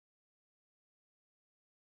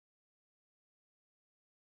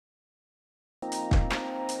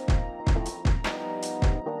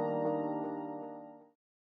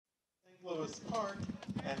Louis Park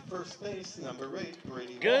at first base, number 8,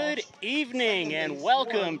 Brady Good Walsh. evening and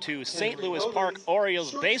welcome to St. Louis Park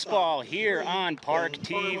Orioles baseball here on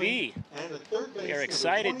ParkTV. We are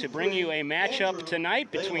excited to bring you a matchup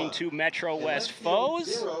tonight between two Metro West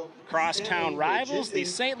foes, crosstown rivals, the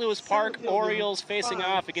St. Louis Park Orioles facing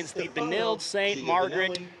off against the Benilde-St.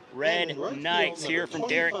 Margaret Red Knights here from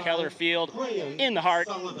Derek Keller Field in the heart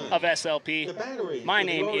of SLP. My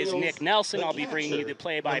name is Nick Nelson. I'll be bringing you the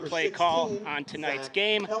play-by-play call on tonight's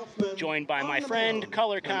game, joined by my friend,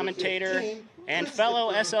 color commentator, and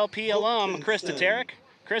fellow SLP alum, Chris Teterick.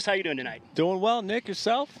 Chris, how you doing tonight? Doing well, Nick.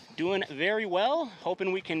 Yourself? Doing very well.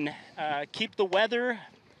 Hoping we can keep the weather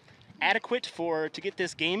adequate to get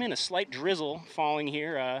this game in. A slight drizzle falling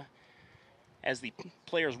here as the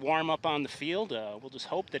players warm up on the field. We'll just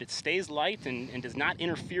hope that it stays light and does not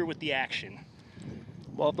interfere with the action.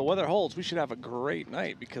 Well, if the weather holds, we should have a great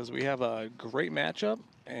night because we have a great matchup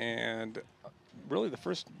and really the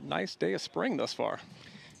first nice day of spring thus far.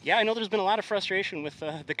 Yeah, I know there's been a lot of frustration with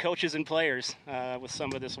the coaches and players with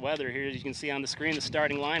some of this weather here. As you can see on the screen, the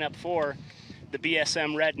starting lineup for the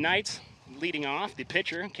BSM Red Knights. Leading off, the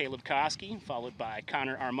pitcher, Caleb Koski, followed by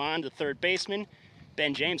Connor Armand, the third baseman.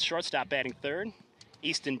 Ben James, shortstop, batting third.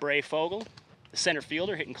 Easton Bray-Fogel, the center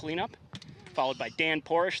fielder, hitting cleanup. Followed by Dan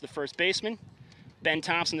Porish, the first baseman. Ben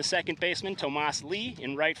Thompson, the second baseman. Tomas Lee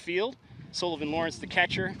in right field. Sullivan Lawrence, the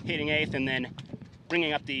catcher, hitting eighth. And then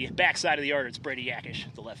bringing up the backside of the order, it's Brady Yakish,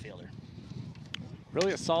 the left fielder.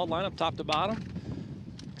 Really a solid lineup top to bottom.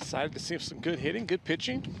 Excited to see some good hitting, good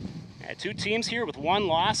pitching. Two teams here with one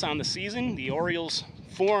loss on the season. The Orioles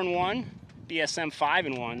 4-1, BSM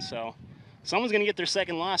 5-1. So someone's going to get their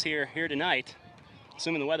second loss here tonight,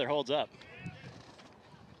 assuming the weather holds up.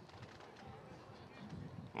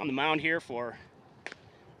 On the mound here for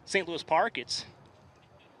St. Louis Park, it's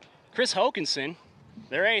Chris Hokinson,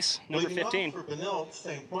 their ace, number 15. For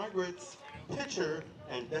Benilde-St. Margaret's pitcher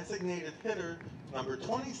and designated hitter, number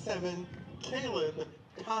 27, Caleb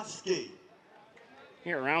Koski.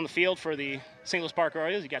 Here around the field for the St. Louis Park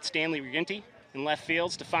Orioles, you got Stanley Riginti in left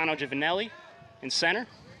field, Stefano Giovanelli in center,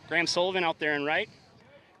 Graham Sullivan out there in right,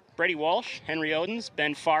 Brady Walsh, Henry Odens,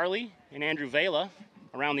 Ben Farley, and Andrew Vela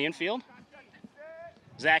around the infield.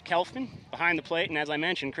 Zach Helfman behind the plate, and as I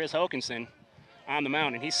mentioned, Chris Hokinson on the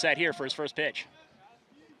mound, and he's set here for his first pitch.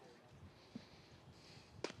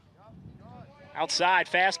 Outside,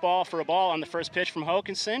 fastball for a ball on the first pitch from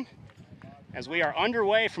Hokinson as we are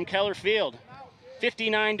underway from Keller Field.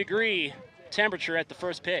 59-degree temperature at the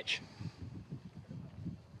first pitch.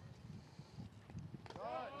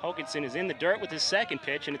 Hokinson is in the dirt with his second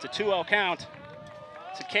pitch, and it's a 2-0 count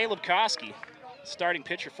to Caleb Koski, starting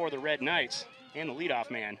pitcher for the Red Knights and the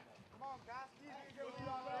leadoff man.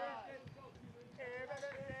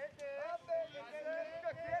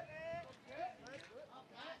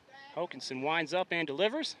 Hokinson winds up and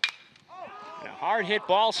delivers. And a hard hit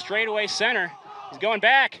ball straightaway center. He's going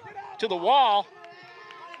back to the wall,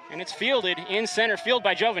 and it's fielded in center field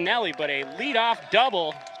by Giovanelli, but a leadoff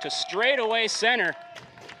double to straightaway center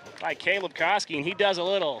by Caleb Koski, and he does a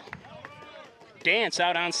little dance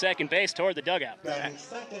out on second base toward the dugout.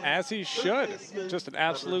 As he should. Just an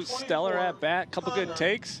absolute stellar at-bat, couple good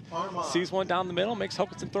takes, sees one down the middle, makes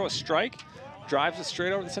Hokinson throw a strike, drives it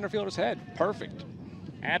straight over the center fielder's head. Perfect.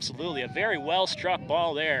 Absolutely, a very well-struck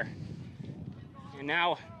ball there. And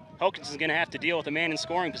now Hokinson's going to have to deal with a man in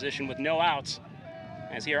scoring position with no outs,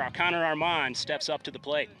 as here Connor Armand steps up to the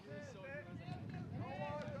plate.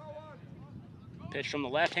 Pitch from the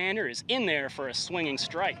left-hander is in there for a swinging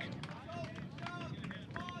strike.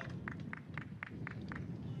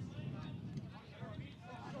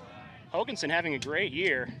 Hokinson having a great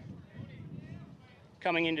year,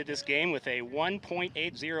 coming into this game with a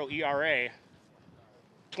 1.80 ERA,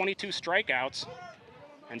 22 strikeouts,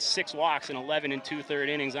 and 6 walks in 11 2/3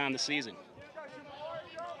 innings on the season.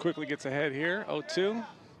 Quickly gets ahead here, 0-2.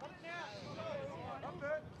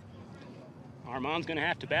 Armand's going to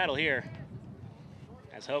have to battle here,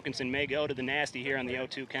 as Hokinson may go to the nasty here on the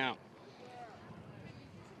 0-2 count.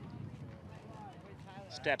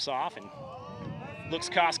 Steps off and looks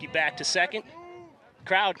Koski back to second.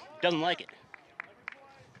 Crowd doesn't like it.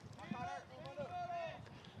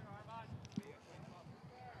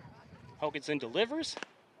 Hokinson delivers.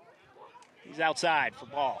 He's outside for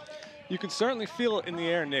ball. You can certainly feel it in the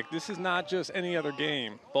air, Nick. This is not just any other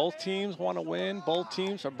game. Both teams want to win. Both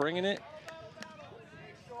teams are bringing it.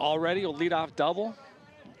 Already a leadoff double.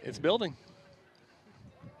 It's building.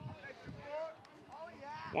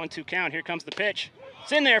 1-2 count. Here comes the pitch.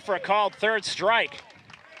 It's in there for a called third strike.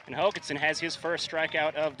 And Hokinson has his first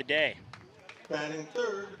strikeout of the day. Batting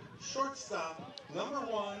third, Shortstop, number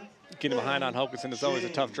 1. Getting behind on Hokinson is always a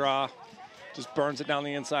tough draw. Just burns it down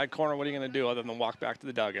the inside corner. What are you going to do other than walk back to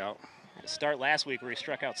the dugout? Had a start last week where he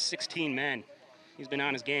struck out 16 men. He's been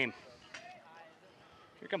on his game.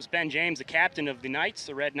 Here comes Ben James, the captain of the Knights,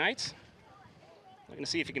 the Red Knights. Looking to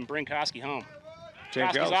see if he can bring Koski home.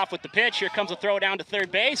 Koski's off with the pitch. Here comes a throw down to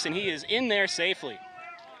third base, and he is in there safely.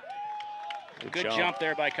 Good jump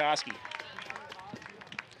there by Koski.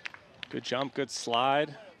 Good jump, good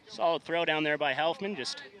slide. Solid throw down there by Helfman.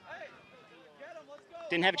 Just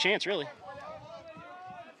didn't have a chance, really.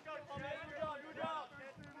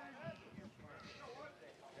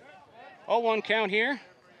 Oh, 1 count here.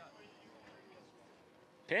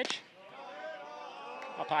 Pitch.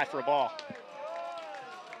 Up high for a ball.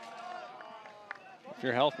 If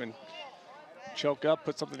you're Helfman, choke up,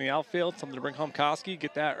 put something in the outfield, something to bring home Koski,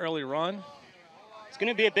 get that early run. It's going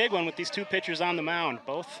to be a big one with these 2 pitchers on the mound.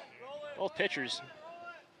 Both pitchers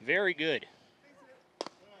very good.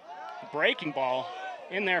 Breaking ball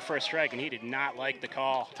in there for a strike, and he did not like the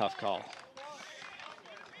call. Tough call.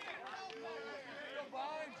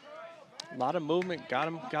 A lot of movement, got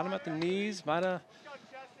him at the knees. Might have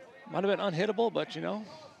been unhittable, but you know.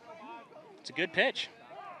 It's a good pitch.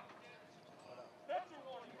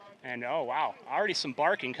 And oh wow, already some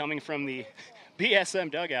barking coming from the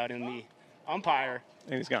BSM dugout, and the umpire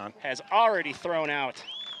and he's gone. Has already thrown out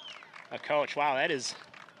a coach. Wow, that is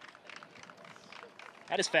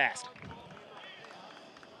fast.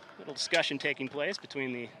 Little discussion taking place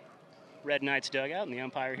between the Red Knights dugout and the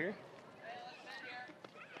umpire here.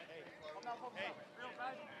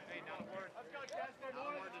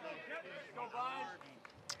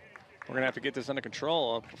 We're going to have to get this under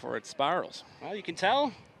control before it spirals. Well, you can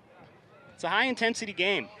tell it's a high-intensity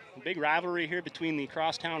game. A big rivalry here between the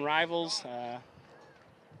crosstown rivals. A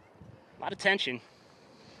lot of tension.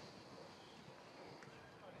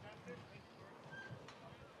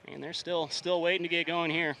 And they're still waiting to get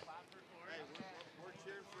going here.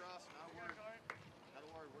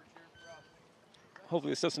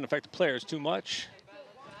 Hopefully this doesn't affect the players too much.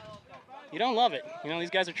 You don't love it. You know, these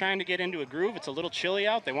guys are trying to get into a groove. It's a little chilly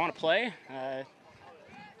out. They want to play.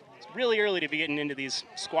 It's really early to be getting into these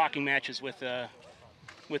squawking matches with the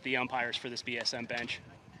umpires for this BSM bench.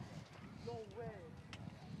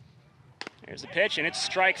 There's the pitch, and it's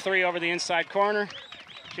strike 3 over the inside corner.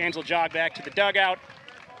 James will jog back to the dugout.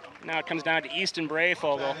 Now it comes down to Easton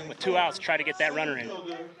Brayfogle with 2 outs to try to get that runner in.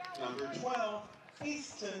 Number 12,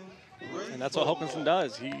 Easton Brayfogle. And that's what Hokinson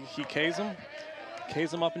does. He K's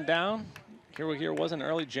him up and down. Here was an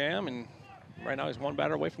early jam, and right now he's 1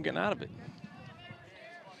 batter away from getting out of it.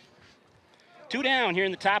 2 down here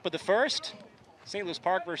in the top of the first. St. Louis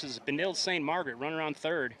Park versus Benilde-St. Margaret, runner on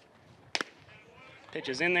third. Pitch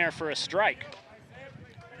is in there for a strike.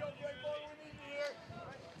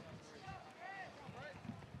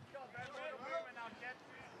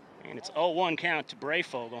 And it's 0-1 count to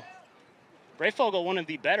Brayfogle. Brayfogle, one of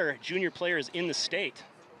the better junior players in the state.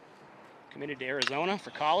 Committed to Arizona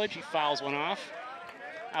for college. He fouls one off.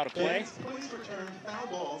 Out of play. Please return foul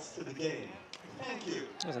balls to the game. Thank you.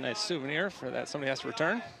 That's a nice souvenir for that somebody has to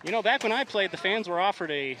return. You know, back when I played, the fans were offered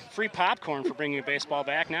a free popcorn for bringing a baseball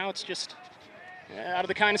back. Now it's just out of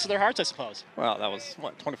the kindness of their hearts, I suppose. Well, that was,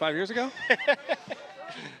 what, 25 years ago? I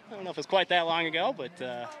don't know if it's quite that long ago, but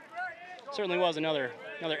certainly was another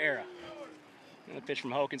era. And the pitch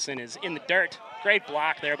from Hokinson is in the dirt. Great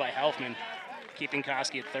block there by Helfman, keeping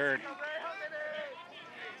Koski at third.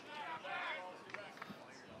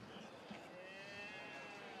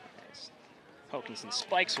 Hokinson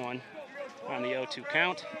spikes one on the 0-2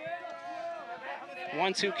 count.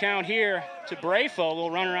 1-2 count here to Brayfogle,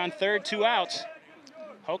 runner on third, 2 outs.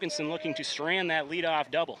 Hokinson looking to strand that leadoff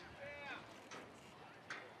double.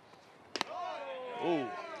 Ooh,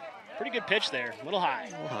 pretty good pitch there, a little high.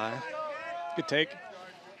 A little high. Good take.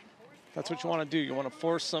 That's what you want to do. You want to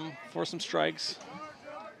force some strikes.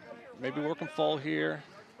 Maybe work them full here.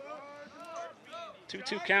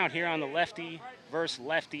 2-2 count here on the lefty versus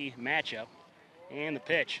lefty matchup. And the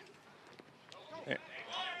pitch. Yeah.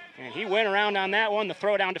 And he went around on that one. The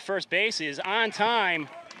throw down to first base is on time.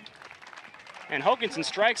 And Hokinson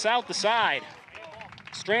strikes out the side.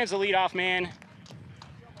 Strands the leadoff man.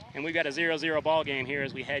 And we've got a 0-0 ball game here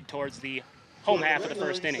as we head towards the home half of the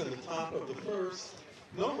first inning. The top of the first,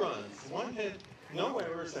 no runs, 1 hit, no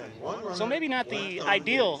errors, and 1 run. So maybe not the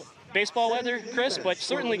ideal baseball weather, Chris, but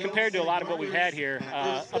certainly compared to a lot of what we've had here,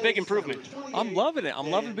 a big improvement. I'm loving it. I'm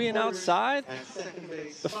loving being outside.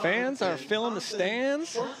 The fans are filling the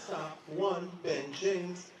stands. Shortstop 1, Ben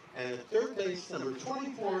James, and third base number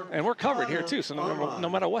 24. And we're covered here too, so no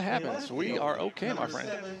matter what happens, we are okay, my friend.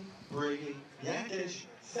 7, Brady Yankish,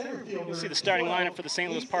 You see the starting lineup for the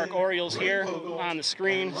St. Louis Park Orioles here on the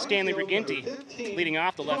screen. Stanley Reginti leading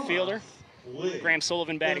off, the left fielder. Graham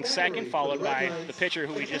Sullivan batting second, followed by the pitcher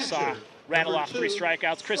who we just saw rattle off 3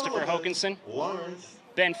 strikeouts, Christopher Hokinson.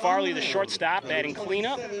 Ben Farley, the shortstop, batting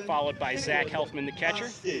cleanup, followed by Zach Helfman, the catcher.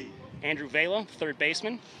 Andrew Vela, third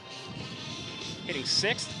baseman, hitting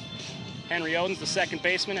 6th. Henry Odens, the second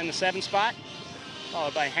baseman, in the 7th spot,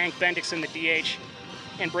 followed by Hank Bendixson, the DH,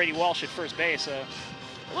 and Brady Walsh at first base. A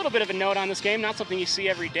little bit of a note on this game, not something you see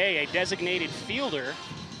every day. A designated fielder,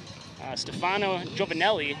 Stefano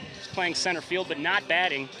Giovanelli, is playing center field but not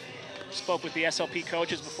batting. Spoke with the SLP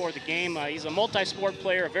coaches before the game. He's a multi-sport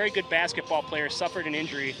player, a very good basketball player, suffered an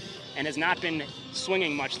injury, and has not been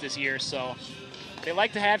swinging much this year. So they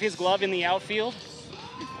like to have his glove in the outfield,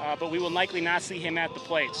 but we will likely not see him at the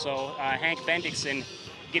plate. So Hank Bendixson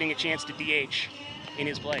getting a chance to DH in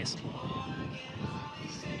his place.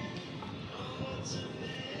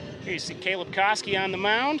 Here you see Caleb Koski on the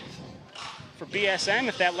mound for BSM.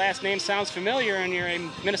 If that last name sounds familiar and you're a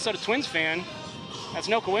Minnesota Twins fan, that's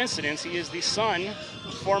no coincidence. He is the son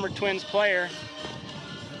of former Twins player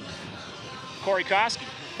Corey Koski,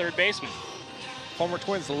 third baseman. Former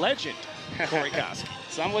Twins legend, Corey Koski.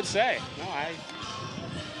 Some would say. No, I've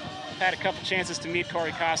had a couple chances to meet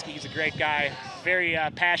Corey Koski. He's a great guy, very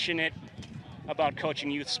passionate about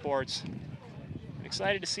coaching youth sports.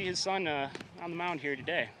 Excited to see his son on the mound here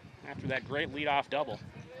today after that great leadoff double.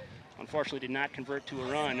 Unfortunately did not convert to a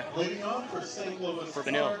run Leading off for St. Louis for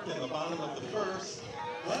Benilde. Park in the bottom of the first,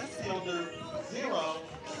 left fielder 0,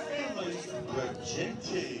 Stanley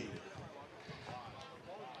Reginti.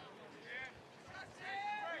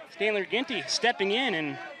 Stanley Reginti stepping in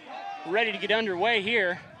and ready to get underway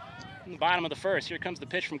here in the bottom of the first. Here comes the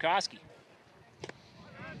pitch from Koski.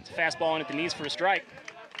 It's a fastball in at the knees for a strike.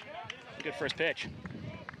 Good first pitch.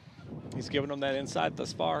 He's giving them that inside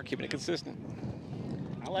thus far, keeping it consistent.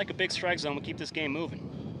 I like a big strike zone. We'll keep this game moving.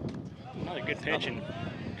 Another good pitch, and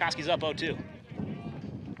Koski's up 0-2.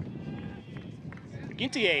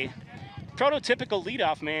 Reginti, a prototypical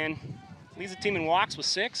leadoff man, leads the team in walks with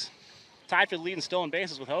 6. Tied for the lead in stolen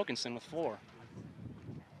bases with Hokinson with 4.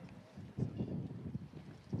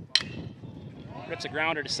 Rips a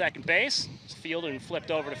grounder to second base. It's fielded and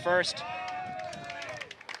flipped over to first.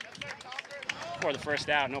 For the first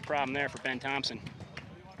out, no problem there for Ben Thompson.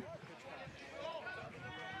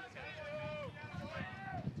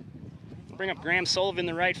 Bring up Graham Sullivan,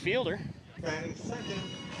 the right fielder. Batting second,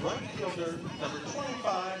 right fielder number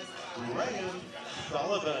 25, Graham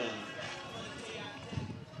Sullivan.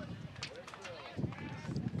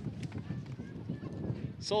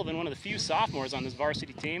 Sullivan, one of the few sophomores on this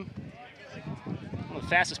varsity team. One of the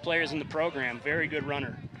fastest players in the program, very good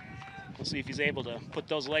runner. We'll see if he's able to put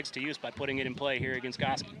those legs to use by putting it in play here against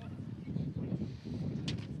Koski.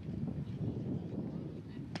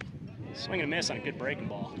 Swing and a miss on a good breaking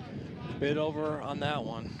ball. Bit over on that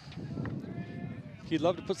one. He'd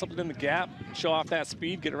love to put something in the gap, show off that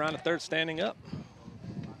speed, get around to third standing up.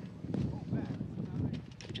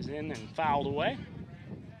 Pitch is in and fouled away.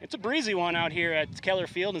 It's a breezy one out here at Keller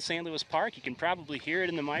Field in St. Louis Park. You can probably hear it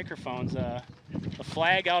in the microphones. The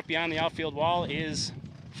flag out beyond the outfield wall is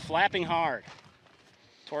flapping hard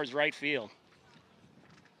towards right field.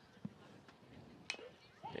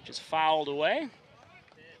 Pitch is fouled away.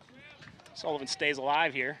 Sullivan stays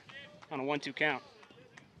alive here on a 1-2 count.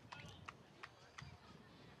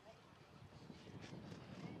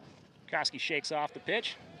 Koski shakes off the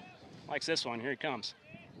pitch. Likes this one. Here he comes.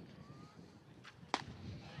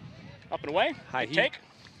 Up and away. High Good take.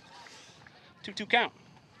 2-2 count.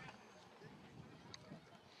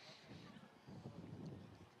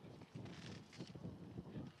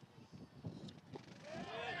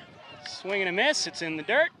 Swing and a miss. It's in the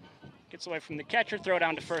dirt. Gets away from the catcher. Throw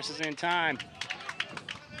down to first is in time.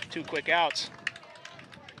 2 quick outs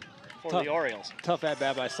for the Orioles. Tough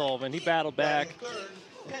at-bat by Sullivan. He battled back.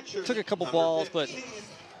 Took a couple balls, but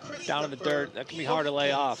down in the dirt. That can be hard to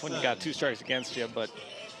lay off when you got 2 strikes against you. But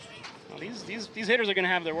well, these hitters are going to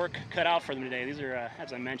have their work cut out for them today. These are,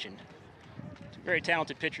 as I mentioned, 2 very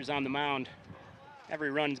talented pitchers on the mound.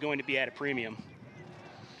 Every run is going to be at a premium.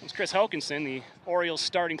 It's Chris Hokinson, the Orioles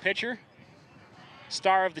starting pitcher,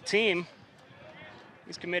 star of the team.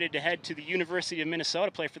 He's committed to head to the University of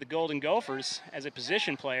Minnesota, play for the Golden Gophers as a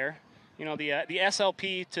position player. You know, the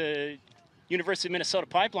SLP to University of Minnesota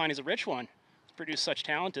pipeline is a rich one. It's produced such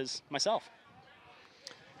talent as myself.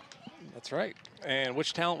 that's right. And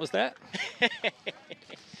which talent was that? You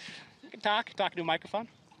can talk to a microphone.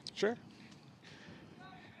 Sure.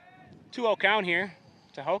 2-0 count here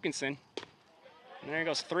to Hokinson. And there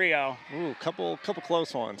goes 3-0. Ooh, couple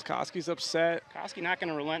close ones. Koski's upset. Koski not going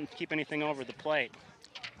to relent and keep anything over the plate.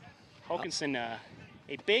 Hokanson, a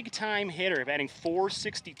big-time hitter, batting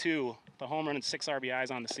 .462, the home run and 6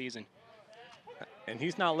 RBIs on the season. And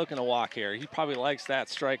he's not looking to walk here. He probably likes that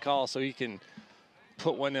strike call so he can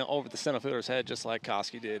put one in over the center fielder's head just like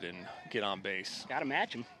Koski did and get on base. Got to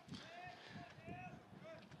match him.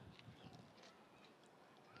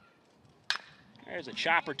 There's a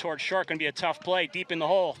chopper towards short, going to be a tough play. Deep in the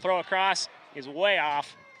hole, throw across is way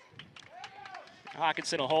off.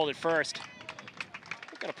 Hawkinson will hold it first.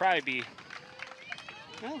 It's going to probably be,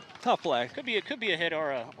 well, tough play. Could be a hit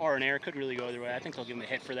or an error. Could really go either way. I think they'll give him a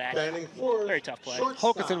hit for that. Very tough play.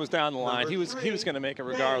 Hokanson was down the line. He was going to make it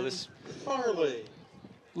regardless. Farley.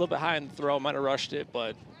 A little bit high in the throw, might have rushed it,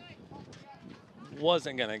 but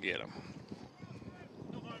wasn't going to get him.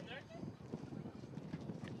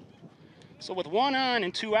 So with 1 on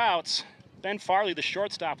and 2 outs, Ben Farley, the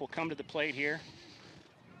shortstop, will come to the plate here.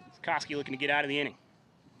 Koski looking to get out of the inning.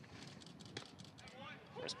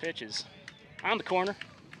 First pitch is on the corner.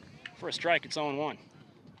 For a strike, it's 0-1.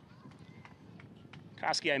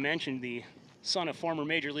 Koski, I mentioned, the son of former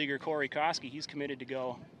major leaguer Corey Koski. He's committed to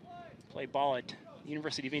go play ball at the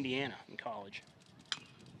University of Indiana in college.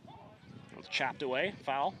 It's chopped away,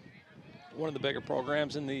 foul. One of the bigger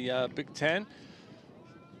programs in the Big Ten.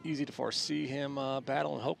 Easy to foresee him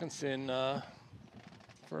battling Hokanson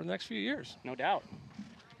for the next few years. No doubt.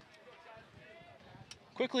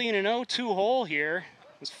 Quickly in an 0-2 hole here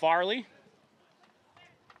is Farley.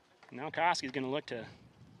 Now Koski's going to look to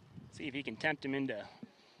see if he can tempt him into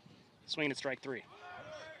swinging at strike 3.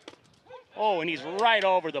 Oh, and he's right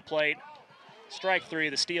over the plate. Strike 3,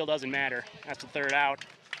 the steal doesn't matter. That's the 3rd out.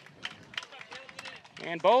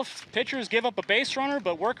 And both pitchers give up a base runner,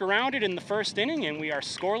 but work around it in the 1st inning, and we are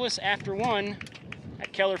scoreless after 1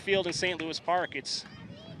 at Keller Field in St. Louis Park. It's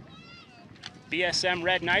BSM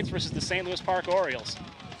Red Knights versus the St. Louis Park Orioles.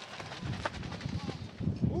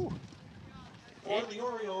 Ooh. For the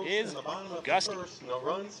Orioles, is in the bottom of gusty. the 1st, no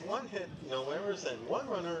runs, 1 hit, no errors, and 1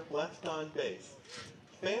 runner left on base.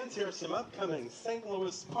 Fans, here's some upcoming St.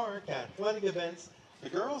 Louis Park athletic events. The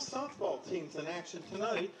girls softball team's in action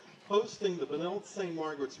tonight, hosting the Benilde-St.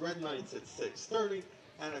 Margaret's Red Knights at 6:30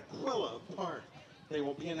 at Aquila Park. They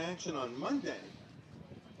will be in action on Monday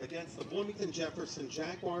against the Bloomington Jefferson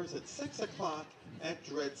Jaguars at 6 o'clock at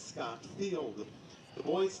Dred Scott Field. The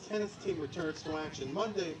boys tennis team returns to action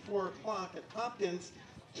Monday, 4 o'clock at Hopkins.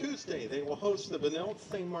 Tuesday, they will host the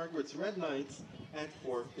Benilde-St. Margaret's Red Knights at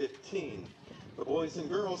 4:15. The boys and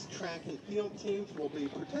girls track and field teams will be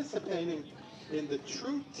participating in the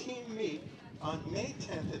True Team Meet on May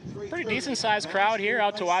 10th at 3:30. Pretty decent sized crowd here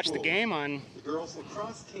out to watch the game on the girls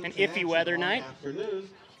lacrosse team an iffy weather night.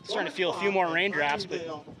 Starting to feel a few more raindrops, but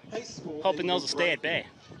hoping those will stay at bay.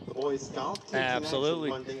 The boys golf team absolutely.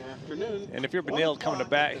 Monday afternoon. And if you're Benilde coming to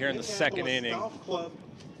bat here in the 2nd inning,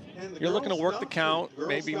 you're looking to work the count,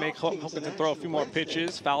 maybe make Hokanson throw a few more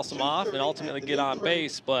pitches, foul some off, and ultimately get on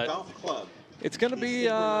base. But it's going to be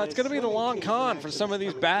the long con for some of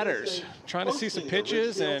these batters, trying to see some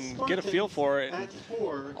pitches and get a feel for it, and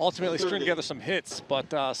ultimately string together some hits.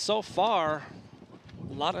 But so far,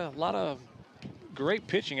 a lot of great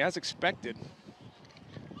pitching as expected.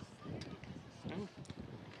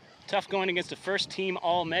 Tough going against a first-team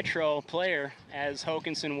All-Metro player, as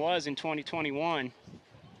Hokanson was in 2021.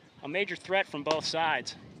 A major threat from both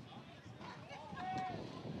sides.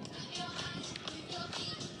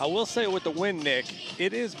 I will say with the wind, Nick,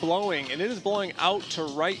 it is blowing, and it is blowing out to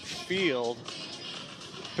right field.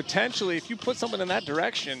 Potentially, if you put someone in that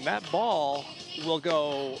direction, that ball will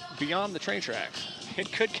go beyond the train tracks.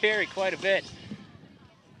 It could carry quite a bit.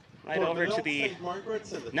 Right over to the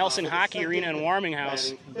Nelson Hockey Arena and Warming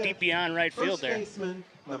House, deep beyond right field there.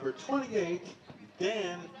 Number 28,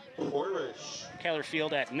 Dan Porrish. Keller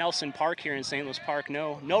Field at Nelson Park here in St. Louis Park.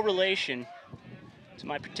 No relation to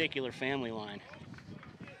my particular family line.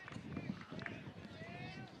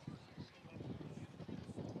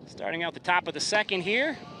 Starting out the top of the 2nd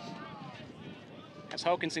here, as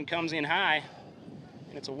Hokanson comes in high,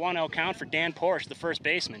 and it's a 1-0 count for Dan Porrish, the first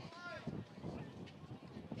baseman.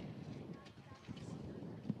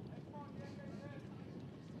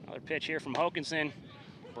 Another pitch here from Hokanson.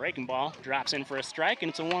 Breaking ball, drops in for a strike, and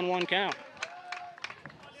it's a 1-1 count.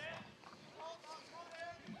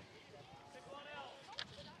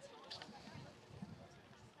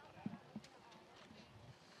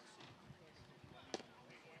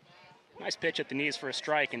 Nice pitch at the knees for a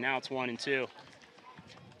strike, and now it's 1-2.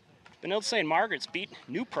 Benilde-St. Margaret's beat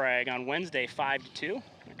New Prague on Wednesday 5-2.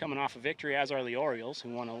 They're coming off a victory, as are the Orioles,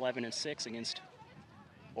 who won 11-6 against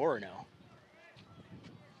Orono.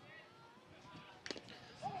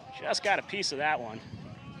 Just got a piece of that one.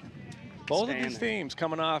 Both of these teams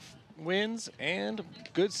coming off wins and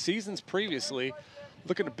good seasons previously,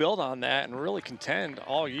 looking to build on that and really contend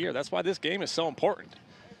all year. That's why this game is so important.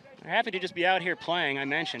 They're happy to just be out here playing. I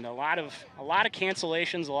mentioned a lot of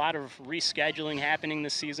cancellations, a lot of rescheduling happening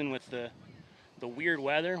this season with the weird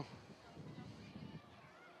weather.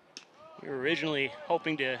 We were originally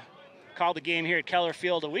hoping to call the game here at Keller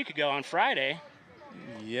Field a week ago on Friday.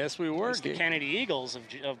 Yes, we were. It's the Kennedy Eagles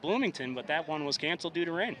of Bloomington, but that one was canceled due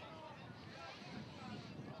to rain.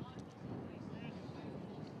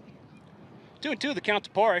 2-2 the count to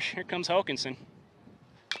Porsche. Here comes Hokanson.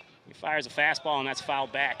 He fires a fastball, and that's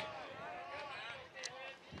fouled back.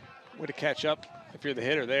 Way to catch up if you're the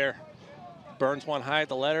hitter there. Burns one high at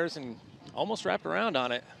the letters and almost wrapped around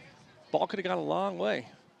on it. Ball could have gone a long way.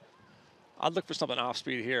 I'd look for something off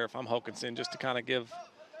speed here if I'm Hokanson, just to kind of give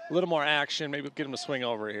a little more action, maybe get him to swing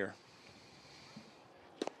over here.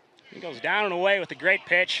 He goes down and away with a great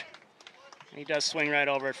pitch. He does swing right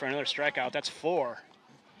over it for another strikeout. That's 4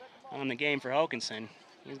 on the game for Hokanson.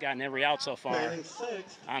 He's gotten every out so far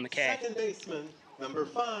on the K. Second baseman, number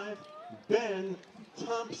 5, Ben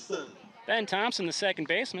Thompson. Ben Thompson, the second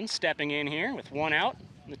baseman, stepping in here with 1 out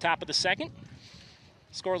in the top of the second.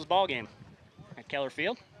 Scores the ball game at Keller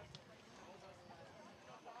Field.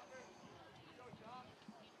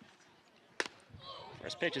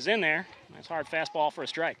 First pitch is in there. Nice hard fastball for a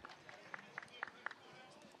strike.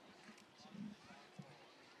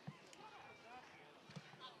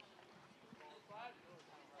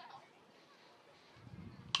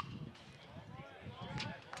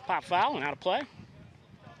 Pop foul and out of play.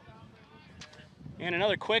 And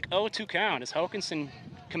another quick 0-2 count as Hokanson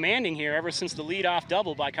commanding here ever since the leadoff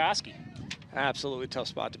double by Koski. Absolutely tough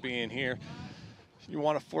spot to be in here. You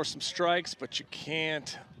want to force some strikes, but you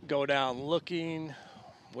can't go down looking.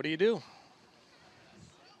 What do you do?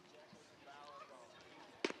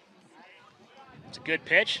 It's a good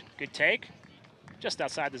pitch, good take, just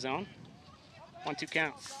outside the zone. 1-2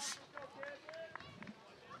 count.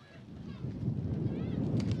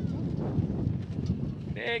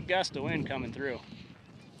 Big gust of wind coming through.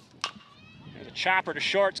 There's a chopper to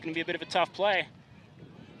short. It's going to be a bit of a tough play.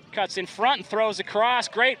 Cuts in front and throws across.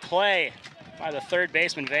 Great play by the third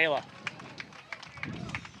baseman, Vela.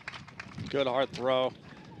 Good hard throw.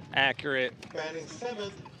 Accurate. Batting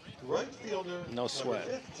 7th, right fielder, no sweat.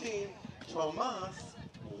 number 15, Tomas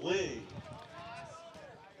Lee.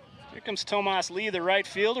 Here comes Tomas Lee, the right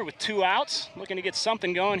fielder, with 2 outs. Looking to get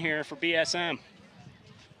something going here for BSM.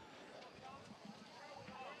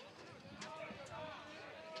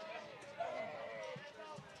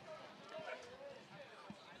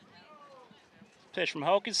 Pitch from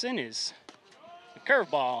Hokanson is a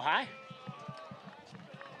curveball high.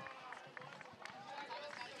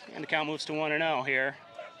 And the count moves to 1-0 here.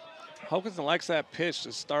 Hokanson likes that pitch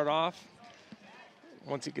to start off.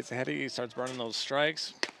 Once he gets ahead of you, he starts burning those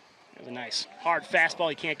strikes. There's a nice hard fastball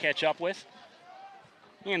he can't catch up with.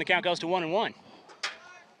 And the count goes to 1-1.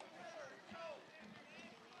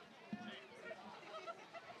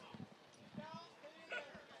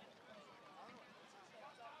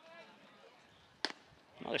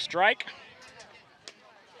 Another strike.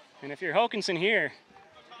 And if you're Hokanson here,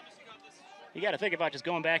 you got to think about just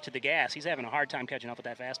going back to the gas. He's having a hard time catching up with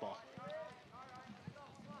that fastball.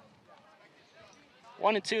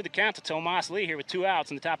 1-2 the count to Tomas Lee here with 2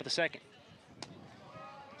 outs in the top of the second.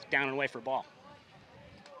 It's down and away for a ball.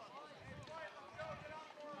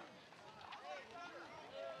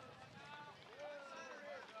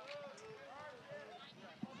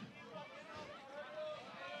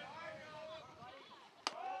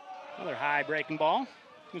 Another high breaking ball.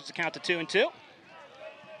 Moves the count to 2-2.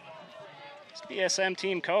 This BSM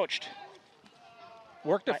team coached.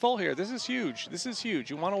 Worked it full here. This is huge. This is huge.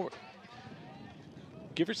 You want to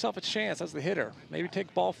give yourself a chance as the hitter. Maybe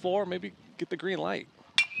take ball 4, maybe get the green light.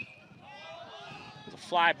 There's a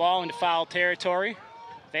fly ball into foul territory.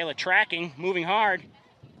 Vela tracking, moving hard.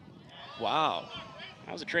 Wow.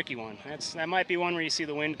 That was a tricky one. That might be one where you see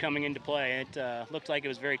the wind coming into play. It looked like it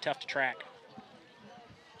was very tough to track.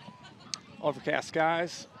 Overcast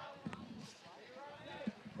skies.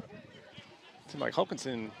 Seemed like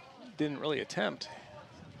Hokanson didn't really attempt.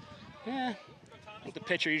 Yeah, I think the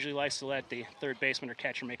pitcher usually likes to let the third baseman or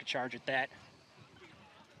catcher make a charge at that.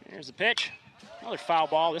 There's the pitch. Another foul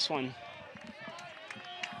ball. This one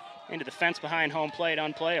into the fence behind home plate,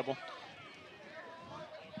 unplayable.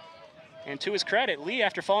 And to his credit, Lee,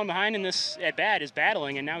 after falling behind in this at-bat, is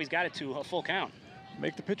battling, and now he's got it to a full count.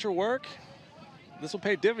 Make the pitcher work. This will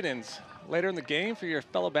pay dividends later in the game for your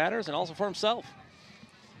fellow batters and also for himself.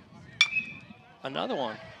 Another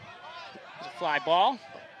one. There's a fly ball.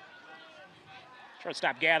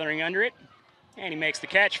 Shortstop gathering under it, and he makes the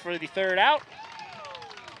catch for the third out.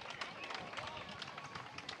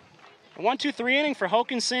 A 1-2-3 inning for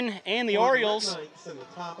Hokanson and the Orioles,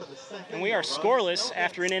 and we are scoreless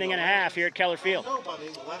after an inning and a half here at Keller Field.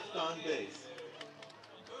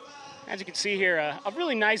 As you can see here, a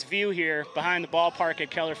really nice view here behind the ballpark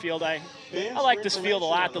at Keller Field. I like this field a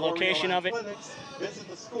lot, the location of it.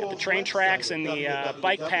 Got the train tracks and the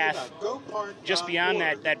bike path just beyond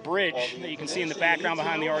that bridge that you can see in the background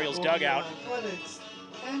behind the Orioles dugout.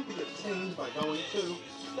 Can be obtained by going to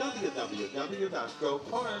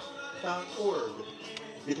www.gopark.org.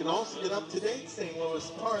 You can also get up-to-date St.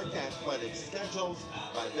 Louis Park athletic schedules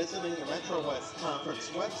by visiting the Metro West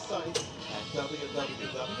Conference website at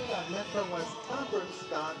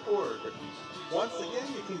www.metrowestconference.org. Once again,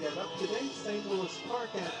 you can get up-to-date St. Louis Park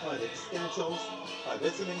athletic schedules by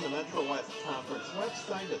visiting the Metro West Conference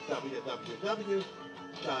website at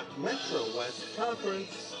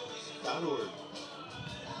www.metrowestconference.org.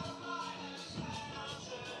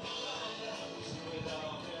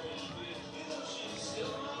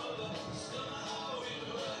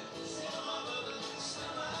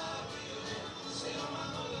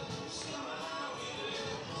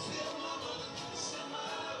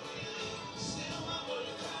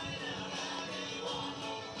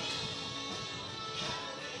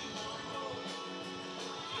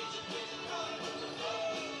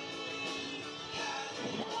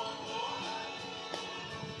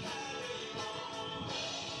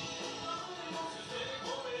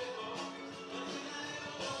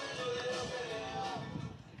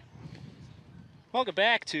 Welcome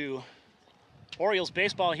back to Orioles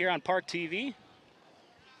baseball here on ParkTV.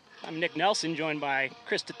 I'm Nick Nelson, joined by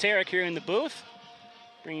Chris Tatarek here in the booth,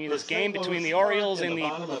 bringing you this game between the Orioles and the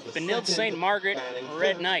Benilde-St. Margaret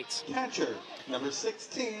Red Knights. Catcher, number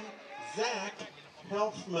 16, Zach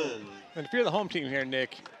Helfman. And if you're the home team here,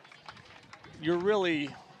 Nick, you really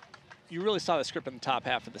saw the script in the top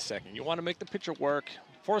half of the second. You want to make the pitcher work,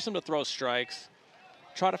 force him to throw strikes,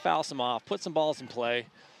 try to foul some off, put some balls in play.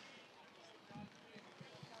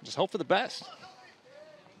 Just hope for the best.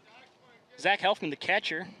 Zach Helfman, the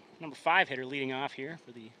catcher, number 5 hitter, leading off here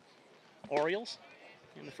for the Orioles.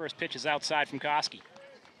 And the first pitch is outside from Koski.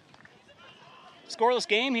 Scoreless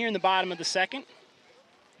game here in the bottom of the second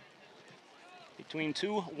between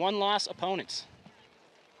two one-loss opponents.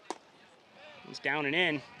 He's down and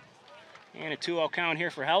in, and a 2-0 count here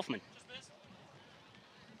for Helfman.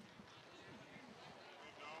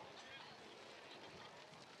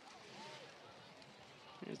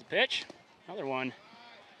 Here's the pitch, another one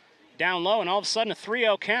down low, and all of a sudden a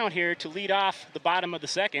 3-0 count here to lead off the bottom of the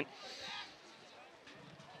second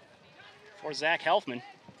for Zach Helfman.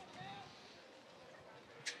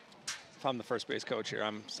 If I'm the first base coach here,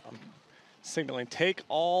 I'm signaling take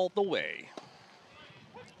all the way.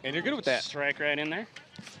 And you're good with that. Strike right in there.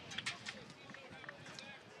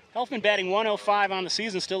 Helfman batting 105 on the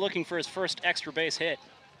season, still looking for his first extra base hit.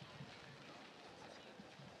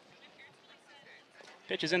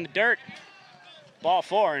 Pitch is in the dirt. Ball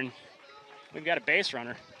 4, and we've got a base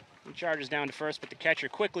runner. He charges down to first, but the catcher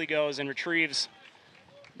quickly goes and retrieves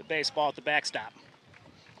the baseball at the backstop.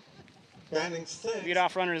 Batting 6.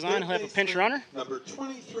 Leadoff runner is on. He'll have a pinch runner. Number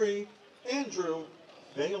 23, Andrew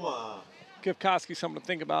Vela. Give Koski something to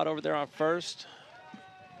think about over there on first.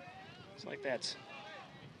 Looks like that's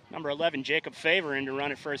number 11, Jacob Favor, in to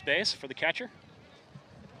run at first base for the catcher.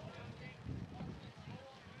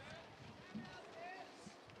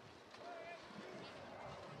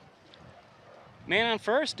 Man on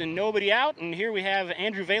first and nobody out, and here we have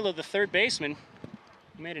Andrew Vela, the third baseman,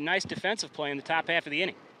 who made a nice defensive play in the top half of the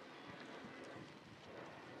inning.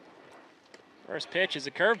 First pitch is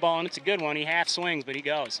a curveball, and it's a good one. He half swings, but he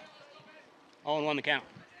goes. 0-1 the count.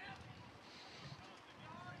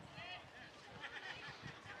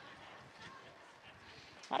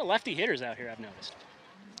 A lot of lefty hitters out here, I've noticed.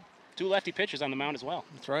 2 lefty pitchers on the mound as well.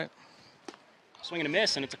 That's right. Swing and a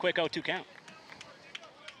miss, and it's a quick 0-2 count.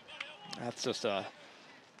 That's just a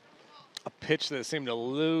pitch that seemed to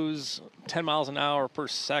lose 10 miles an hour per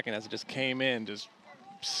second as it just came in, just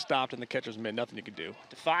stopped in the catcher's mitt. Nothing you could do.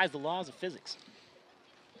 Defies the laws of physics.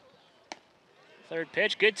 Third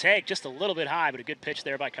pitch, good take, just a little bit high, but a good pitch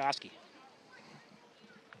there by Koski.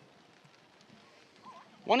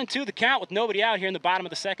 1-2 the count with nobody out here in the bottom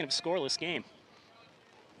of the second of a scoreless game.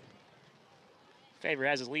 Favor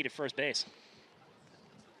has his lead at first base.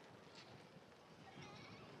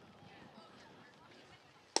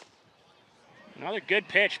 Another good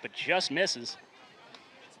pitch, but just misses.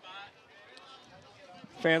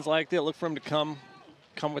 Fans liked it. Look for him to come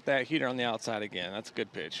with that heater on the outside again. That's a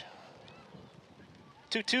good pitch.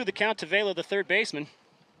 2-2 the count to Vela, the third baseman.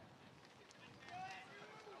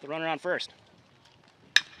 The runner on first.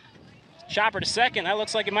 Chopper to second. That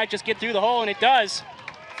looks like it might just get through the hole, and it does.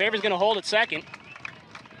 Favor's going to hold at second.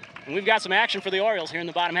 And we've got some action for the Orioles here in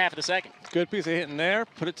the bottom half of the second. Good piece of hitting there.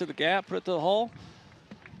 Put it to the gap, put it to the hole.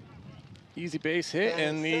 Easy base hit,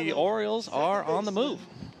 and the Orioles are on the move.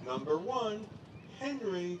 Number 1,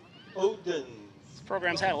 Henry Odens. This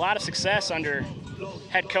program's had a lot of success under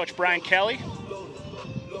head coach Brian Kelly.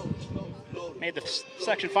 Made the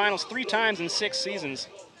section finals 3 times in 6 seasons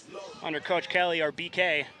under Coach Kelly, or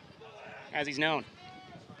BK, as he's known.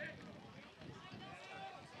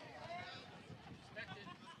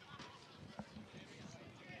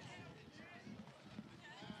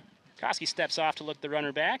 Koski steps off to look the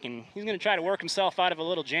runner back, and he's going to try to work himself out of a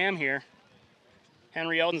little jam here.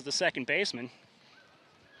 Henry Odens, the second baseman.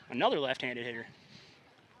 Another left-handed hitter.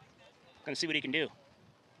 Going to see what he can do.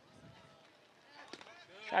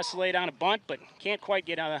 Tries to lay down a bunt, but can't quite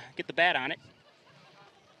get the bat on it.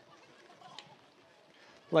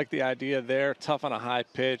 Like the idea there, tough on a high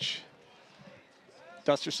pitch.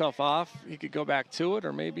 Dust yourself off. You could go back to it,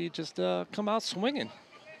 or maybe just come out swinging.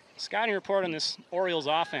 Scouting report on this Orioles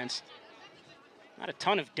offense. Not a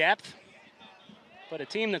ton of depth, but a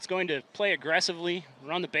team that's going to play aggressively,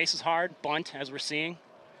 run the bases hard, bunt, as we're seeing.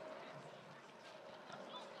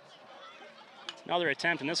 Another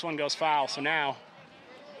attempt, and this one goes foul, so now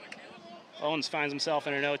Owens finds himself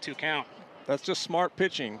in an 0-2 count. That's just smart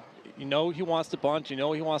pitching. You know he wants to bunt. You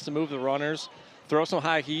know he wants to move the runners. Throw some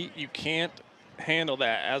high heat. You can't handle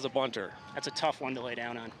that as a bunter. That's a tough one to lay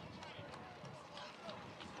down on.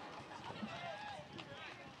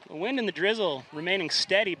 The wind and the drizzle remaining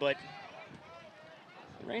steady, but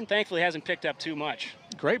the rain thankfully hasn't picked up too much.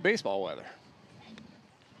 Great baseball weather.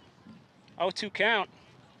 0-2 count.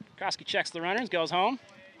 Koski checks the runners, goes home.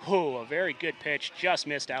 Ooh, a very good pitch, just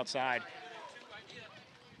missed outside.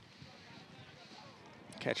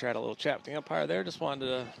 Catcher had a little chat with the umpire there. Just wanted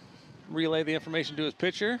to relay the information to his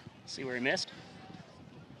pitcher. See where he missed.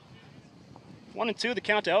 1-2 the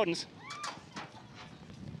count to Odens.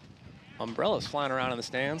 Umbrellas flying around in the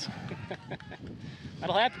stands.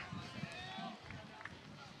 That'll happen.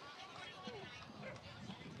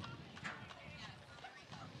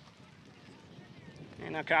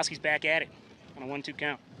 And now Koski's back at it on a 1-2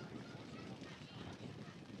 count.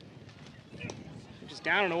 Just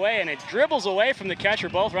down and away, and it dribbles away from the catcher.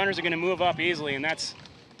 Both runners are going to move up easily, and that's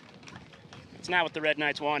not what the Red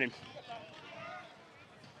Knights wanted.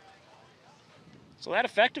 So that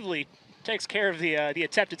effectively takes care of the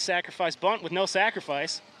attempted sacrifice bunt with no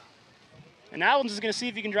sacrifice. And now Odens is going to see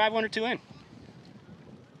if he can drive 1 or 2 in.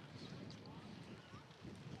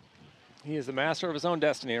 He is the master of his own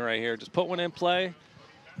destiny right here. Just put one in play.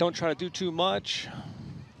 Don't try to do too much.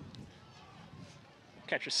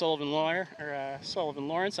 Catcher Sullivan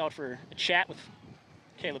Lawrence out for a chat with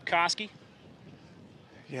Caleb Koski.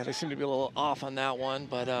 Yeah, they seem to be a little off on that one,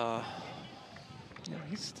 but you know,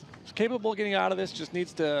 he's capable of getting out of this. Just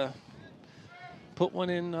needs to put one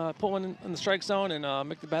in the strike zone and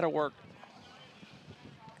make the batter work.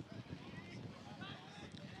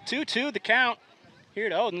 2-2 the count here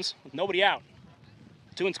to Odens with nobody out.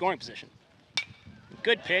 2 in scoring position.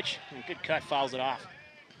 Good pitch and good cut, fouls it off.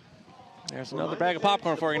 There's another bag of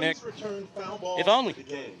popcorn for you, Nick. If only.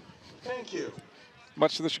 Thank you.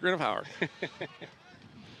 Much to the chagrin of Howard.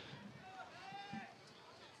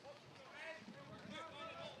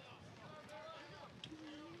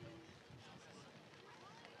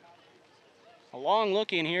 A long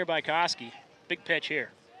look in here by Koski. Big pitch here.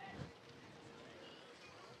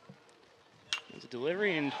 There's a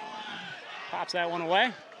delivery and pops that one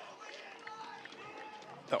away.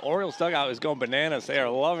 The Orioles dugout is going bananas. They are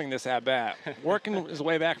loving this at-bat. Working his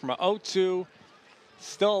way back from an 0-2,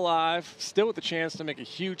 still alive, still with the chance to make a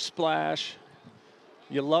huge splash.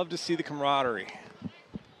 You love to see the camaraderie.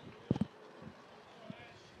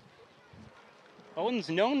 Odens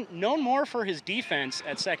known more for his defense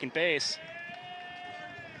at second base.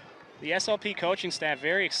 The SLP coaching staff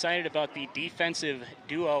very excited about the defensive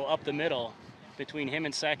duo up the middle between him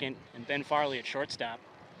and second and Ben Farley at shortstop.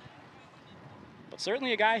 But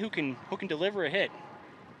certainly a guy who can deliver a hit.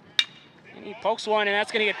 And he pokes one, and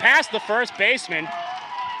that's going to get past the first baseman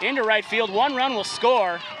into right field. 1 run will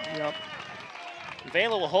score. Yep.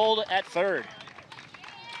 Vela will hold at third.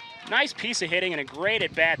 Nice piece of hitting and a great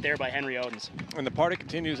at-bat there by Henry Odens. And the party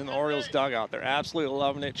continues in the Orioles dugout. They're absolutely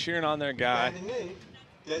loving it, cheering on their guy.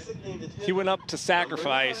 He went up to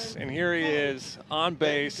sacrifice, and here he is on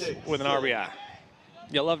base with an RBI.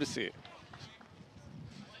 You'll love to see it.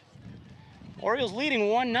 Orioles leading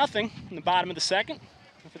 1-0 in the bottom of the second.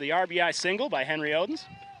 for the RBI single by Henry Odens.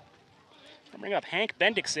 I'll bring up Hank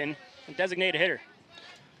Bendixson, a designated hitter.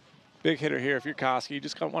 Big hitter here if you're Koski. You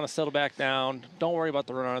just want to settle back down. Don't worry about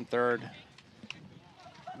the run on third.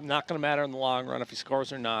 Not going to matter in the long run if he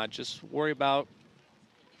scores or not. Just worry about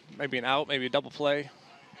maybe an out, maybe a double play.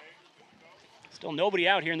 Still nobody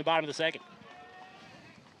out here in the bottom of the second.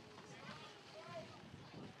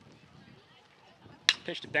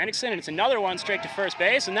 Pitch to Bendixson, and it's another one straight to first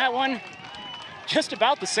base, and that one just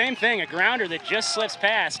about the same thing, a grounder that just slips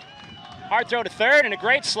past. Hard throw to third, and a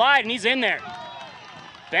great slide, and he's in there.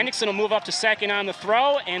 Bendixson will move up to second on the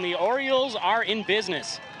throw, and the Orioles are in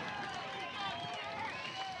business.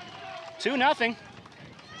 2-0.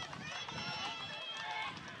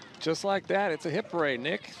 Just like that, it's a hit parade,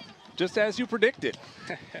 Nick. Just as you predicted.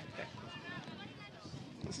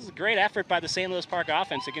 This is a great effort by the St. Louis Park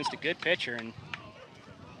offense against a good pitcher, and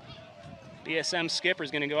BSM skipper is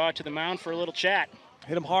going to go out to the mound for a little chat.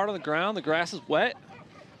 Hit him hard on the ground. The grass is wet.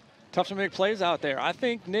 Tough to make plays out there. I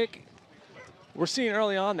think, Nick, we're seeing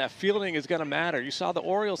early on that fielding is going to matter. You saw the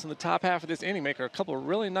Orioles in the top half of this inning make a couple of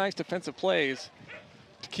really nice defensive plays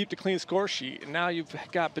to keep the clean score sheet. And now you've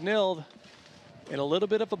got Benilde in a little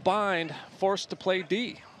bit of a bind, forced to play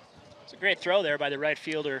D. It's a great throw there by the right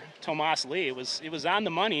fielder, Tomas Lee. It was on the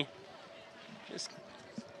money. Just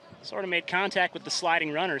sort of made contact with the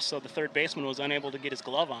sliding runner, so the third baseman was unable to get his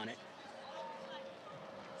glove on it.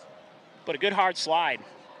 But a good hard slide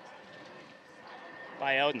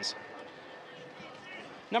by Odens.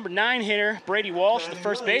 Number 9 hitter, Brady Walsh, the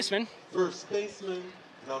first baseman. First baseman,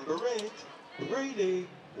 number 8, Brady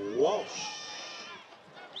Walsh.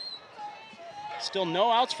 Still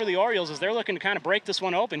no outs for the Orioles as they're looking to kind of break this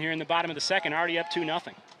one open here in the bottom of the second, already up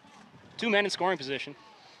 2-0. 2 men in scoring position.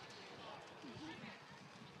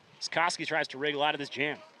 Koski tries to wriggle out of this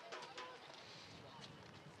jam.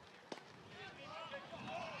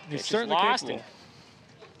 He's certainly lost. capable.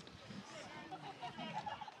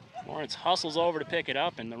 Lawrence hustles over to pick it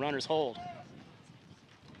up, and the runners hold.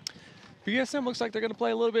 BSM looks like they're going to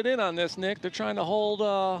play a little bit in on this, Nick. They're trying to hold.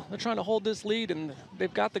 They're trying to hold this lead, and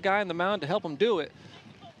they've got the guy on the mound to help them do it.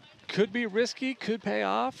 Could be risky. Could pay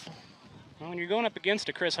off. Well, when you're going up against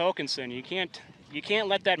a Chris Hokinson, you can't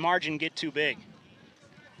let that margin get too big,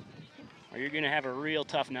 or you're going to have a real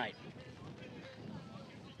tough night.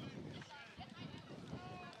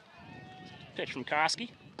 Pitch from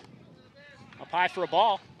Koski. Up high for a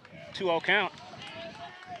ball. 2-0 count.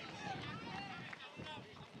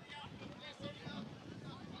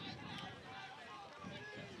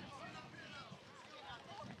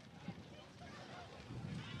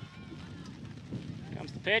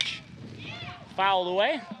 Comes the pitch. Fouled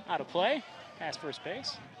away. Out of play. Past first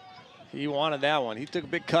base. He wanted that one. He took a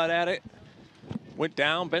big cut at it. Went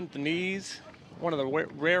down, bent the knees. One of the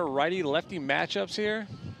rare righty-lefty matchups here.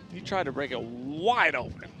 He tried to break it wide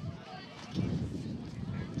open.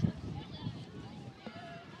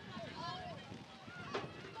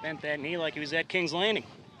 Bent that knee like he was at King's Landing.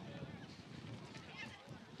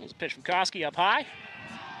 There's a pitch from Koski up high.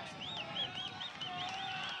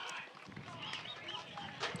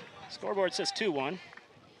 Scoreboard says 2-1.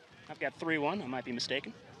 I've got 3-1. I might be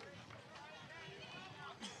mistaken.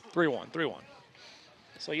 3-1.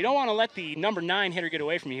 So you don't want to let the number 9 hitter get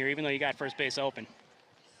away from you here, even though you got first base open.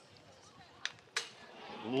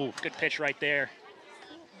 Ooh, good pitch right there.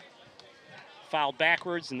 Fouled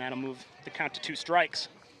backwards, and that'll move the count to 2 strikes.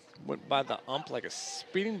 Went by the ump like a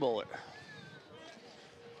speeding bullet.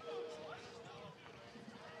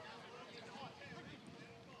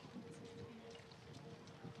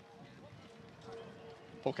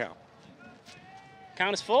 Full count.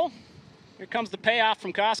 Count is full. Here comes the payoff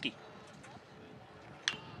from Koski.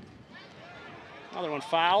 Another one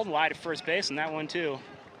fouled, wide at first base, and that one too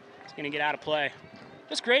is going to get out of play.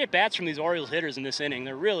 Just great at bats from these Orioles hitters in this inning.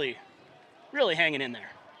 They're really, really hanging in there.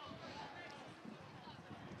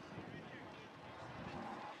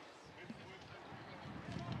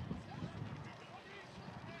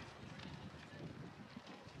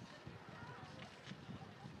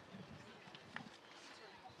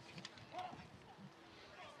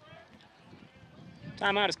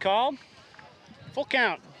 Timeout is called. Full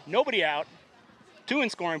count, nobody out. 2 in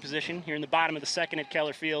scoring position here in the bottom of the second at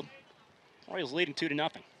Keller Field. Orioles leading 2-0.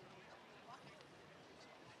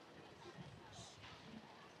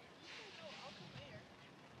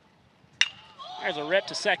 There's a rip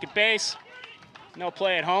to second base. No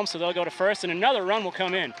play at home, so they'll go to first, and another run will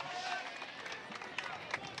come in.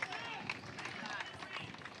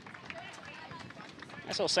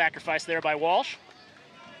 Nice little sacrifice there by Walsh.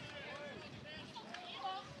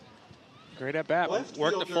 Great at bat.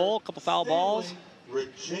 Worked it full, couple foul balls.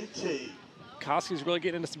 Regenti. Koski's really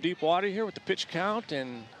getting into some deep water here with the pitch count,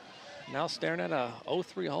 and now staring at a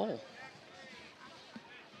 0-3 hole.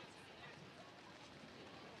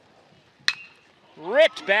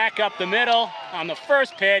 Ripped back up the middle on the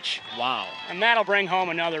first pitch. Wow. And that'll bring home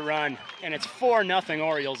another run. And it's 4-0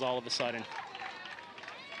 Orioles all of a sudden.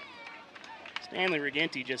 Stanley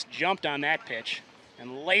Reginti just jumped on that pitch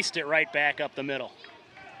and laced it right back up the middle.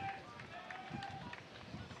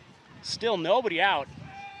 Still nobody out.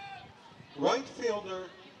 Right fielder,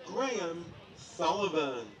 Graham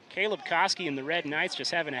Sullivan. Caleb Koski and the Red Knights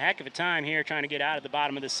just having a heck of a time here trying to get out of the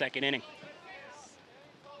bottom of the second inning.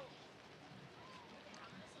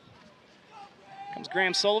 Comes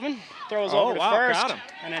Graham Sullivan, throws over to first. Got him.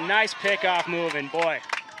 And a nice pickoff move, and boy,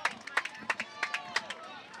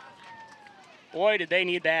 did they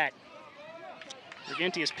need that.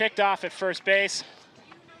 Reginti is picked off at first base.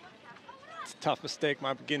 It's a tough mistake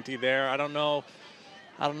by McGinty there. I don't know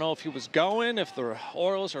if he was going, if the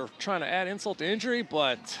Orioles are trying to add insult to injury,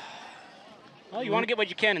 but... Well, you want to get what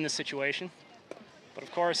you can in this situation. But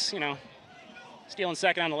of course, you know, stealing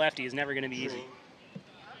second on the lefty is never going to be easy.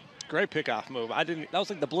 Great pickoff move. That was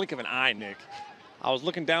like the blink of an eye, Nick. I was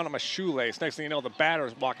looking down at my shoelace. Next thing you know, the batter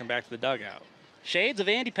is walking back to the dugout. Shades of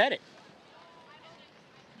Andy Pettit.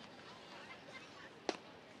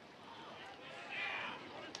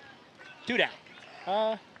 Two down.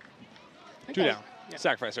 Two down. Yeah.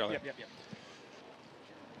 Sacrifice earlier. Yep.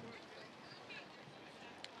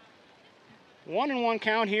 1-1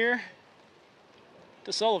 count here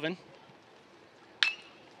to Sullivan.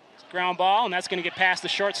 Ground ball, and that's going to get past the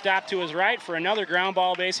shortstop to his right for another ground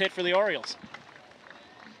ball base hit for the Orioles.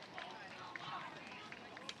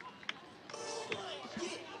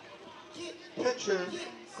 Pitcher,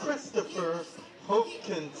 Christopher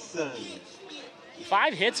Hokinson.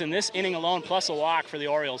 5 hits in this inning alone, plus a walk for the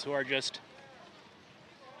Orioles, who are just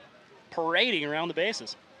parading around the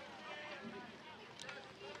bases.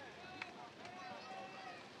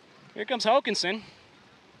 Here comes Hokinson.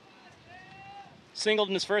 Singled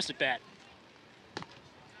in his first at bat.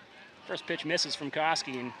 First pitch misses from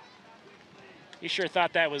Koski, and he sure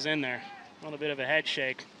thought that was in there. A little bit of a head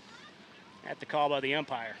shake at the call by the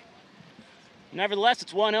umpire. Nevertheless,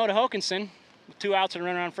 it's 1-0 to Hokinson with 2 outs and a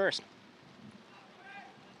runner on first.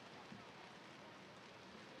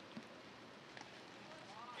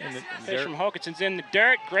 Pitch from Hokinson's in the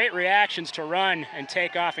dirt. Great reactions to run and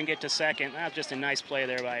take off and get to second. That was just a nice play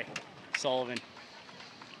there by Sullivan.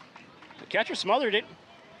 The catcher smothered it,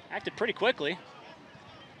 acted pretty quickly.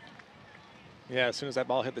 Yeah, as soon as that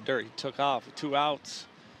ball hit the dirt, he took off with 2 outs.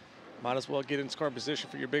 Might as well get in scoring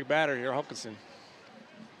position for your big batter here, Hokinson.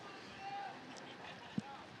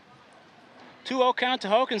 2-0 count to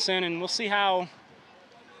Hokinson, and we'll see how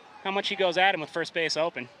much he goes at him with first base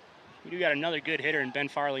open. We do got another good hitter in Ben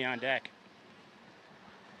Farley on deck.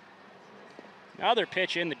 Another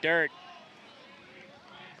pitch in the dirt.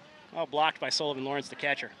 Oh, blocked by Sullivan Lawrence, the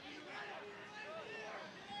catcher.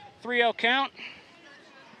 3-0 count.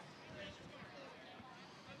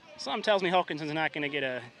 Something tells me Hokinson's not going to get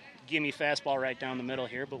a gimme fastball right down the middle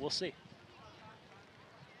here, but we'll see.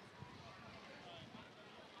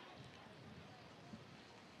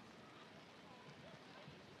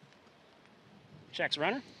 Checks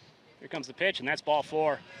runner. Here comes the pitch, and that's ball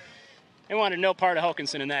 4. They wanted no part of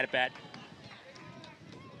Hokinson in that at bat.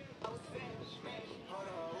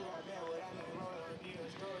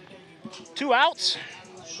 Two outs.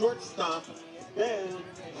 Shortstop, Ben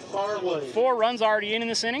Farley. 4 runs already in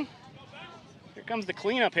this inning. Here comes the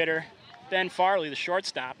cleanup hitter, Ben Farley, the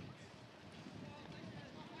shortstop.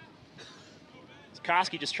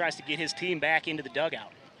 Koski just tries to get his team back into the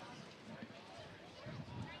dugout.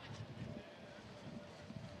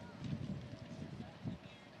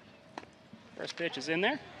 First pitch is in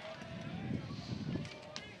there.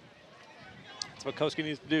 That's what Koski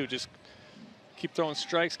needs to do. Just keep throwing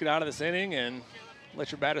strikes, get out of this inning, and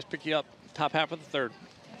let your batters pick you up top half of the third.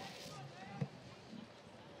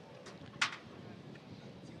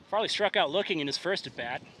 Farley struck out looking in his first at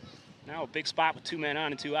bat. Now a big spot with 2 men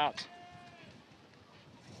on and 2 outs.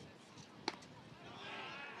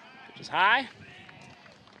 Pitch is high.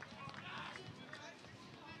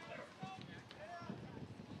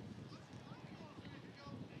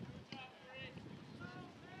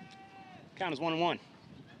 Count is 1-1.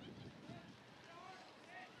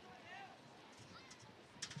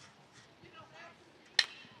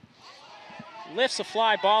 Lifts a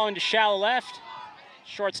fly ball into shallow left.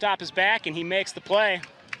 Shortstop is back, and he makes the play.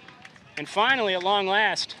 And finally, at long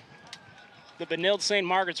last, the Benilde-St.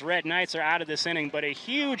 Margaret's Red Knights are out of this inning, but a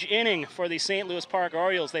huge inning for the St. Louis Park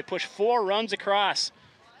Orioles. They push 4 runs across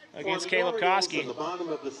against Caleb Koski. At the bottom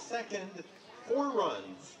of the second, 4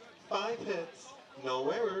 runs, 5 hits, no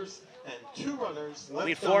errors, and 2 runners left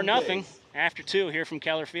Lead on 4-0 base. after 2 here from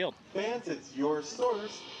Keller Field. Fans, it's your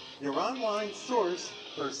source, your online source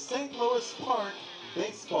for St. Louis Park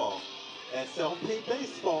baseball.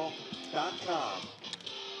 SLPBaseball.com.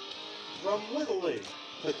 From Little League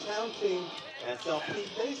to Town Team,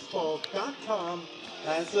 SLPBaseball.com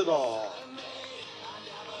has it all.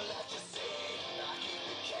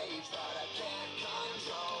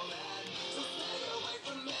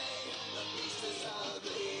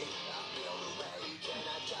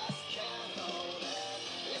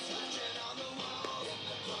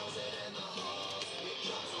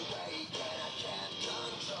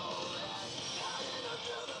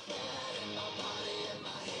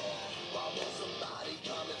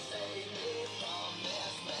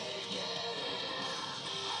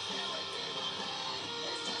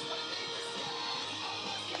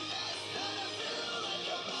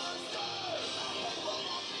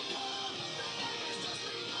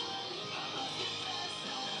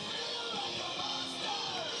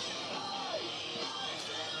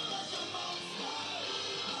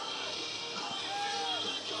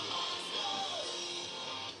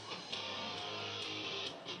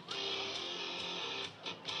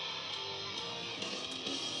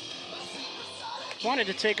 Wanted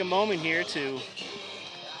to take a moment here to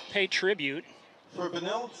pay tribute. For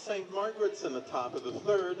Benilde-St. Margaret's in the top of the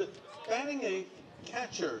 3rd, batting 8th,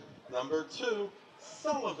 catcher, number 2,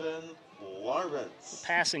 Sullivan Lawrence.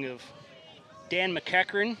 Passing of Dan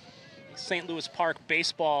McEachern, St. Louis Park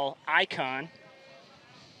baseball icon.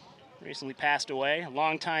 Recently passed away, a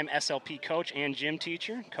longtime SLP coach and gym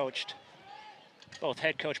teacher. Coached both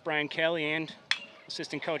head coach Brian Kelly and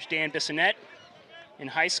assistant coach Dan Bissonette in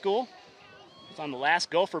high school. Was on the last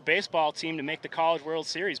Gopher baseball team to make the College World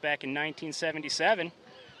Series back in 1977.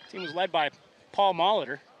 The team was led by Paul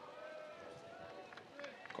Molitor.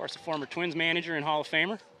 Of course, a former Twins manager and Hall of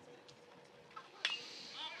Famer.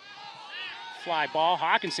 Fly ball,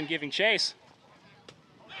 Hawkinson giving chase.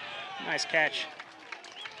 Nice catch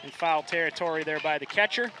in foul territory there by the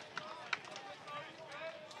catcher.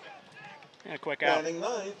 And a quick out. Batting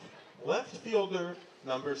 9th, left fielder,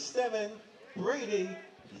 number 7, Brady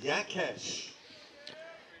Yakesh.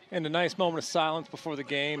 And a nice moment of silence before the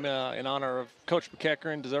game in honor of Coach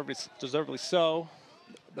McEachern, deservedly so.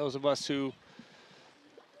 Those of us who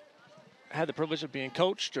had the privilege of being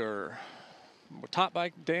coached or were taught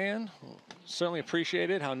by Dan certainly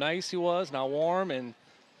appreciated how nice he was and how warm, and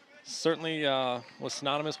certainly was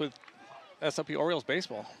synonymous with SLP Orioles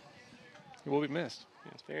baseball. He will be missed.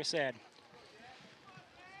 Yeah, it's very sad.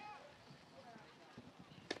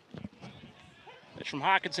 Pitch from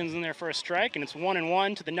Hawkinson's in there for a strike, and it's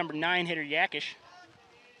 1-1 to the number 9 hitter Yakesh.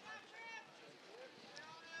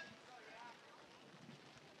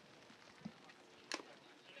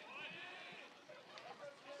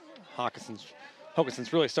 Hawkinson's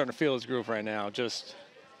really starting to feel his groove right now. Just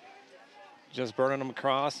burning them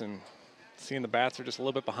across and seeing the bats are just a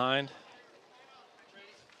little bit behind.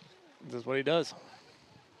 This is what he does.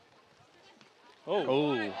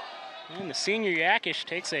 Oh. And the senior Yakesh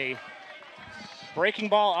takes a breaking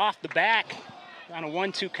ball off the back on a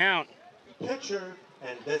 1-2 count. Pitcher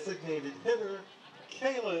and designated hitter,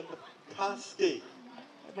 Caleb Koski.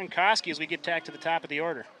 Bring Koski as we get back to the top of the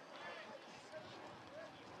order.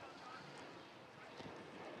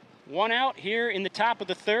 1 out here in the top of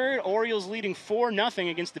the 3rd. Orioles leading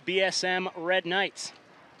 4-0 against the BSM Red Knights.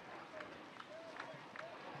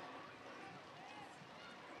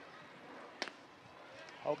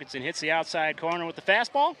 Hokinson hits the outside corner with the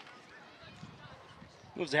fastball.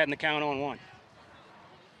 Moves ahead in the count 0-1.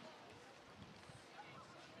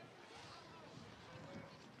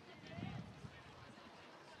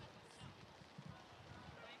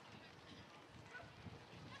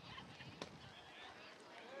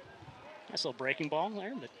 Nice little breaking ball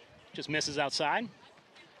there, but just misses outside.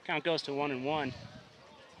 Count goes to 1-1.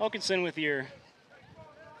 Hokinson with your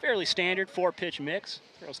fairly standard 4-pitch mix.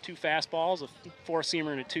 Throws 2 fastballs, a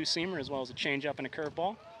 4-seamer and a 2-seamer, as well as a changeup and a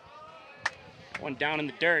curveball. One down in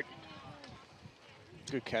the dirt.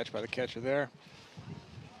 Good catch by the catcher there.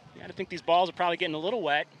 Yeah, I think these balls are probably getting a little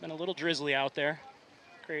wet, been a little drizzly out there.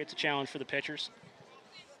 Creates a challenge for the pitchers.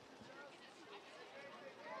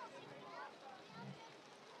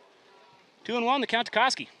 Two and 1, the count to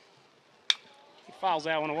Koski. He fouls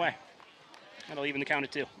that one away. That'll even the count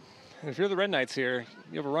at 2. And if you're the Red Knights here,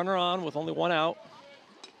 you have a runner on with only 1 out.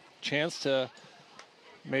 Chance to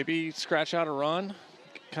maybe scratch out a run,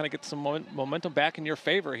 kind of get some momentum back in your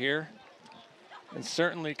favor here. And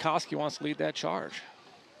certainly Koski wants to lead that charge.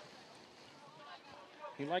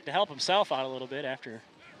 He'd like to help himself out a little bit after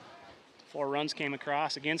 4 runs came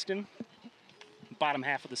across against him. Bottom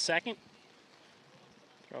half of the second.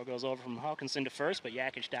 Throw goes over from Hawkinson to first, but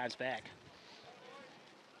Yakic dives back.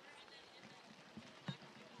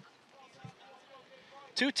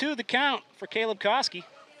 Two-two the count for Caleb Koski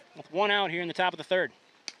with 1 out here in the top of the 3rd.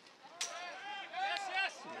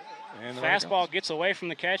 And fastball gets away from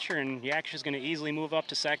the catcher, and Yakic is going to easily move up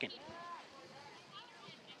to second.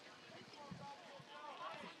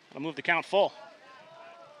 I'll move the count full.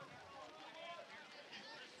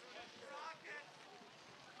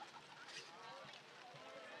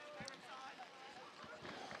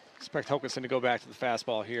 Expect Hokinson to go back to the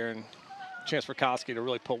fastball here, and chance for Koski to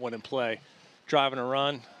really put one in play. Driving a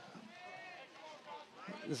run.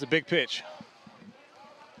 This is a big pitch.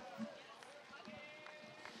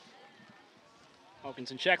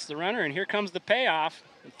 Hokinson checks the runner, and here comes the payoff.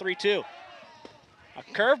 3-2. A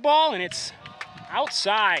curveball, and it's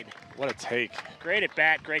outside. What a take. Great at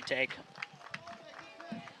bat, great take.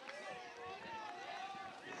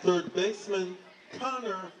 Third baseman,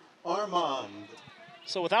 Connor Armand.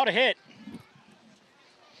 So without a hit,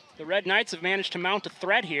 the Red Knights have managed to mount a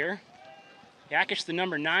threat here. Yakic, the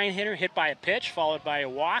number 9 hitter, hit by a pitch, followed by a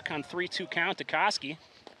walk on 3-2 count to Koski.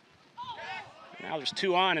 Now there's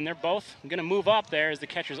 2 on, and they're both going to move up there as the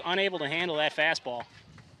catcher's unable to handle that fastball.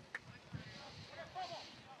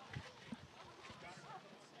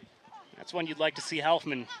 That's one you'd like to see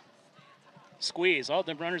Helfman squeeze. Oh,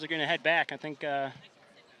 the runners are going to head back. I think that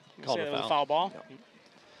was a foul ball. Yep.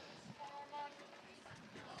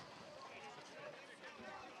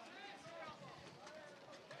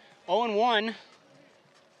 0-1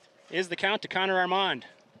 is the count to Connor Armand,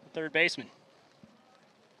 third baseman.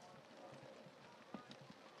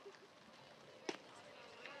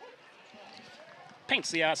 Paints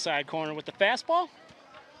the outside corner with the fastball.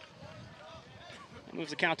 That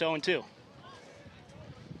moves the count to 0-2.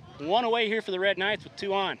 1 away here for the Red Knights with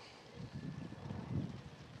 2 on.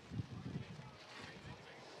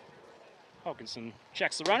 Hokinson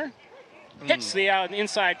checks the runner. Hits the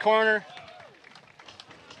inside corner.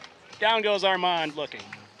 Down goes Armand looking.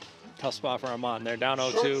 Tough spot for Armand there, down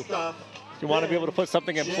 0-2. You want to be able to put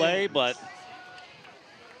something in play, but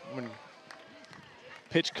when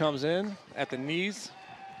pitch comes in at the knees.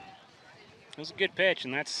 It was a good pitch,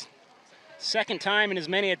 and that's second time in as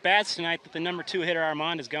many at-bats tonight that the number 2 hitter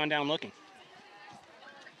Armand has gone down looking.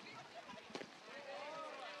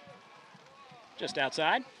 Just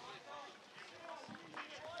outside.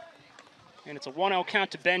 And it's a 1-0 count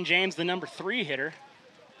to Ben James, the number 3 hitter.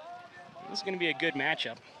 This is going to be a good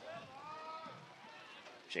matchup.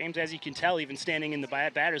 James, as you can tell, even standing in the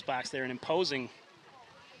batter's box there, an imposing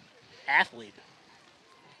athlete.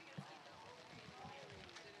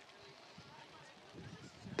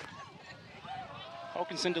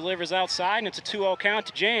 Hokinson delivers outside, and it's a 2-0 count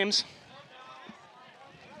to James.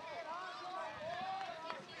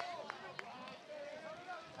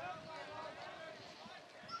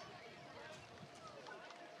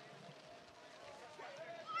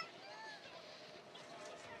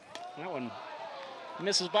 That one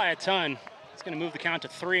misses by a ton. It's going to move the count to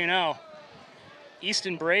 3-0.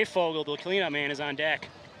 Easton Brayfogle, the cleanup man, is on deck.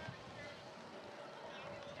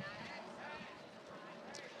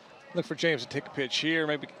 Look for James to take a pitch here,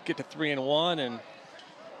 maybe get to 3-1 and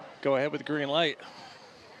go ahead with the green light.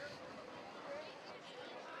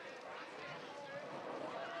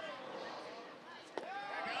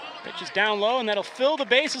 Pitch is down low, and that'll fill the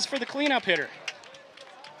bases for the cleanup hitter.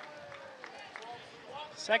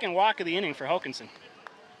 Second walk of the inning for Hokinson.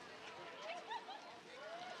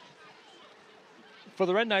 For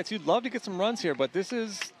the Red Knights, you'd love to get some runs here, but this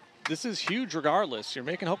is huge regardless. You're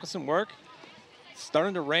making Hokinson work. It's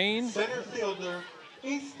starting to rain. Center fielder,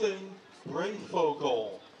 Easton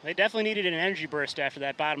Brayfogle. They definitely needed an energy burst after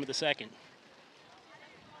that bottom of the second.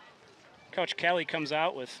 Coach Kelly comes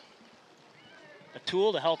out with a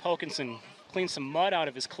tool to help Hokinson clean some mud out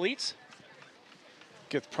of his cleats.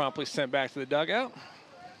 Gets promptly sent back to the dugout.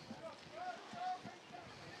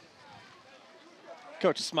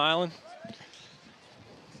 Coach is smiling.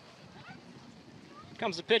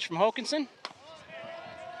 Comes the pitch from Hokinson.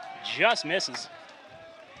 Just misses.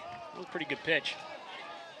 That was a pretty good pitch.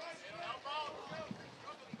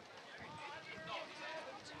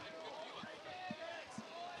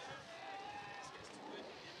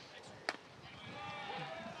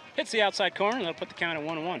 Hits the outside corner, and that'll put the count at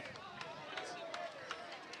 1-1.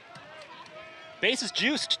 Bases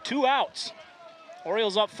juiced, 2 outs.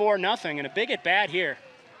 Orioles up 4-0, and a big at bat here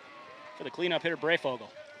for the cleanup hitter Brayfogle.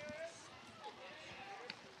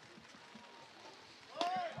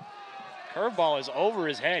 Curveball is over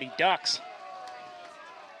his head. He ducks.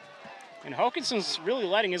 And Hokinson's really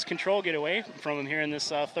letting his control get away from him here in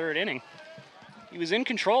this third inning. He was in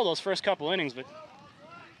control those first couple innings, but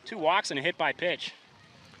 2 walks and a hit by pitch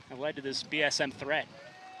have led to this BSM threat.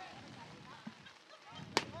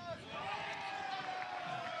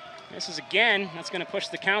 This is again, that's going to push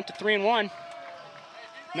the count to 3-1.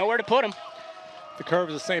 Nowhere to put him. The curve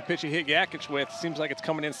is the same pitch he hit Yakic with. Seems like it's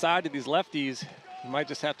coming inside to these lefties. You might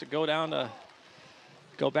just have to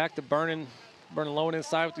go back to burning low and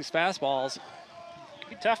inside with these fastballs. It'd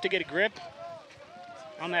be tough to get a grip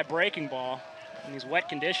on that breaking ball in these wet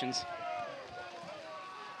conditions.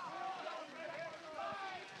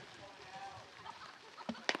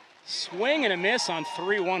 Swing and a miss on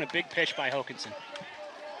 3-1, a big pitch by Hokinson.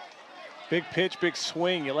 Big pitch, big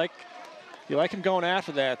swing. You like him going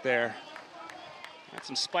after that there. That's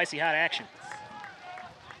some spicy hot action.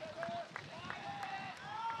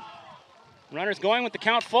 Runner's going with the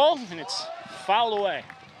count full, and it's fouled away.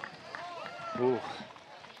 Ooh.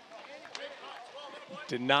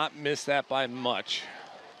 Did not miss that by much.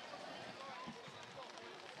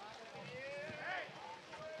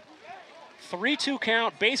 A 3-2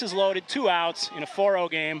 count, bases loaded, 2 outs in a 4-0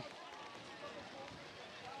 game.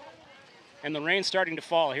 And the rain's starting to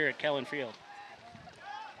fall here at Kellen Field.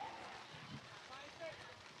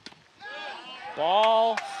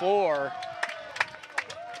 Ball 4.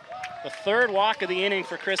 The 3rd walk of the inning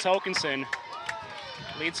for Chris Hokinson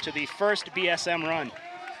leads to the first BSM run.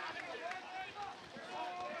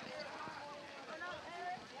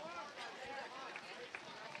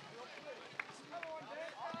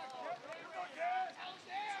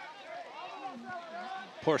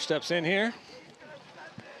 Poor steps in here.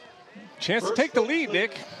 Chance to take the lead,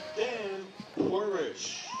 Nick.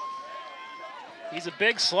 He's a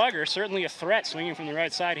big slugger, certainly a threat swinging from the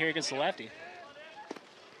right side here against the lefty.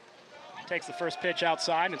 Takes the first pitch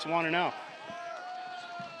outside, and it's 1-0.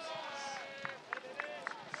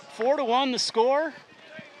 4-1 the score.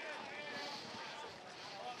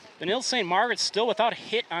 Benilde-St. Margaret's still without a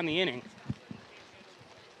hit on the inning.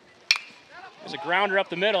 There's a grounder up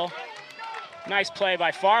the middle. Nice play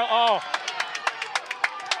by Farley. Oh!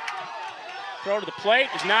 Throw to the plate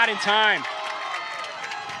is not in time.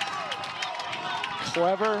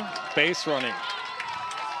 Clever base running.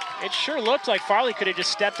 It sure looked like Farley could have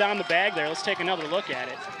just stepped on the bag there. Let's take another look at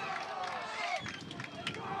it.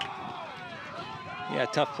 Yeah,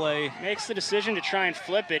 tough play. Makes the decision to try and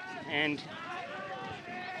flip it, and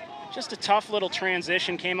just a tough little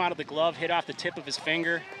transition. Came out of the glove, hit off the tip of his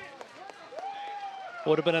finger.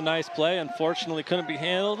 Would have been a nice play. Unfortunately, couldn't be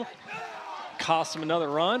handled. Cost him another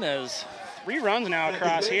run as 3 runs now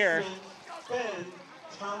across here.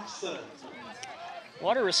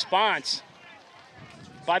 What a response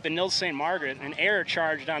by Benilde-St. Margaret. An error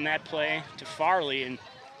charged on that play to Farley, and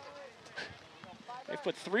they've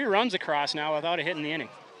put 3 runs across now without a hit in the inning.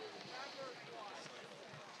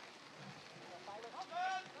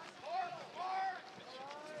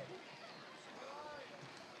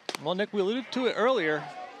 Well, Nick, we alluded to it earlier.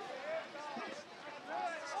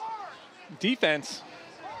 Defense,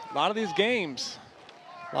 a lot of these games,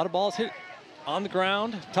 a lot of balls hit on the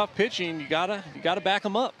ground, tough pitching. You gotta back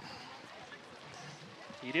them up.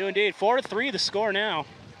 You do indeed. 4-3 the score now,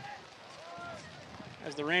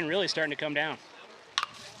 as the rain really starting to come down.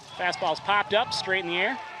 Fastball's popped up straight in the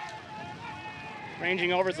air.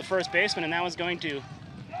 Ranging over is the first baseman, and that one's going to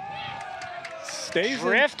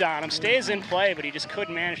drift on him. Stays in play, but he just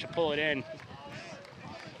couldn't manage to pull it in.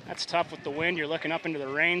 That's tough with the wind. You're looking up into the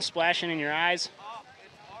rain splashing in your eyes.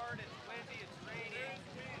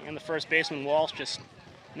 And the first baseman, Walsh, just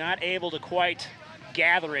not able to quite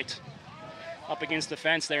gather it up against the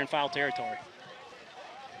fence there in foul territory.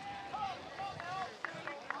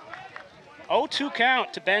 0-2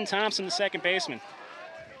 count to Ben Thompson, the second baseman.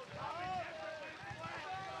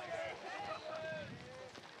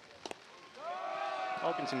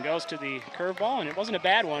 Hokinson goes to the curveball, and it wasn't a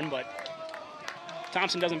bad one, but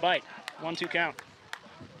Thompson doesn't bite. 1-2 count.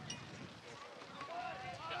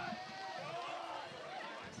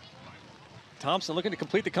 Thompson looking to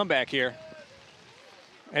complete the comeback here.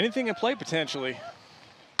 Anything in play potentially.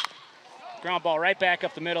 Ground ball right back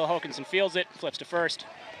up the middle. Hokinson fields it, flips to first.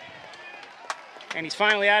 And he's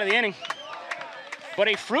finally out of the inning. But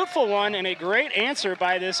a fruitful one and a great answer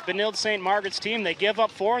by this Benilde-St. Margaret's team. They give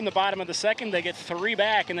up 4 in the bottom of the second. They get 3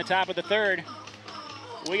 back in the top of the third.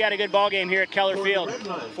 We got a good ball game here at Keller Field.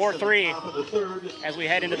 4-3 as we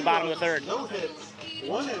head into the bottom of the third. No hits,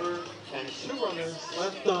 1 error, and 2 runners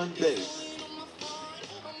left on base.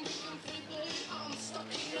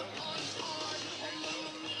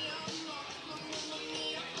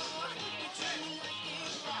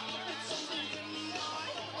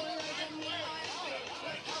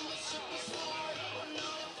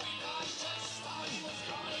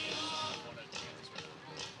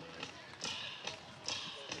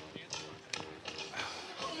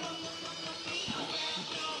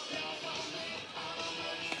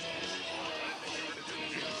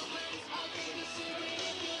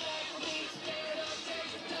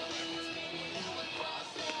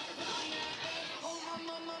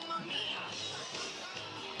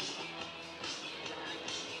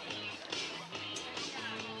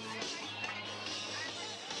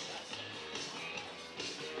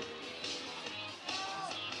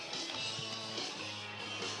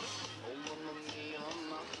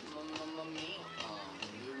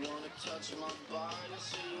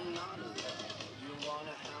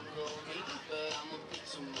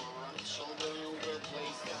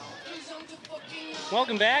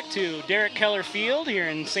 Welcome back to Derek Keller Field here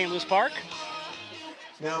in St. Louis Park.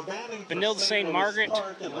 Now batting Benilde-St. Margaret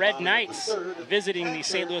Red Knights visiting the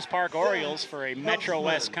St. Louis Park Orioles for a Metro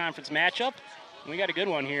West Conference matchup. We got a good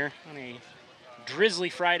one here on a drizzly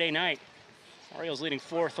Friday night. Orioles leading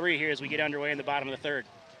 4-3 here as we get underway in the bottom of the third.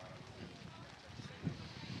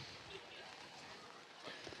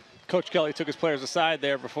 Coach Kelly took his players aside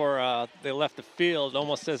there before they left the field,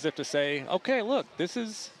 almost as if to say, okay, look,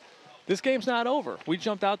 this game's not over. We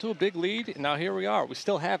jumped out to a big lead, and now here we are. We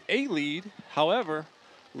still have a lead. However,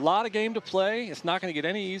 a lot of game to play. It's not going to get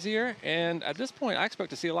any easier, and at this point, I expect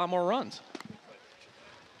to see a lot more runs.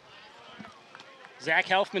 Zach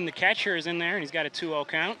Helfman, the catcher, is in there, and he's got a 2-0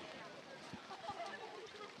 count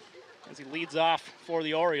as he leads off for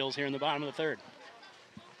the Orioles here in the bottom of the third.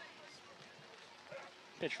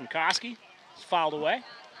 Pitch from Koski. It's fouled away.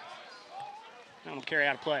 Now we'll carry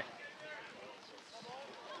out a play.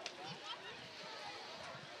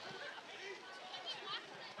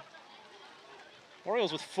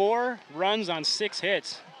 Orioles with 4 runs on 6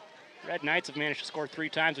 hits. Red Knights have managed to score 3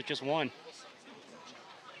 times with just 1.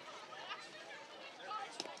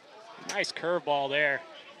 Nice curveball there.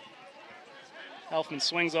 Helfman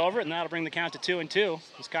swings over it, and that'll bring the count to 2-2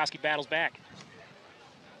 as Koski battles back.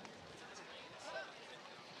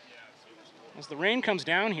 As the rain comes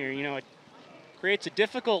down here, you know, it creates a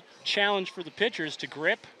difficult challenge for the pitchers to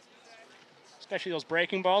grip, especially those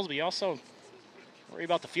breaking balls, but you also worry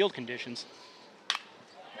about the field conditions.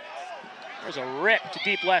 There's a rip to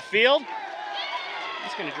deep left field.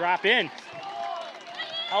 It's going to drop in.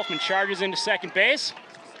 Helfman charges into second base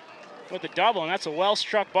with a double, and that's a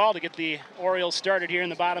well-struck ball to get the Orioles started here in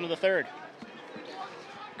the bottom of the third.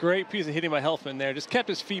 Great piece of hitting by Helfman there. Just kept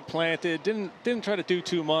his feet planted, didn't try to do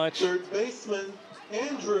too much. Third baseman,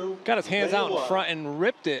 Andrew. Got his hands out in front and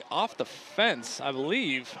ripped it off the fence, I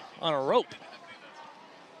believe, on a rope.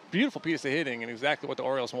 Beautiful piece of hitting and exactly what the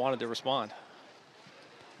Orioles wanted to respond.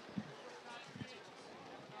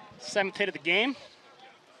 7th hit of the game.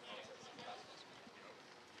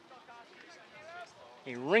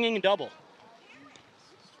 A ringing double.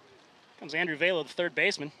 Comes Andrew Vela, the third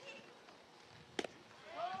baseman,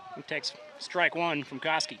 who takes strike 1 from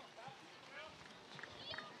Koski.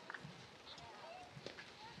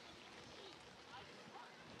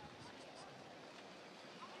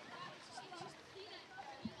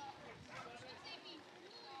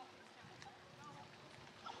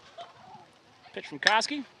 Pitch from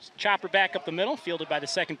Koski. Chopper back up the middle, fielded by the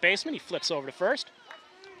second baseman. He flips over to first.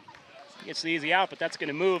 Gets the easy out, but that's going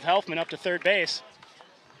to move Helfman up to third base.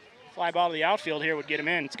 Fly ball to the outfield here would get him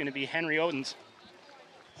in. It's going to be Henry Odens.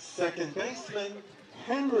 Second baseman,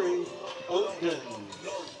 Henry Odens.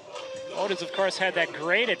 Odens, of course, had that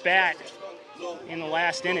great at-bat in the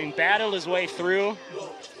last inning. Battled his way through.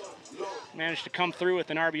 Managed to come through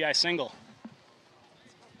with an RBI single.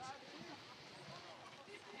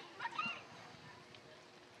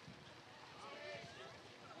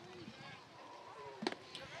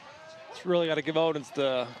 Really got to give Odens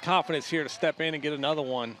the confidence here to step in and get another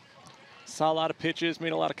one. Saw a lot of pitches,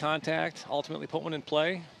 made a lot of contact, ultimately put one in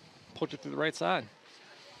play, poked it to the right side.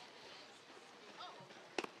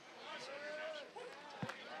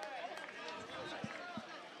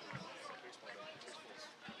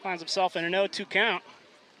 Finds himself in an 0-2 count.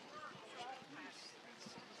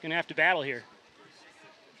 He's going to have to battle here.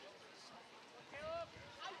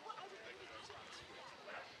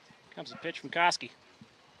 Comes a pitch from Koski.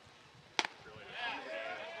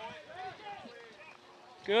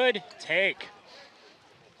 Good take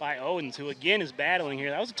by Odens, who again is battling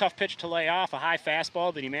here. That was a tough pitch to lay off, a high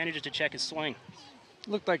fastball, but he manages to check his swing.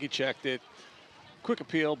 Looked like he checked it. Quick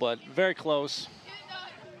appeal, but very close.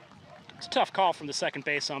 It's a tough call from the second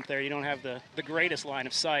base ump there. You don't have the greatest line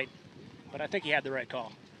of sight, but I think he had the right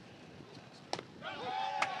call.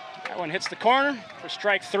 That one hits the corner for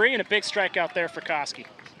strike 3, and a big strikeout there for Koski.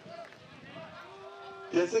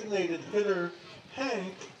 Designated hitter,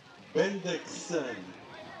 Hank Benilde-St.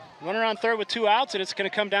 Runner on third with 2 outs, and it's going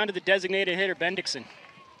to come down to the designated hitter, Benilde-St.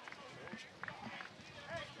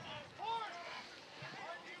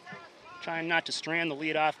 Trying not to strand the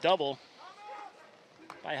leadoff double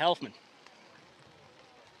by Helfman.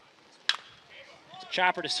 It's a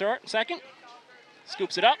chopper to second.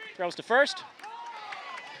 Scoops it up, throws to first.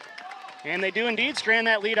 And they do indeed strand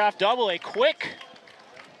that leadoff double. A quick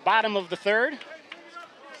bottom of the third.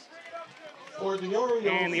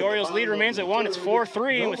 And the Orioles lead remains at 1. It's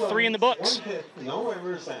 4-3 with 3 in the books.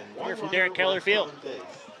 Here from Derek Keller Field.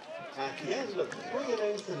 At the end of 3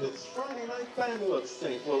 innings in this Friday night battle of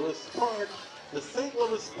St. Louis Park, the St.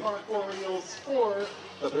 Louis Park Orioles 4,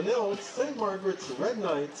 the Benilde-St. Margaret's Red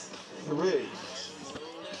Knights 3.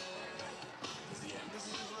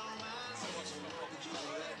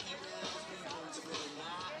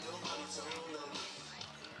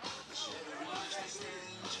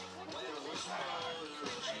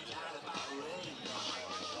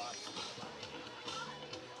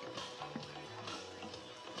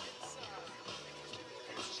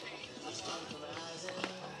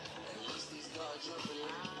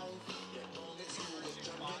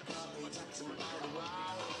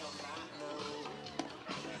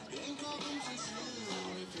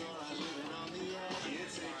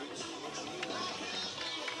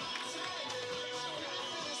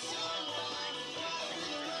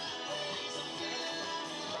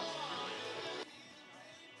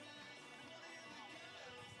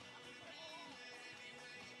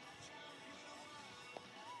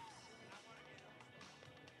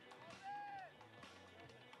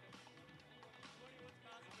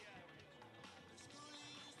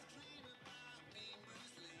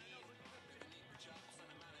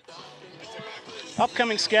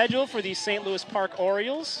 Upcoming schedule for the St. Louis Park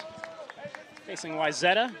Orioles. Facing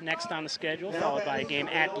Wayzata next on the schedule, followed by a game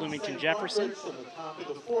at Bloomington Jefferson,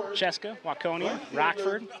 Cheska, Waconia,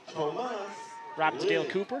 Rockford, Robbinsdale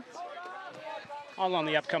Cooper, all on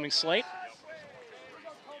the upcoming slate.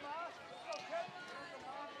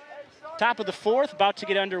 Top of the fourth, about to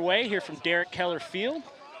get underway here from Derek Keller Field.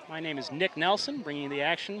 My name is Nick Nelson, bringing you the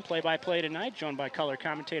action play-by-play tonight, joined by color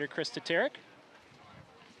commentator Chris Tatarek.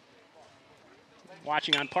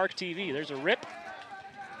 Watching on Park TV, there's a rip,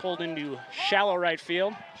 pulled into shallow right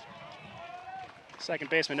field.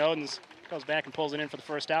 Second baseman Odens goes back and pulls it in for the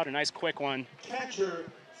first out. A nice quick one. Catcher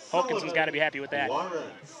Hokinson's got to be happy with that.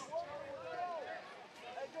 Lawrence.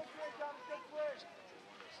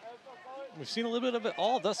 We've seen a little bit of it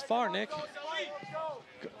all thus far, Nick.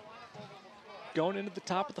 Going into the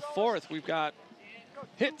top of the fourth, we've got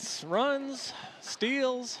hits, runs,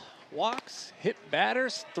 steals, walks, hit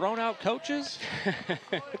batters, thrown out coaches.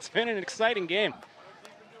 It's been an exciting game.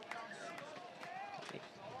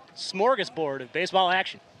 Smorgasbord of baseball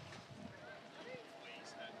action.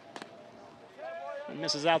 And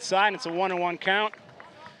misses outside, and it's a 1-1 count.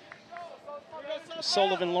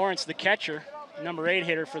 Sullivan Lawrence, the catcher, number 8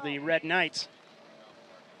 hitter for the Red Knights,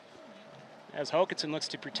 as Hokinson looks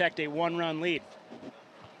to protect a 1-run lead.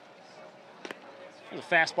 There's a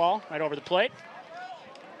fastball right over the plate.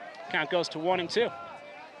 Count goes to 1-2.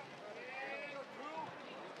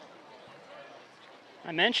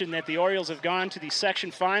 I mentioned that the Orioles have gone to the section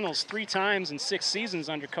finals 3 times in 6 seasons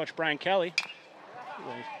under Coach Brian Kelly.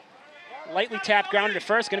 Lightly tapped grounded at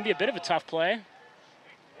first, going to be a bit of a tough play.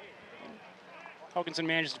 Hokinson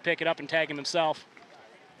manages to pick it up and tag him himself.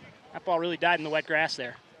 That ball really died in the wet grass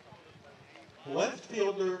there. Left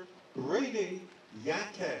fielder Brady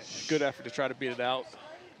Yakesh. Good effort to try to beat it out.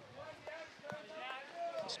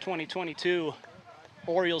 This 2022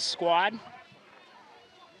 Orioles squad,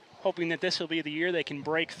 hoping that this will be the year they can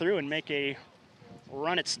break through and make a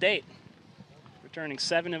run at state, returning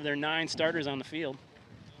 7 of their 9 starters on the field.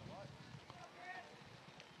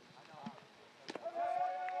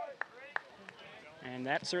 And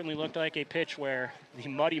that certainly looked like a pitch where the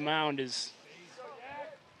muddy mound is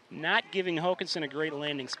not giving Hokinson a great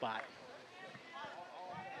landing spot.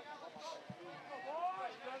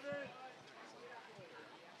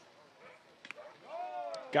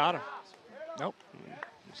 Got him. Nope.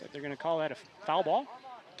 Looks like they're going to call that a foul ball.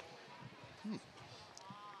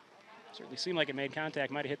 Certainly seemed like it made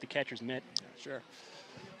contact. Might have hit the catcher's mitt. Yeah, sure.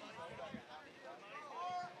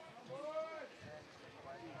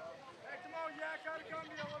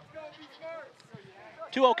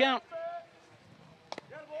 Two 2-0 count.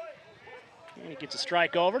 And he gets a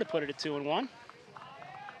strike over to put it at 2-1.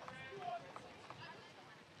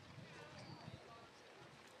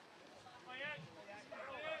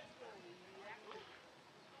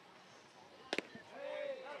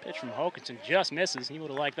 Pitch from Hokinson just misses. He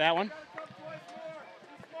would have liked that one.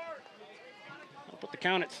 I'll put the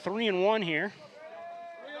count at 3-1 here.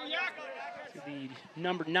 To the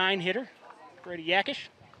number 9 hitter, Brady Yakesh.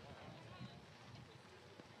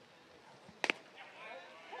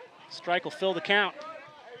 Strike will fill the count.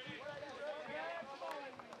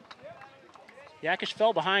 Yakesh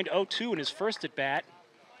fell behind 0-2 in his first at bat,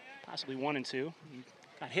 possibly 1-2. He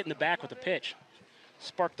got hit in the back with a pitch,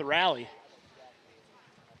 sparked the rally.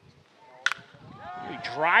 He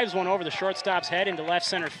drives one over the shortstop's head into left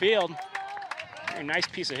center field. Very nice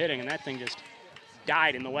piece of hitting, and that thing just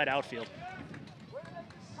died in the wet outfield.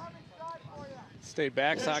 Stayed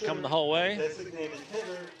back, saw it coming the whole way. Designated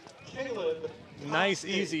hitter, Caleb Nice, Koski.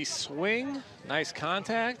 easy swing. Nice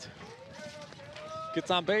contact.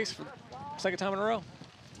 Gets on base for the second time in a row.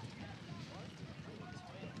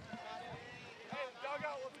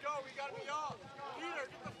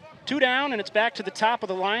 Two down, and it's back to the top of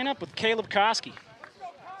the lineup with Caleb Koski.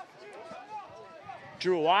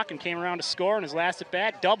 Drew a walk and came around to score, and his last at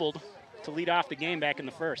bat doubled to lead off the game back in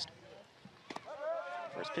the first.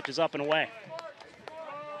 First pitch is up and away.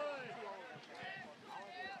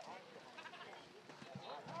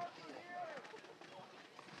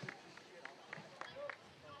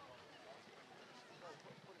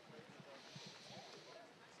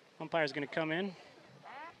 Umpire's going to come in,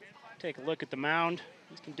 take a look at the mound.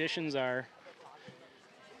 These conditions are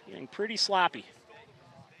getting pretty sloppy.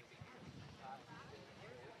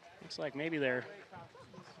 Looks like maybe they're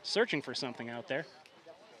searching for something out there.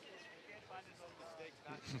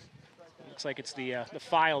 Looks like it's the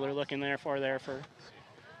file they're looking there for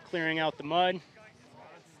clearing out the mud.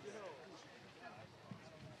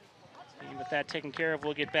 And with that taken care of,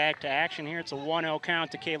 we'll get back to action here. It's a 1-0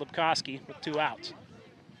 count to Caleb Koski with 2 outs.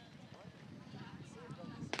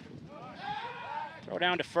 Throw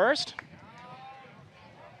down to first.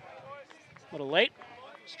 A little late.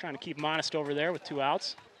 Just trying to keep him honest over there with 2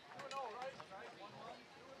 outs.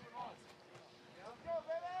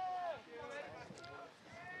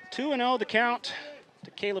 Two and 0 the count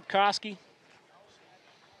to Caleb Koski.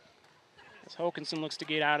 As Hokinson looks to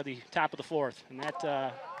get out of the top of the 4th. And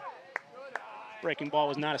that breaking ball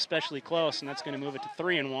was not especially close, and that's going to move it to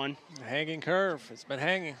 3-1. Hanging curve. It's been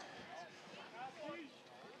hanging.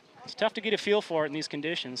 It's tough to get a feel for it in these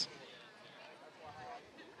conditions.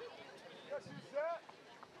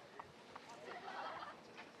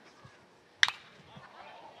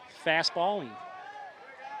 Fastball, and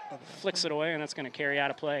flicks it away, and that's going to carry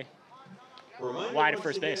out of play. Wide at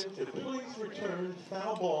first base. To please return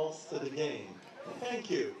foul balls to the game.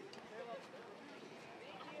 Thank you.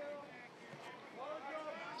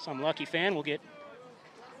 Some lucky fan will get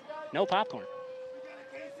no popcorn.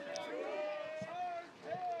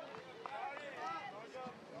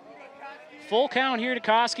 Full count here to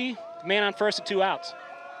Koski. The man on first at 2 outs.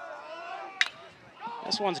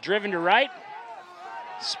 This one's driven to right.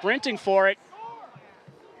 Sprinting for it.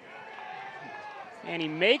 And he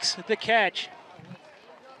makes the catch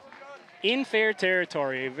in fair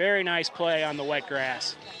territory. A very nice play on the wet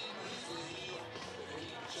grass.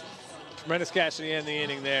 Tremendous catch at the end of the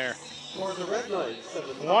inning there. For the Red Knights,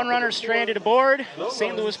 1 runner stranded aboard.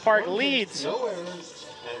 St. Louis Park leads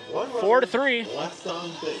 4-3 left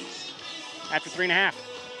on base. after 3.5.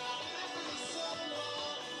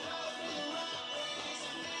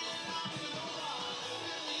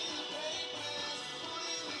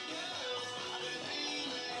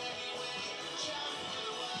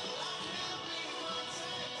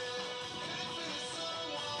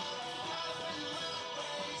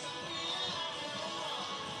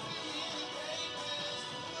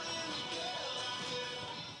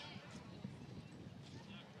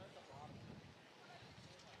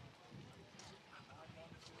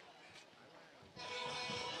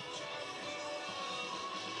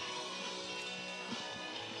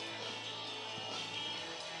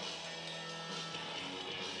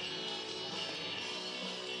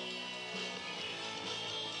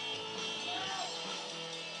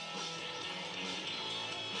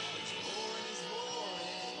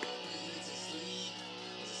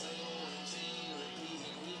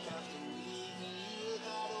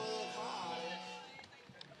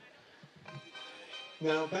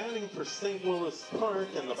 Now batting for St. Louis Park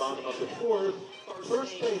in the bottom of the 4th,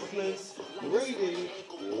 first baseman Brady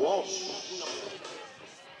Walsh.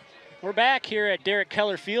 We're back here at Derek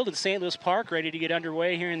Keller Field in St. Louis Park, ready to get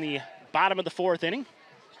underway here in the bottom of the 4th inning.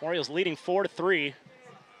 Orioles leading 4-3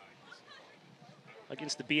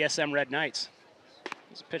 against the BSM Red Knights.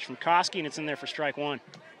 There's a pitch from Koski, and it's in there for strike 1.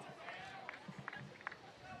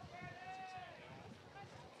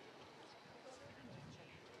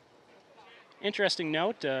 Interesting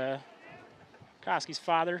note, Koski's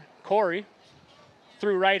father, Corey,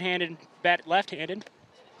 threw right-handed, bat left-handed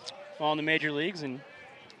while in the major leagues, and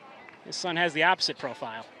his son has the opposite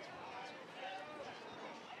profile.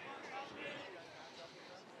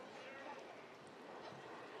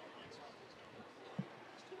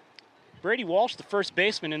 Brady Walsh, the first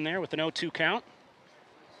baseman in there with an 0-2 count.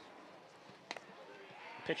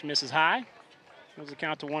 Pitch misses high. Moves the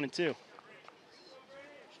count to 1-2.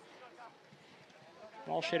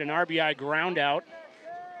 Walsh hit an RBI ground out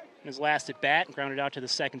in his last at bat and grounded out to the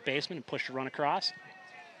second baseman and pushed a run across.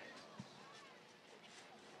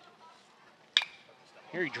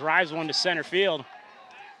 Here he drives one to center field.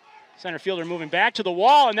 Center fielder moving back to the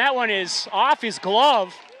wall, and that one is off his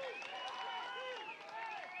glove.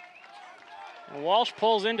 And Walsh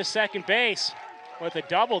pulls into second base with a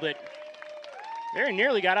double that very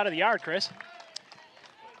nearly got out of the yard, Chris.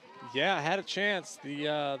 Yeah, I had a chance.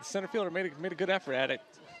 The center fielder made a good effort at it.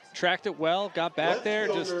 Tracked it well, got back there,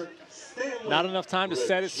 just not enough time to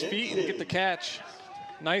set his feet and get the catch.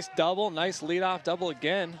 Nice double, nice leadoff double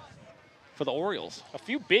again for the Orioles. A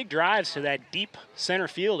few big drives to that deep center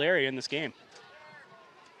field area in this game.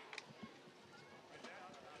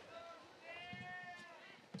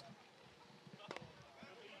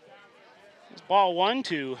 Ball one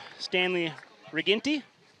to Stanley Riginti.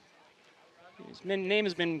 His name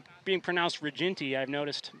has been being pronounced Riginti, I've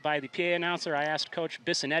noticed, by the PA announcer. I asked Coach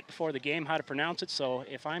Bissonette before the game how to pronounce it, so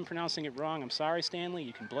if I'm pronouncing it wrong, I'm sorry, Stanley.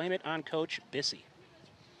 You can blame it on Coach Bissy.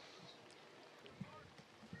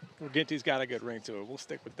 Riginti's got a good ring to it. We'll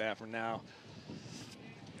stick with that for now.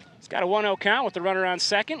 It's got a 1-0 count with the runner on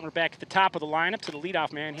second. We're back at the top of the lineup to the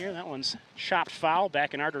leadoff man here. That one's chopped foul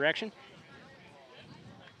back in our direction.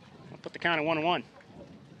 We'll put the count at 1-1.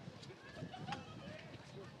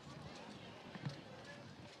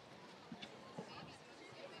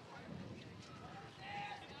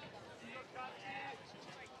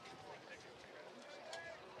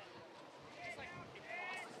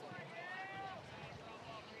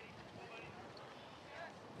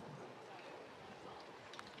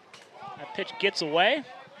 Pitch gets away.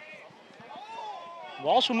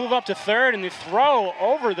 Walsh will move up to third, and the throw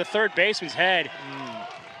over the third baseman's head.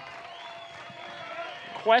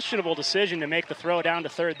 Questionable decision to make the throw down to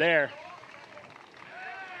third there.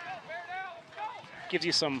 Gives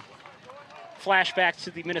you some flashbacks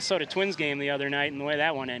to the Minnesota Twins game the other night and the way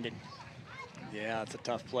that one ended. Yeah, it's a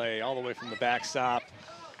tough play all the way from the backstop.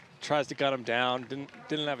 Tries to gut him down,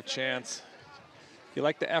 didn't have a chance. You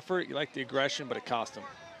like the effort, you like the aggression, but it cost him.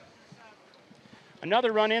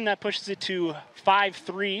 Another run in, that pushes it to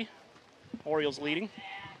 5-3. Orioles leading.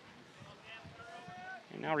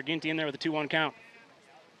 And now Riginti in there with a 2-1 count.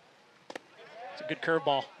 It's a good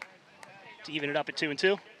curveball to even it up at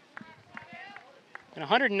 2-2. And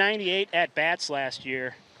 198 at-bats last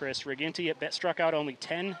year, Chris. Riginti struck out only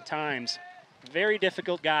 10 times. Very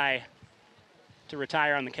difficult guy to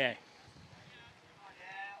retire on the K.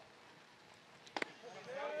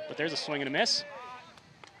 But there's a swing and a miss.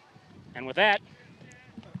 And with that,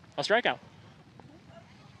 a strikeout.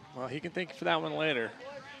 Well, he can thank you for that one later.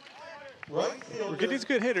 Riginti's a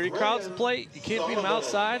good hitter. He crowds the plate. You can't beat him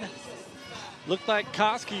outside. Looked like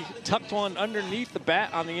Koski tucked one underneath the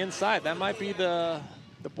bat on the inside. That might be the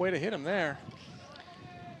way to hit him there.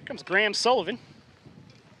 Here comes Graham Sullivan.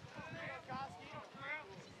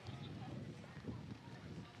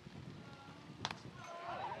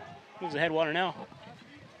 Moves ahead 1-0.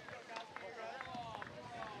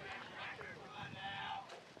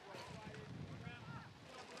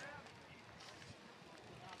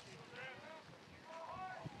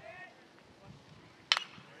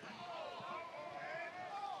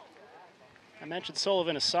 I mentioned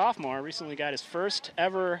Sullivan, a sophomore, recently got his first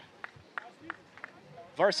ever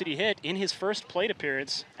varsity hit in his first plate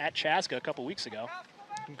appearance at Chaska a couple weeks ago.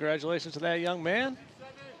 Congratulations to that young man.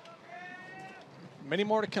 Many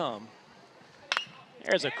more to come.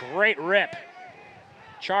 There's a great rip.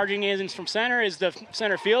 Charging in from center is the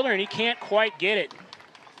center fielder, and he can't quite get it.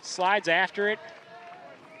 Slides after it,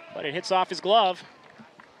 but it hits off his glove.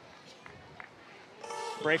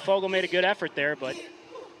 Brayfogle made a good effort there, but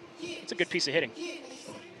it's a good piece of hitting.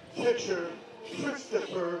 Pitcher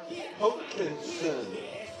Christopher Hokinson.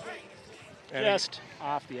 Just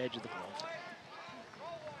off the edge of the glove.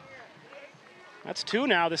 That's two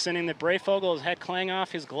now this inning that Brayfogle has had clang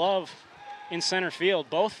off his glove in center field.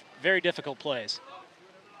 Both very difficult plays.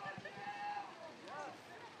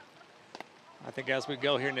 I think as we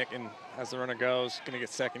go here, Nick, and as the runner goes, going to get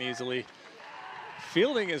second easily.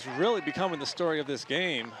 Fielding is really becoming the story of this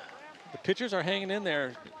game. The pitchers are hanging in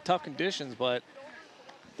there, tough conditions, but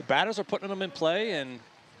the batters are putting them in play, and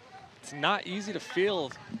it's not easy to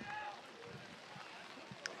field.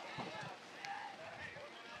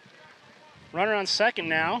 Runner on second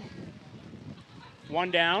now.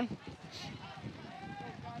 One down.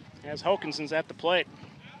 As Hokinson's at the plate.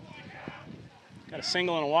 Got a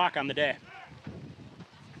single and a walk on the day.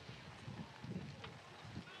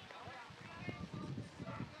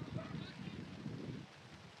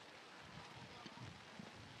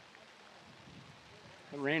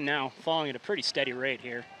 The rain now falling at a pretty steady rate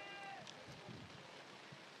here.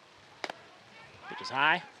 Pitch is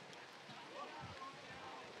high.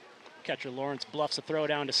 Catcher Lawrence bluffs a throw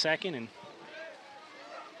down to second, and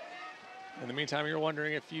In the meantime, you're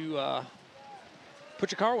wondering if you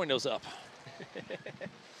put your car windows up.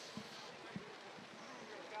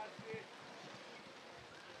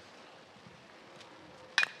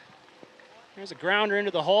 There's a grounder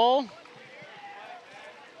into the hole.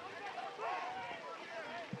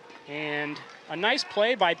 And a nice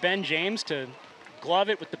play by Ben James to glove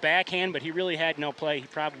it with the backhand, but he really had no play. He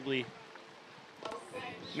probably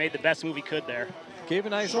made the best move he could there. Gave a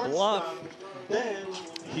nice bluff.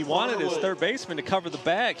 He wanted his third baseman to cover the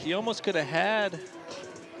bag. He almost could have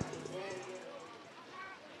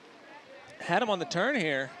had him on the turn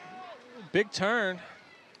here. Big turn.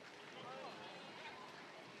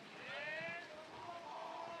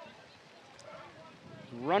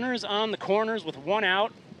 Runners on the corners with one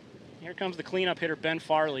out. Here comes the cleanup hitter, Ben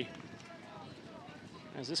Farley,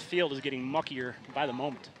 as this field is getting muckier by the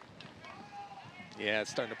moment. Yeah, it's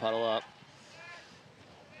starting to puddle up.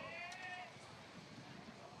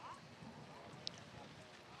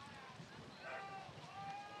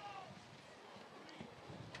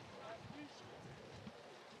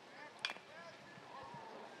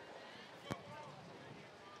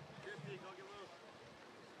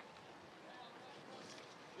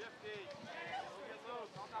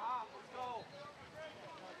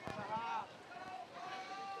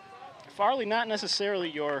 Farley, not necessarily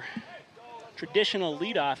your traditional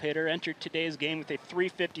leadoff hitter, entered today's game with a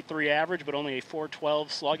 .353 average, but only a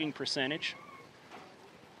 .412 slugging percentage.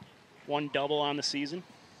 One double on the season.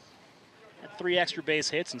 Had 3 extra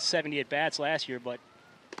base hits and 70 at-bats last year, but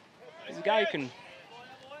he's a guy who can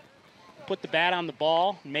put the bat on the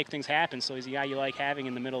ball and make things happen, so he's a guy you like having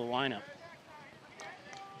in the middle of the lineup.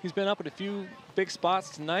 He's been up at a few big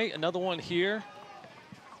spots tonight. Another one here.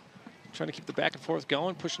 Trying to keep the back and forth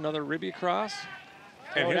going, push another ribby across.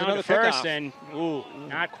 And here's another first, and ooh,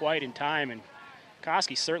 not quite in time. And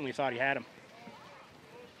Koski certainly thought he had him.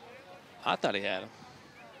 I thought he had him.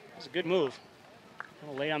 It was a good move.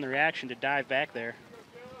 I'll lay on the reaction to dive back there.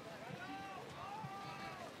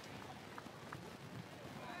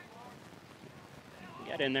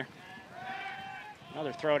 Get in there.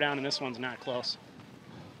 Another throw down, and this one's not close.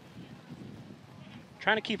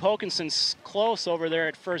 Trying to keep Hokinson's close over there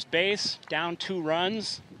at first base, down 2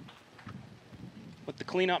 runs. With the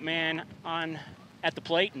cleanup man on at the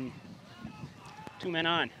plate and 2 men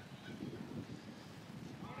on.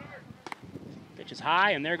 Pitch is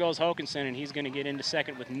high, and there goes Hokinson, and he's going to get into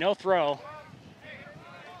second with no throw.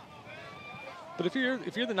 But if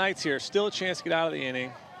you're the Knights here, still a chance to get out of the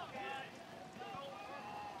inning.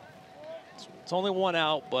 It's only 1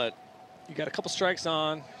 out, but you got a couple strikes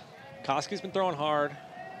on. Koski's been throwing hard.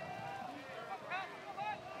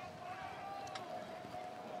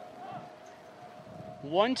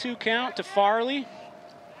 One-two count to Farley.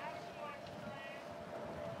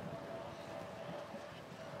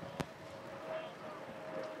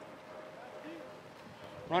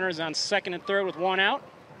 Runners on second and third with 1 out.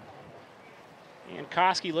 And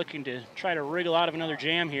Koski looking to try to wriggle out of another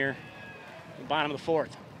jam here at the bottom of the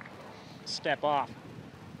 4th. Step off.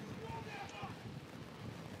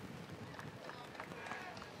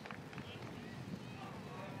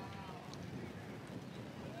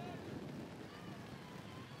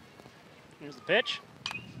 Here's the pitch.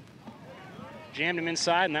 Jammed him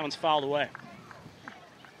inside, and that one's fouled away.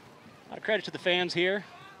 A lot of credit to the fans here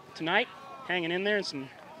tonight, hanging in there in some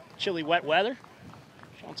chilly, wet weather,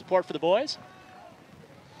 showing support for the boys.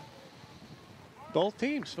 Both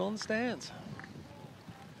teams filling the stands.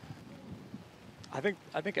 I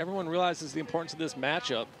think everyone realizes the importance of this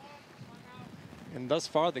matchup, and thus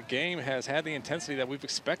far the game has had the intensity that we've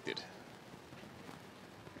expected.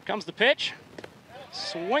 Here comes the pitch.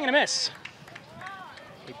 Swing and a miss.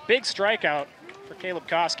 A big strikeout for Caleb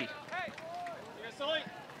Koski.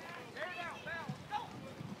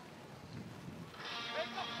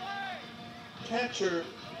 Catcher,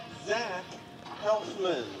 Zach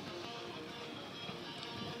Helfman.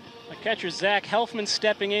 The catcher, Zach Helfman,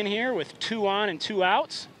 stepping in here with 2 on and 2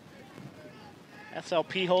 outs.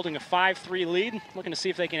 SLP holding a 5-3 lead, looking to see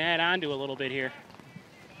if they can add on to a little bit here.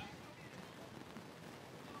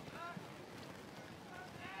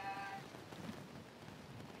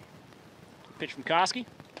 Pitch from Koski,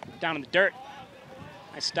 down in the dirt.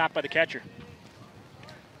 Nice stop by the catcher.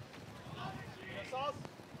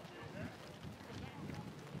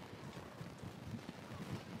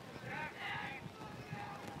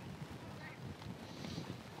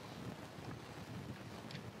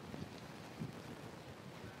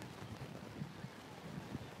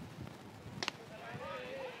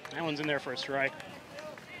 That one's in there for a strike.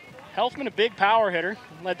 Helfman, a big power hitter,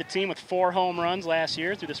 led the team with 4 home runs last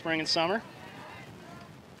year through the spring and summer.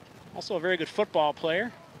 Also a very good football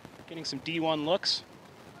player. getting some D1 looks.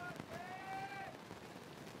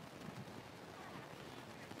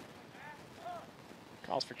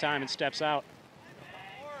 Calls for time and steps out.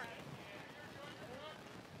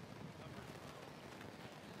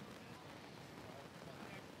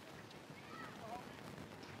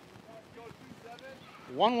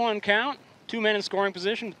 One count, 2 men in scoring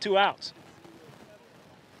position with 2 outs.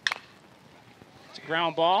 It's a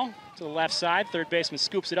ground ball to the left side. Third baseman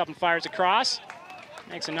scoops it up and fires across.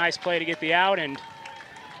 Makes a nice play to get the out, and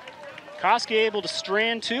Koski able to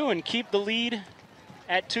strand 2 and keep the lead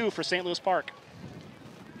at 2 for St. Louis Park.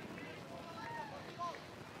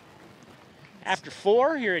 After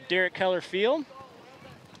 4 here at Derek Keller Field,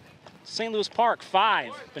 St. Louis Park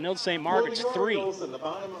 5, Benilde-St. Margaret's 3. In the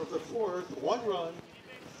bottom of the 4th, 1 run,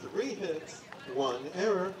 3 hits, 1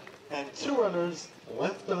 error, and 2 runners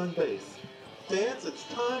left on base. Fans, it's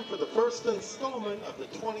time for the first installment of the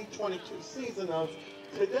 2022 season of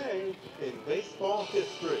Today in Baseball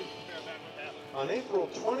History. On April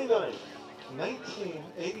 29,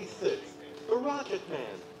 1986, the Rocket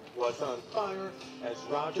Man was on fire as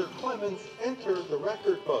Roger Clemens entered the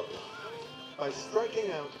record book by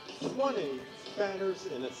striking out 20 batters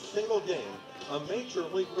in a single game, a major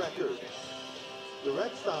league record. The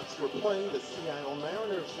Red Sox were playing the Seattle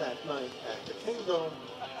Mariners that night at the Kingdome.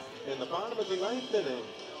 In the bottom of the 9th inning,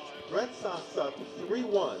 Red Sox up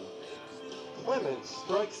 3-1. Clemens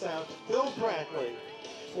strikes out Phil Bradley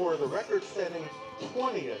for the record-setting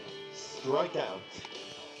 20th strikeout.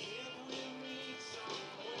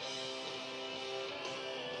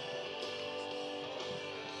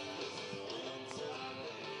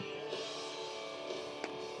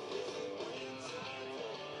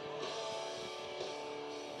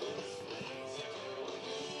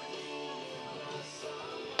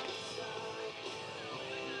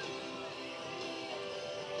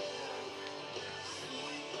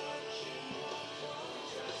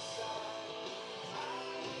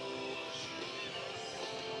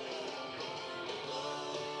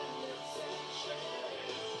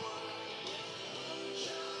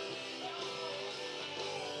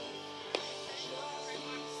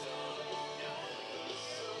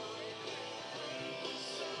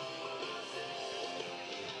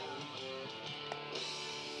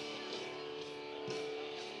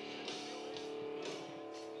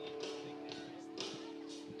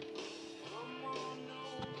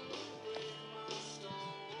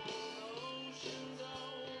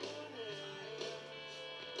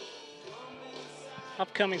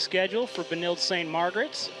 Upcoming schedule for Benilde-St.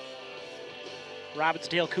 Margaret's.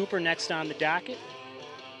 Robbinsdale Cooper next on the docket.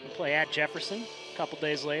 We'll play at Jefferson a couple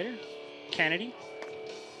days later. Kennedy.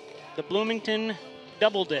 The Bloomington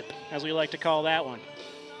Double Dip, as we like to call that one.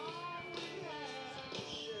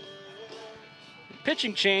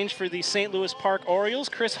 Pitching change for the St. Louis Park Orioles.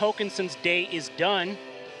 Chris Hokinson's day is done.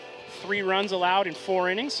 3 runs allowed in 4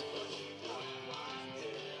 innings.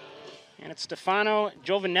 And it's Stefano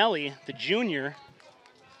Giovanelli, the junior,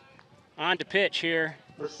 on to pitch here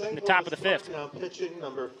in the top of the 5th. Now pitching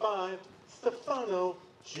number 5, Stefano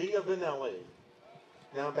Giovanelli.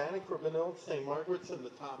 Now batting for Benilde-St. Margaret's in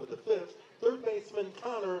the top of the 5th, third baseman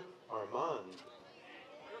Connor Armand.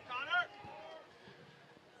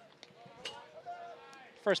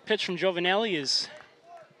 First pitch from Giovanelli is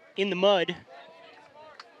in the mud.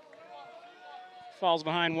 Falls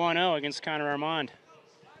behind 1-0 against Connor Armand.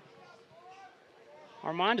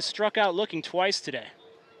 Armand has struck out looking twice today.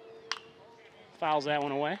 Fouls that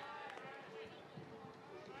one away.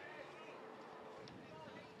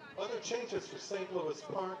 Other changes for St. Louis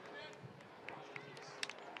Park.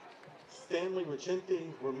 Stanley Reginti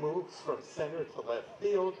removes from center to left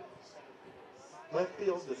field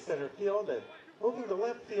to center field, and moving to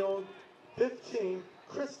left field, 15,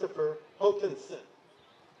 Christopher Hokinson.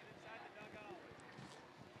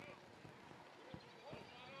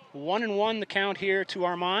 1-1 the count here to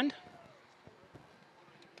Armand.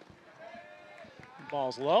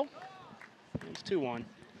 Ball's low. It's 2-1.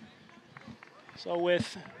 So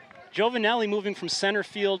with Giovanelli moving from center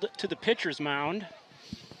field to the pitcher's mound,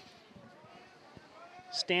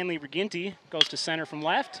 Stanley Reginti goes to center from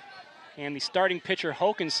left, and the starting pitcher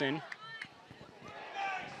Hokinson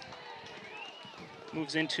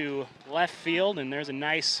moves into left field, and there's a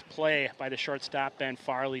nice play by the shortstop Ben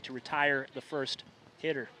Farley to retire the first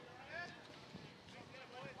hitter.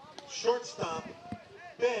 Shortstop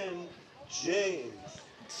Ben James.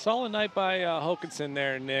 Solid night by Hokinson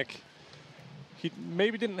there, Nick. He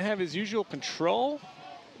maybe didn't have his usual control,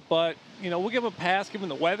 but, you know, we'll give him a pass given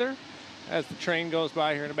the weather as the train goes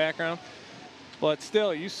by here in the background. But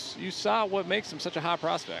still, you saw what makes him such a hot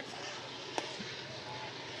prospect.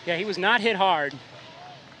 Yeah, he was not hit hard.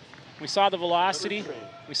 We saw the velocity.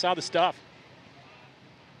 We saw the stuff.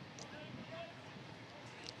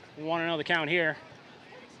 We want to know the count here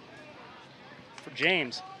for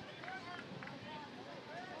James.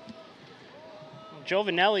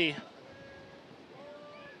 Giovanelli,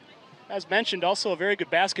 as mentioned, also a very good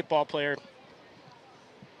basketball player.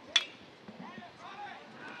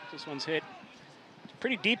 This one's hit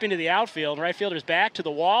pretty deep into the outfield. Right fielder's back to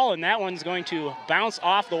the wall, and that one's going to bounce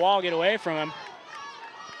off the wall, get away from him.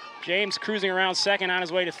 James cruising around second on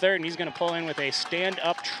his way to third, and he's going to pull in with a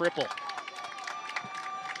stand-up triple.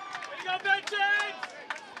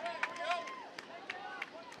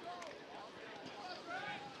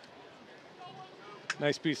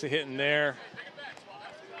 Nice piece of hitting there.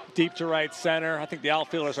 Deep to right center. I think the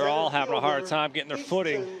outfielders are all having a hard time getting their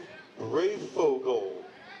footing.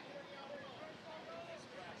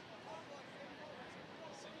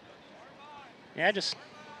 Yeah, just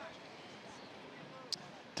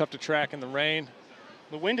tough to track in the rain.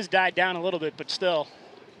 The wind has died down a little bit, but still,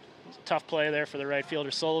 it's a tough play there for the right fielder,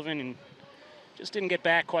 Sullivan, and just didn't get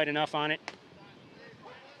back quite enough on it.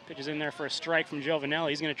 Pitches in there for a strike from Giovanelli.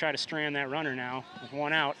 He's going to try to strand that runner now with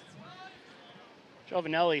one out.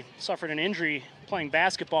 Giovanelli suffered an injury playing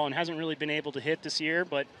basketball and hasn't really been able to hit this year,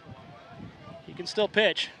 but he can still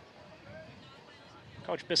pitch.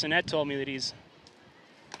 Coach Bissonette told me that he's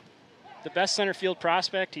the best center field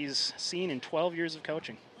prospect he's seen in 12 years of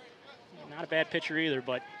coaching. Not a bad pitcher either,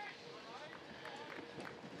 but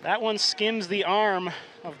that one skims the arm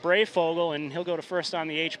of Brayfogle, and he'll go to first on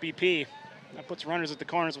the HBP. That puts runners at the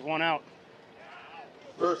corners with one out.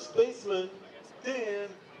 First baseman, Dan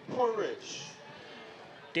Porrish.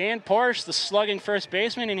 Dan Porrish, the slugging first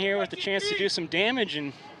baseman, in here with the chance to do some damage.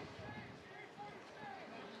 And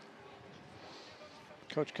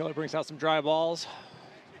Coach Keller brings out some dry balls.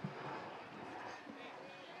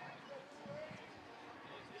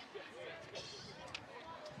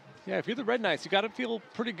 Yeah, if you're the Red Knights, you got to feel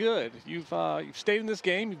pretty good. You've stayed in this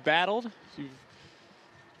game. You've battled. You've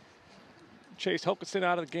chased Hokanson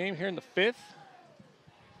out of the game here in the fifth.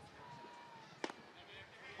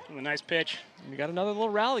 And a nice pitch. And you got another little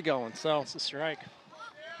rally going. So it's a strike.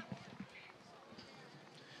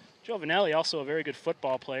 Giovanelli, also a very good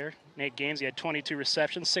football player. In 8 games, he had 22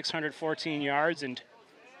 receptions, 614 yards, and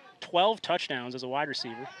 12 touchdowns as a wide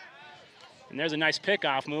receiver. And there's a nice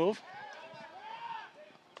pickoff move.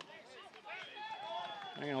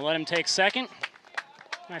 They're going to let him take second.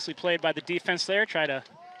 Nicely played by the defense there. Try to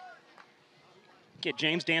get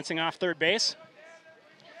James dancing off third base.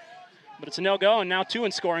 But it's a no-go, and now 2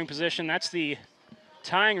 in scoring position. That's the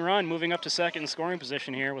tying run, moving up to second in scoring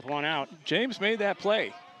position here with 1 out. James made that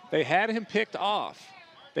play. They had him picked off.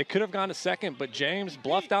 They could have gone to second, but James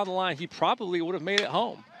bluffed down the line. He probably would have made it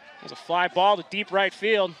home. There's a fly ball to deep right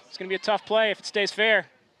field. It's going to be a tough play if it stays fair.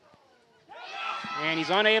 And he's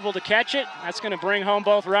unable to catch it. That's going to bring home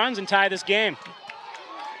both runs and tie this game.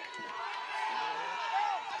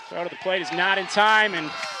 Throw to the plate is not in time,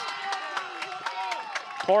 and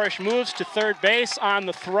Porrish moves to third base on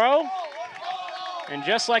the throw. And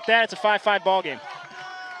just like that, it's a 5-5 ball game.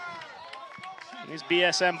 These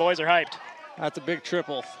BSM boys are hyped. That's a big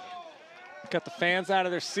triple. Got the fans out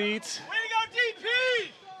of their seats. Way to go, DP!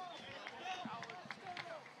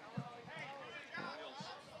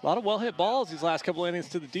 A lot of well-hit balls these last couple innings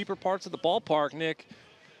to the deeper parts of the ballpark, Nick.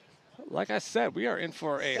 Like I said, we are in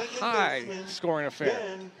for a high-scoring affair.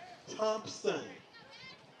 Ben Thompson.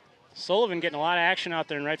 Sullivan getting a lot of action out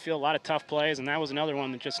there in right field, a lot of tough plays, and that was another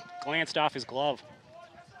one that just glanced off his glove.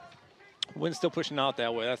 Wind's still pushing out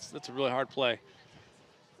that way. That's a really hard play.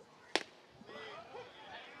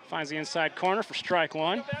 Finds the inside corner for strike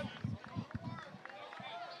 1.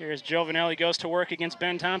 Here's Giovanelli, goes to work against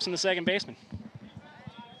Ben Thompson, the second baseman.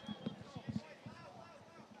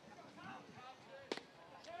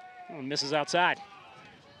 Oh, misses outside.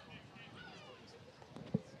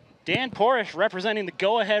 Dan Porrish representing the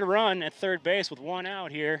go-ahead run at third base with 1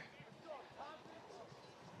 out here.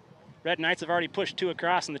 Red Knights have already pushed 2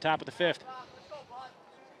 across in the top of the 5th.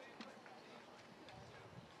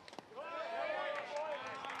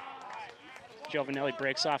 Giovanelli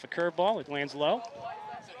breaks off a curveball. It lands low.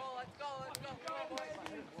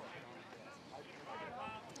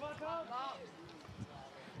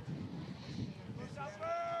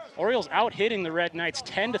 Orioles out hitting the Red Knights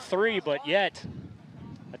 10-3, but yet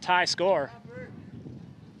a tie score.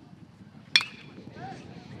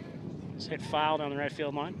 It's hit foul down the right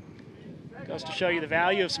field line. Goes to show you the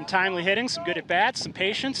value of some timely hitting, some good at-bats, some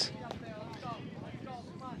patience.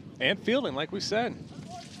 And fielding, like we said.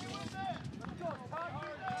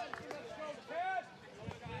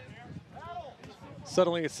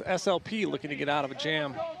 Suddenly it's SLP looking to get out of a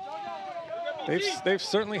jam. They've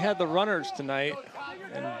certainly had the runners tonight,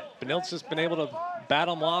 and Benilde's just been able to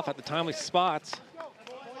battle them off at the timely spots.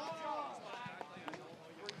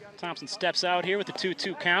 Thompson steps out here with the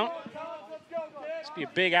 2-2 count. This will be a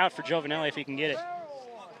big out for Giovanelli if he can get it.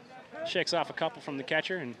 Shakes off a couple from the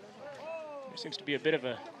catcher, and there seems to be a bit of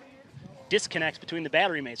a disconnect between the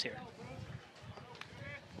battery mates here.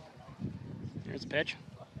 Here's the pitch.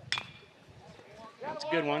 That's a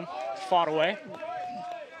good one. Fought away.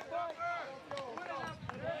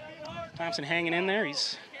 Thompson hanging in there.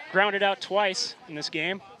 He's grounded out twice in this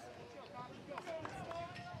game.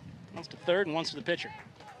 Once to third and once to the pitcher.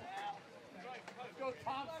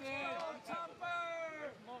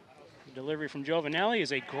 The delivery from Giovanelli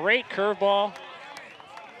is a great curveball.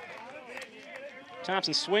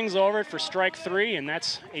 Thompson swings over it for strike 3, and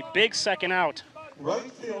that's a big second out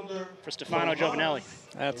Right fielder for Stefano Giovanelli.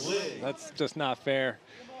 That's just not fair.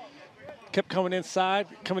 Kept coming inside,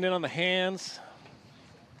 coming in on the hands.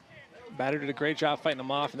 Batter did a great job fighting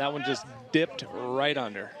him off, and that one just dipped right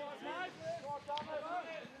under.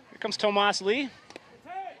 Here comes Tomas Lee.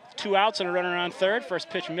 2 outs and a runner on third.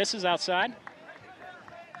 First pitch misses outside.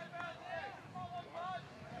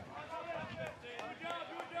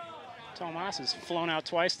 Tomas has flown out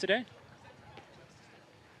twice today.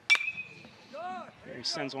 Here he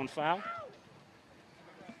sends one foul.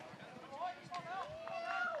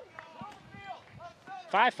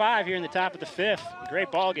 Five here in the top of the 5th.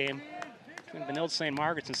 Great ball game between Benilde-St.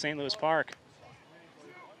 Margaret's and St. Louis Park.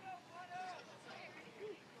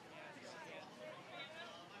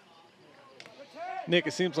 Nick,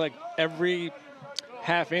 it seems like every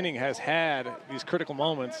half inning has had these critical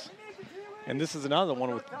moments, and this is another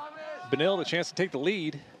one with Benilde a chance to take the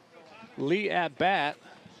lead. Lee at bat,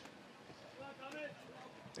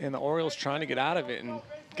 and the Orioles trying to get out of it and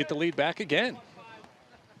get the lead back again.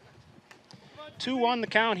 2-1 the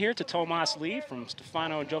count here to Tomas Lee from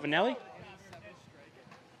Stefano Giovanelli.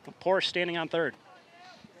 Porsche standing on third.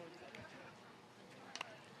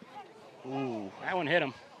 Ooh, that one hit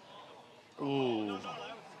him. Ooh.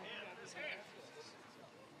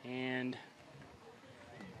 And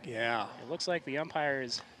yeah, it looks like the umpire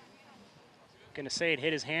is going to say it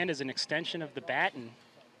hit his hand as an extension of the bat and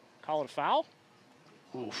call it a foul.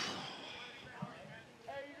 Oof.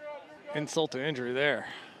 Insult to injury there.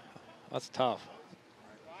 That's tough.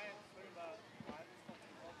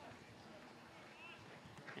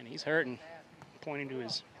 And he's hurting, pointing to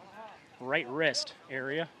his right wrist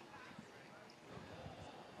area.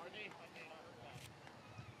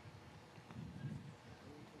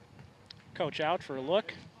 Coach out for a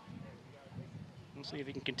look. We'll see if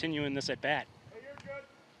he can continue in this at bat.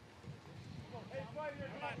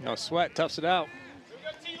 No sweat, toughs it out.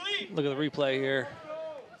 Look at the replay here.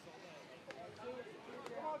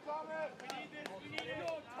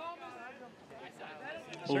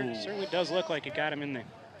 Certainly does look like it got him in the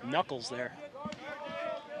knuckles there.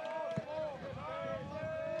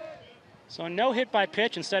 So no hit by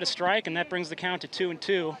pitch instead of strike, and that brings the count to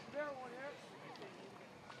 2-2.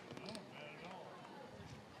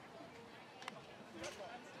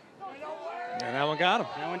 And that one got him.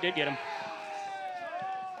 That one did get him.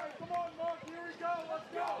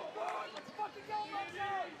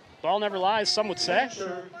 Ball never lies, some would say.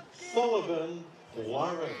 Sullivan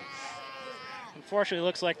Lawrence. Unfortunately, it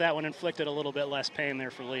looks like that one inflicted a little bit less pain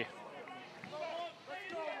there for Lee.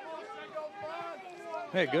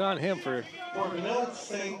 Hey, good on him for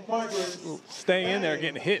Benilde-St. Margaret staying in there,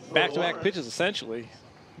 getting hit back-to-back pitches, essentially.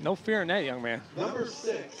 No fear in that, young man. Number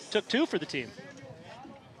 6. Took 2 for the team.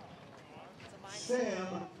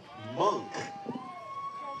 Sam Monk.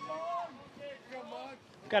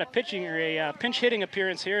 Got a pitching or a pinch hitting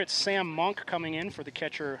appearance here. It's Sam Monk coming in for the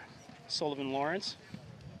catcher Sullivan Lawrence.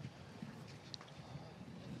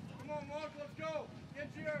 Come on, Monk, let's go. Get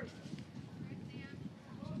yours.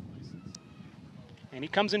 And he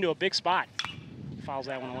comes into a big spot. Fouls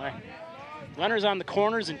that one away. Runners on the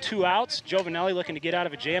corners and 2 outs. Giovanelli looking to get out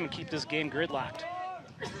of a jam and keep this game gridlocked.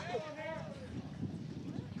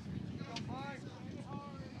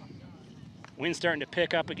 Wind's starting to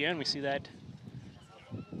pick up again. We see that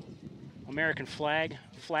American flag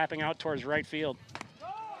flapping out towards right field.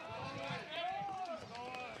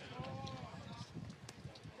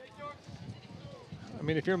 I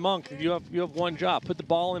mean, if you're Monk, you have one job: put the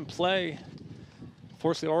ball in play,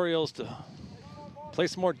 force the Orioles to play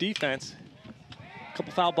some more defense. A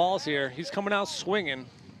couple foul balls here. He's coming out swinging.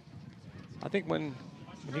 I think when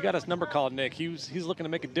he got his number called, Nick, he's looking to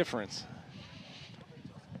make a difference.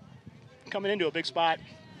 Coming into a big spot,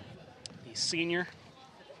 the senior.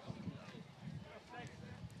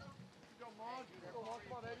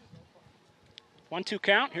 1-2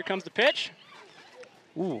 count. Here comes the pitch.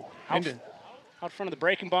 Ooh, out front of the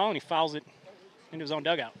breaking ball, and he fouls it into his own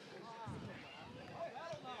dugout.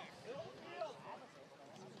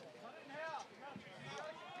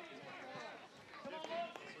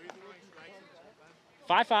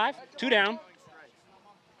 Five, 2 down.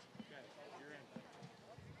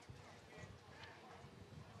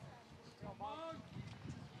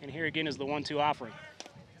 And here again is the 1-2 offering.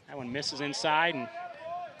 That one misses inside, and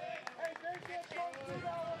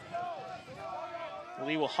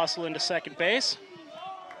Lee will hustle into second base.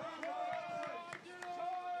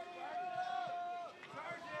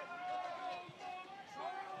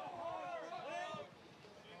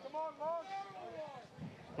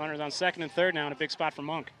 Runners on second and third now in a big spot for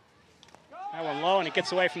Monk. That one low, and it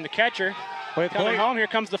gets away from the catcher. Coming home, here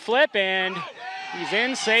comes the flip, and he's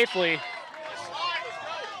in safely.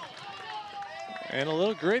 And a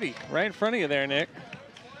little gritty right in front of you there, Nick.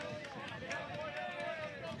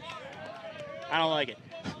 I don't like it.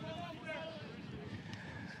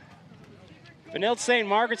 Benilde-St.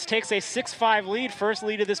 Margaret's takes a 6-5 lead, first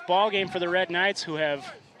lead of this ball game for the Red Knights, who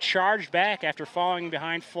have charged back after falling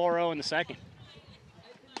behind 4-0 in the second.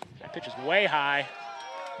 That pitch is way high.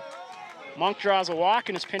 Monk draws a walk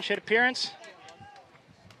in his pinch hit appearance.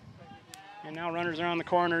 And now runners are on the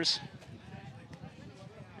corners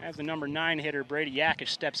as the number 9 hitter, Brady Yakish,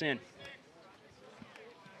 steps in.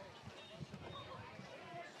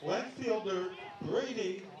 Left fielder,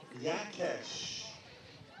 Brady Yakish.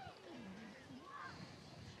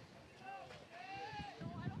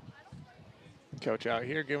 Coach out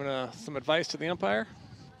here giving some advice to the umpire.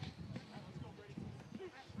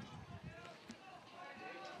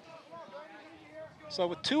 So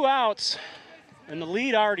with 2 outs and the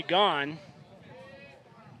lead already gone,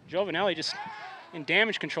 Giovanelli just in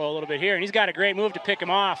damage control a little bit here, and he's got a great move to pick him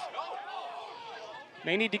off.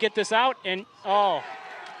 They need to get this out, and oh,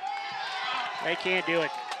 they can't do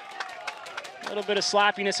it. A little bit of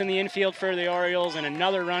sloppiness in the infield for the Orioles, and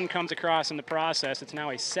another run comes across in the process. It's now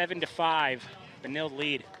a 7-5 Benilde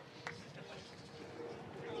lead.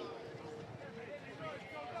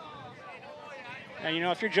 And you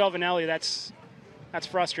know, if you're Giovanelli, that's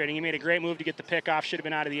frustrating. He made a great move to get the pick off, should have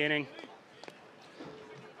been out of the inning.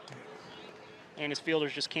 And his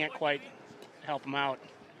fielders just can't quite help him out.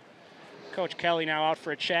 Coach Kelly now out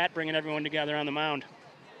for a chat, bringing everyone together on the mound.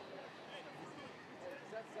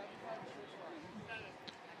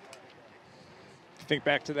 Think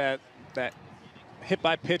back to that hit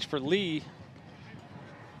by pitch for Lee,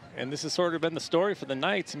 and this has sort of been the story for the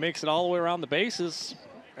Knights. He makes it all the way around the bases,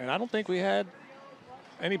 and I don't think we had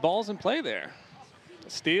any balls in play there. A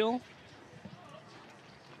steal.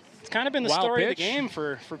 It's kind of been the story of the game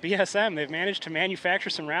for BSM. They've managed to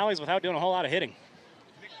manufacture some rallies without doing a whole lot of hitting.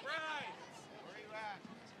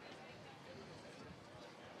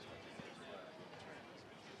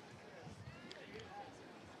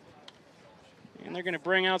 And they're going to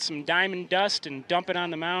bring out some diamond dust and dump it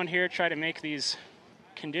on the mound here, try to make these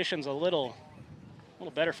conditions a little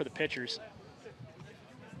better for the pitchers.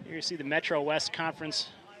 Here you see the Metro West Conference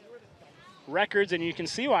records, and you can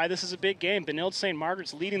see why this is a big game. Benilde-St.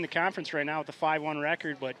 Margaret's leading the conference right now with a 5-1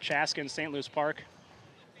 record, but Chaska and St. Louis Park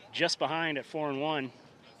just behind at 4-1.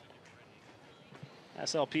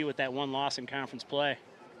 SLP with that 1 loss in conference play.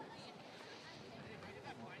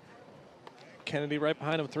 Kennedy right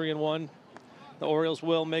behind him, 3-1. The Orioles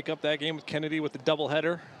will make up that game with Kennedy with the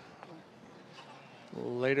doubleheader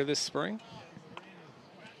later this spring.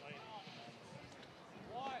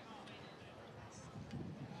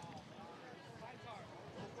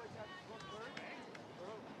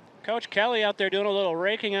 Coach Kelly out there doing a little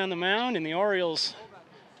raking on the mound, and the Orioles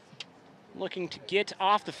looking to get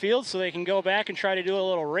off the field so they can go back and try to do a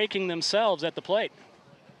little raking themselves at the plate.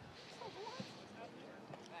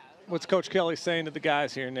 What's Coach Kelly saying to the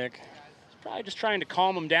guys here, Nick? Probably just trying to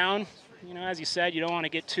calm them down. You know, as you said, you don't want to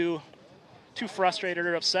get too frustrated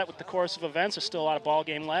or upset with the course of events. There's still a lot of ball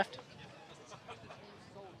game left.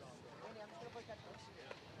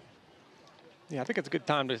 Yeah, I think it's a good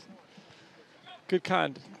time to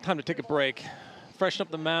take a break, freshen up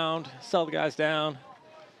the mound, settle the guys down.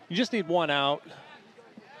 You just need 1 out.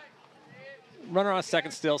 Runner on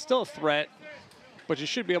second still a threat, but you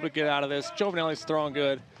should be able to get out of this. Giovanelli's throwing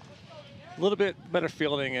good. A little bit better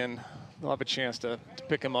fielding, and they'll have a chance to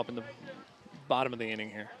pick him up in the bottom of the inning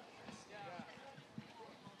here.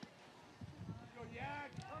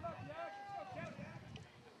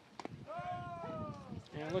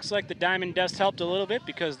 And it looks like the diamond dust helped a little bit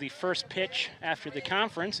because the first pitch after the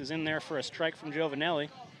conference is in there for a strike from Giovanelli.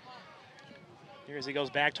 Here as he goes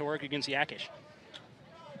back to work against Yakish.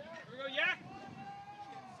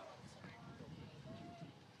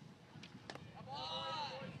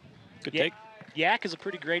 Good take. Yak is a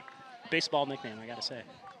pretty great baseball nickname, I gotta say.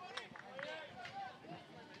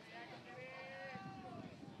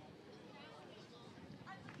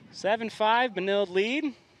 (7-5) Benilde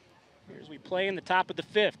lead. Here's we play in the top of the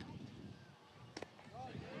 5th.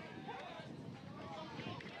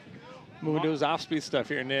 Moving to his off-speed stuff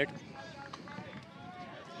here, Nick.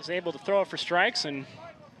 He's able to throw it for strikes, and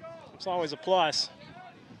it's always a plus.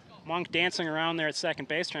 Monk dancing around there at second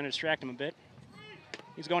base, trying to distract him a bit.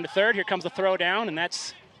 He's going to third. Here comes the throw down, and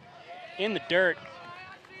that's in the dirt.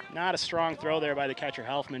 Not a strong throw there by the catcher,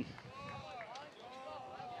 Helfman.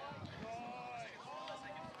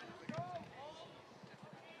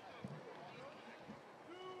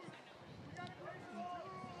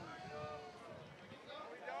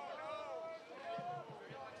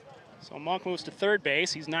 So Monk moves to third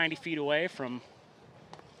base. He's 90 feet away from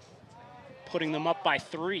putting them up by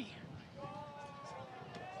 3.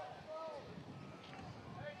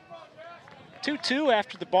 2-2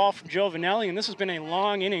 after the ball from Joe Vanelli, and this has been a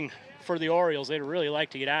long inning for the Orioles. They'd really like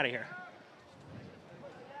to get out of here.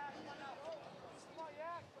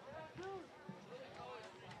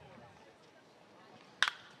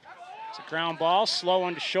 It's a ground ball, slow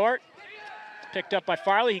one to short. Picked up by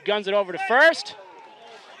Farley. He guns it over to first.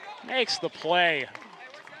 Makes the play.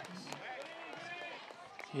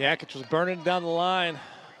 Jakic was burning down the line.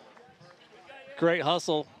 Great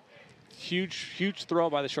hustle. Huge throw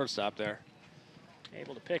by the shortstop there.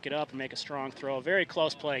 Able to pick it up and make a strong throw. Very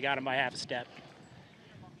close play, got him by half a step.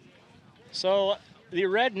 So the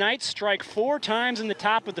Red Knights strike 4 times in the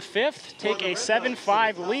top of the 5th, take a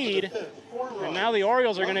 7-5 lead, and now the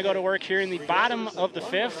Orioles are going to go to work here in the bottom of the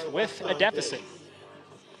 5th with a deficit.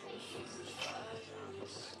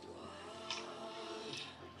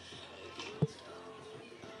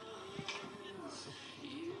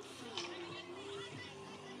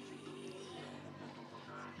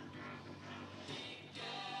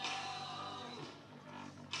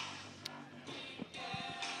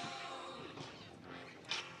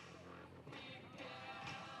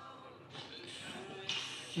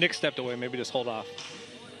 Nick stepped away, maybe just hold off.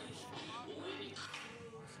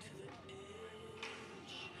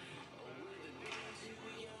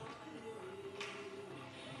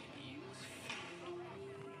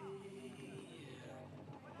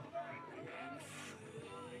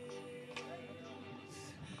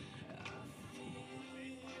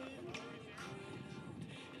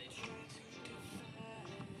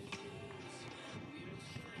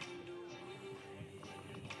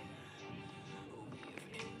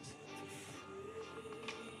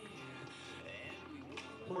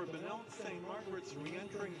 For Benilde-St. Margaret's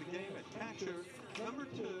re-entering the game at catcher, number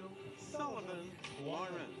 2, Sullivan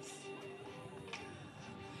Lawrence.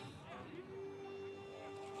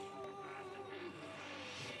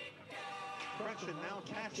 Correction, now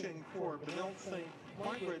catching for Benilde-St.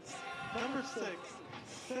 Margaret's number 6,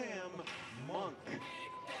 Sam Monk.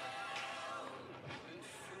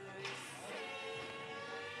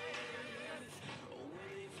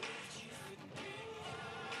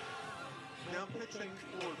 Now pitching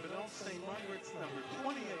for Benilde-St. Margaret's number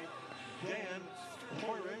 28, Dan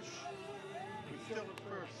Horish, who's still at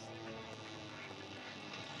first.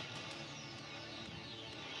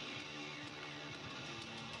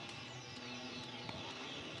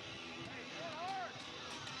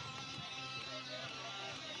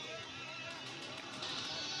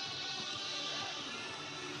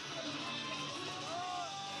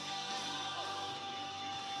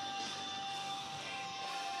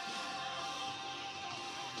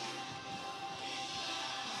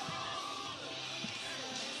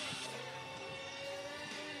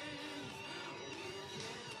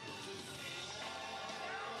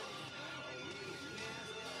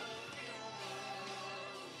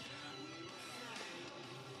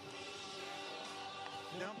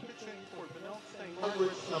 Now pitching for Benilde-St.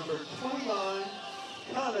 Margaret's number 29,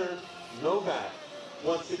 Connor Novak.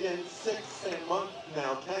 Once again, 6, Sam Monk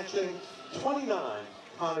now catching. 29,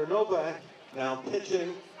 Connor Novak now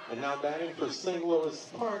pitching. And now batting for St.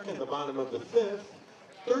 Louis Park in the bottom of the 5th,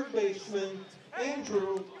 third baseman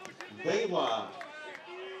Andrew Vela.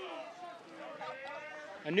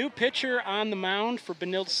 A new pitcher on the mound for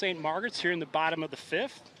Benilde-St. Margaret's here in the bottom of the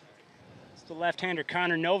 5th. It's the left-hander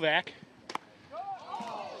Connor Novak.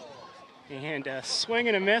 And a swing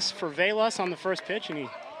and a miss for Velas on the first pitch, and he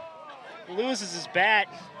loses his bat,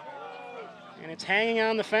 and it's hanging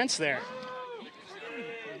on the fence there.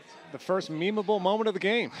 The first memeable moment of the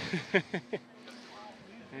game.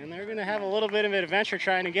 And they're going to have a little bit of an adventure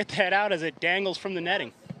trying to get that out as it dangles from the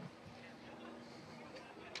netting.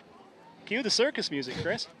 Cue the circus music,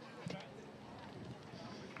 Chris.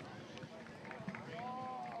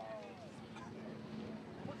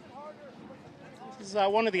 This is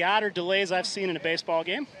one of the odder delays I've seen in a baseball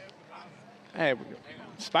game. Hey,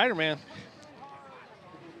 Spider-Man.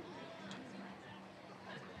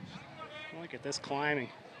 Look at this climbing.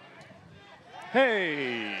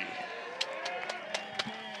 Hey.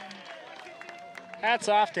 Hats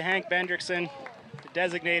off to Hank Bendrickson, the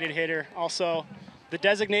designated hitter, also the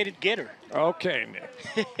designated getter. Okay,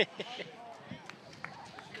 Nick.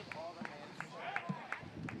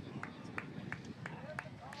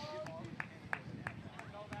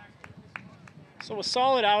 So a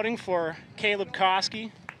solid outing for Caleb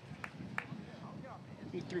Koski.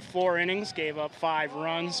 He threw 4 innings, gave up 5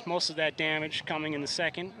 runs, most of that damage coming in the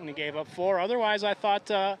second, and he gave up 4. Otherwise, I thought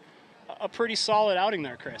a pretty solid outing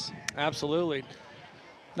there, Chris. Absolutely.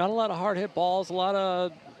 Not a lot of hard hit balls, a lot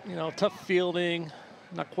of, tough fielding,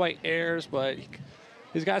 not quite errors, but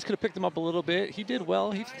his guys could have picked him up a little bit. He did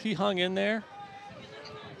well. He hung in there.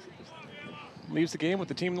 Leaves the game with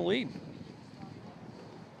the team in the lead.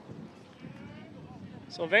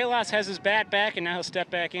 So Velas has his bat back, and now he'll step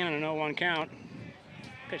back in on an 0-1 count.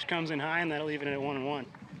 Pitch comes in high, and that'll leave it at 1-1.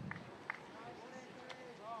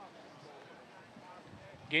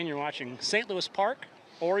 Again, you're watching St. Louis Park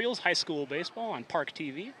Orioles High School Baseball on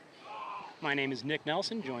ParkTV. My name is Nick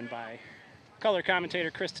Nelson, joined by color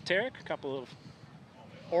commentator Chris Tatarek, a couple of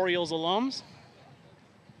Orioles alums.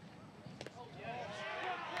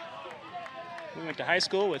 We went to high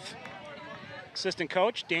school with assistant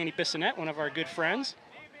coach Danny Bissonette, one of our good friends,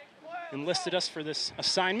 enlisted us for this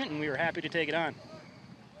assignment, and we were happy to take it on.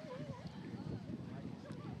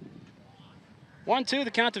 1-2,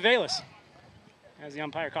 the count to Velas, as the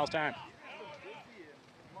umpire calls time.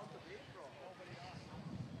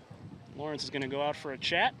 Lawrence is going to go out for a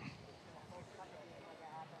chat.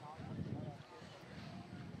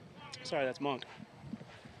 Sorry, that's Monk.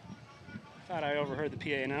 Thought I overheard the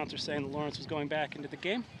PA announcer saying that Lawrence was going back into the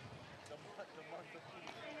game.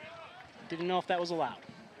 Didn't know if that was allowed.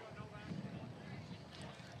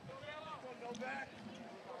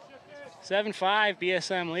 7-5,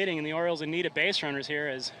 BSM leading, and the Orioles in need of base runners here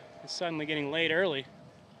as it's suddenly getting late early.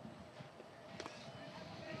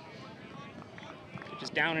 Pitch is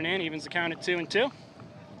down and in, evens the count at 2-2.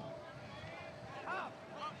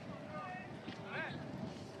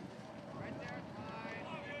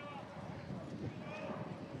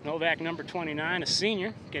 Novak, number 29, a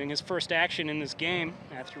senior, getting his first action in this game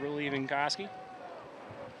after relieving Koski.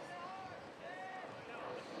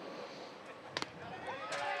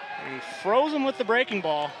 And he froze him with the breaking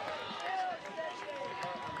ball.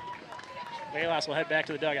 Velas will head back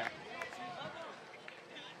to the dugout.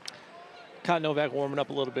 Caught Novak warming up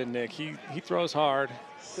a little bit, Nick. He throws hard.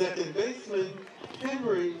 Second baseman,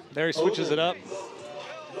 Henry. There he switches it up.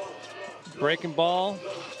 Breaking ball,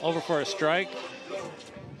 over for a strike.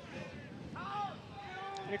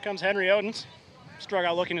 Here comes Henry Odens. Struck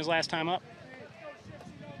out looking his last time up.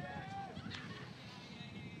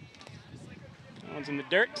 That one's in the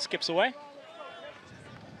dirt, skips away.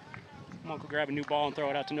 Monk will grab a new ball and throw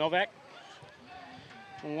it out to Novak.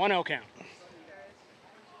 1-0 count.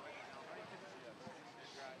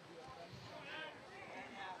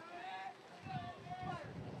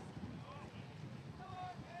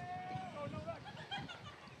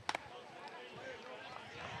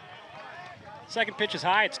 Second pitch is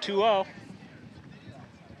high, it's 2-0.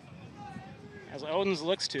 As Odens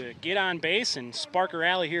looks to get on base and spark a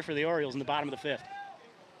rally here for the Orioles in the bottom of the 5th.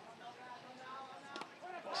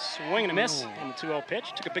 Swing and a miss on the 2-0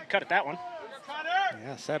 pitch. Took a big cut at that one.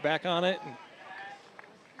 Yeah, sat back on it and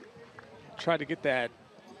tried to get that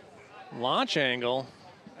launch angle.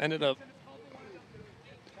 Ended up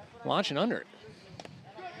launching under it.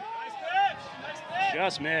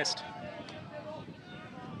 Just missed.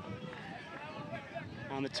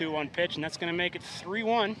 On the 2-1 pitch, and that's going to make it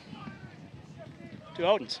 3-1 to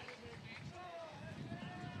Odens.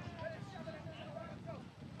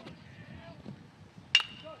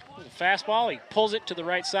 With a fastball, he pulls it to the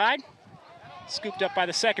right side. Scooped up by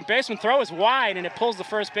the second baseman. Throw is wide, and it pulls the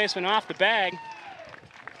first baseman off the bag.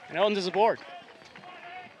 And Odens is aboard.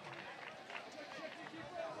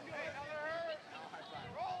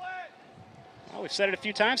 Well, we've said it a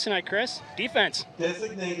few times tonight, Chris. Defense.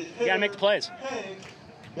 Designated You got to make the plays. Hank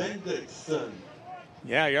Benilde-St.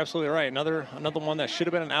 Yeah, you're absolutely right. Another one that should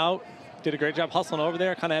have been an out. Did a great job hustling over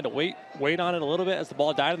there. Kind of had to wait on it a little bit as the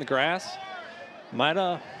ball died in the grass. Might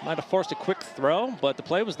have forced a quick throw, but the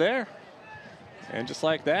play was there. And just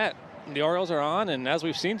like that, the Orioles are on. And as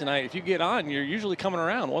we've seen tonight, if you get on, you're usually coming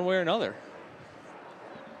around one way or another.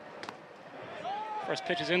 First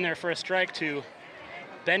pitch is in there for a strike to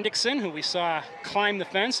Bendrickson, who we saw climb the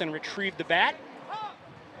fence and retrieve the bat.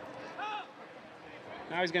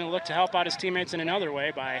 Now he's going to look to help out his teammates in another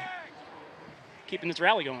way by keeping this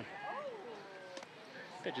rally going.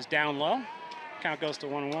 Pitch is down low. Count goes to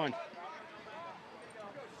 1-1.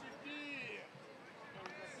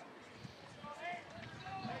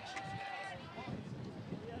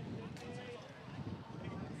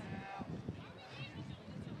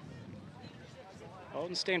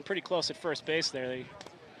 Odin's staying pretty close at first base there. The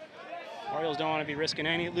Orioles don't want to be risking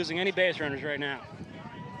losing any base runners right now.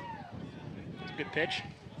 It's a good pitch.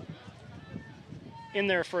 In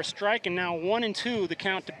there for a strike, and now 1-2 the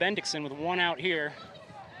count to Benilde-St with 1 out here.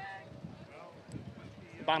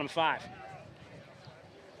 Bottom 5.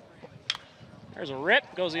 There's a rip,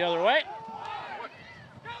 goes the other way.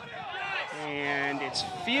 And it's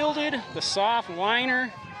fielded, the soft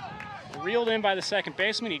liner, reeled in by the second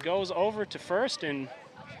baseman. He goes over to first, and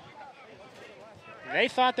they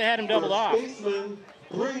thought they had him doubled off.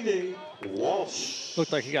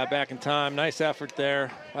 Looked like he got back in time. Nice effort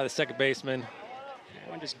there by the second baseman. That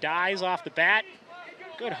one just dies off the bat.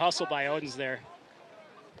 Good hustle by Odins there.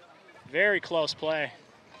 Very close play.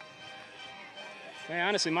 They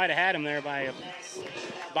honestly might have had him there by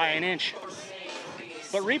an inch.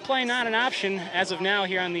 But replay not an option as of now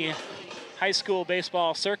here on the high school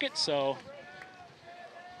baseball circuit, so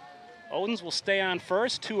Odins will stay on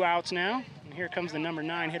first, 2 outs now. And here comes the number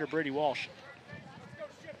 9 hitter, Brady Walsh.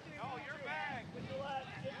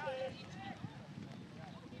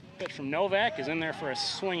 Pitch from Novak is in there for a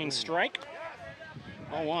swinging strike.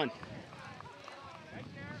 0-1.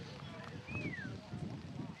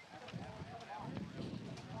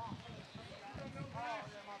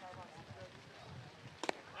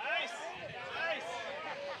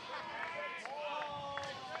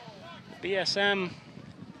 BSM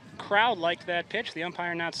crowd liked that pitch. The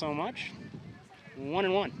umpire not so much.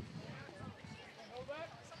 1-1.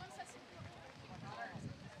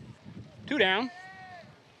 2 down.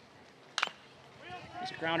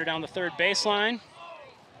 There's a grounder down the third baseline.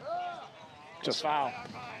 Just foul.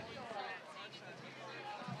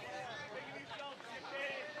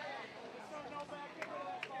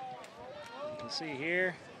 You can see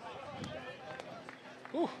here.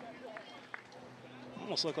 Ooh.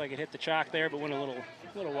 Almost looked like it hit the chalk there, but went a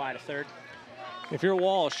little wide of third. If you're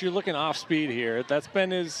Walsh, you're looking off speed here. That's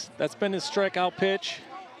been his strikeout pitch.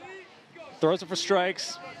 Throws it for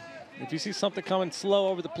strikes. If you see something coming slow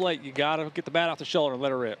over the plate, you gotta get the bat off the shoulder and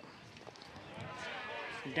let it rip.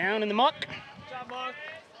 Down in the muck.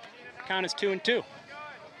 Count is 2-2.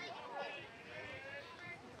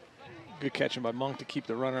 Good catching by Monk to keep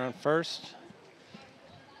the runner on first.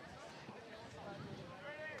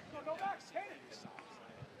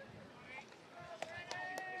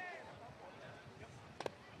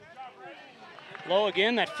 Low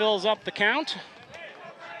again, that fills up the count.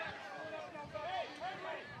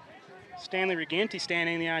 Stanley Reginti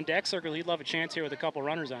standing in the on-deck circle. He'd love a chance here with a couple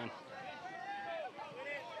runners on.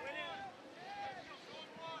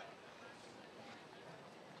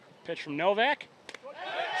 Pitch from Novak.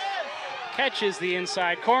 Catches the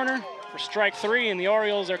inside corner for strike 3, and the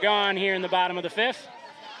Orioles are gone here in the bottom of the 5th.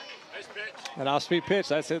 That off-speed pitch,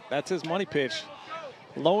 that's it. That's his money pitch.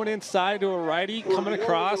 Low and inside to a righty, coming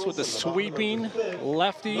across with a sweeping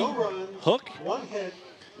lefty hook. 1 hit,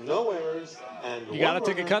 no errors, and you got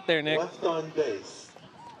to take a cut there, Nick. Left on base.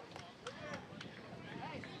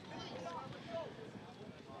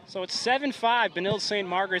 So it's 7-5. Benilde-St.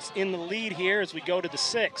 Margaret's in the lead here as we go to the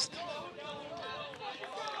 6th.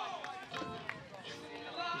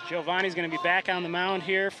 Giovanni's going to be back on the mound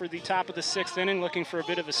here for the top of the 6th inning, looking for a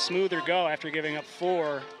bit of a smoother go after giving up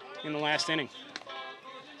 4 in the last inning.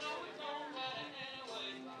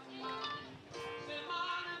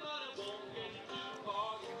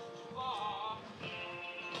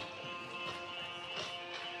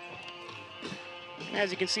 As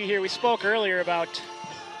you can see here, we spoke earlier about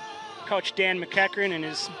Coach Dan McEachran and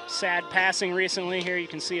his sad passing recently. Here you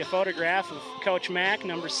can see a photograph of Coach Mack,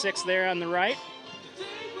 number 6 there on the right.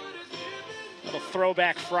 Little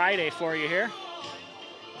throwback Friday for you here.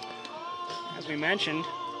 As we mentioned,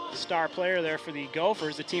 star player there for the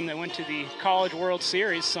Gophers, the team that went to the College World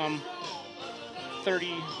Series some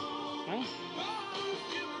 30, well,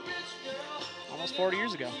 almost 40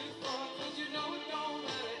 years ago.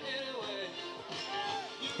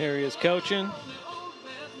 Here he is coaching.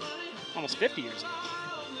 Almost 50 years ago.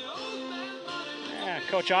 Yeah,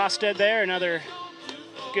 Coach Osted there, another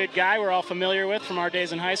good guy we're all familiar with from our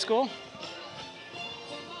days in high school.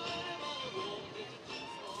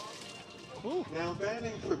 Ooh. Now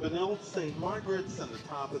batting for Benilde-St. Margaret's on the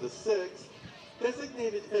top of the 6th,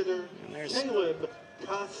 designated hitter Caleb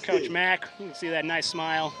Costi. Coach Mack, you can see that nice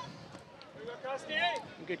smile.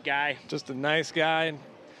 Good guy. Just a nice guy,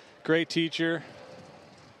 great teacher.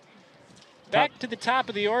 Back to the top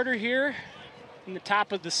of the order here. In the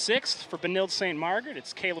top of the 6th for Benilde-St. Margaret,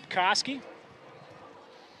 it's Caleb Koski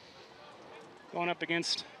going up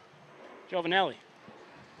against Giovanelli.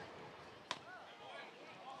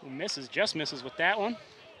 Who misses, just misses with that one.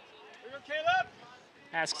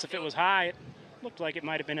 Asks if it was high. It looked like it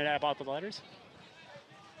might have been at about the letters.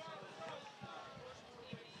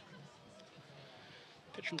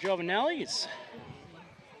 Pitch from Giovanelli is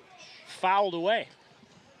fouled away.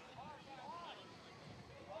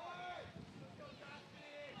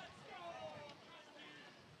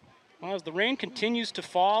 Well, as the rain continues to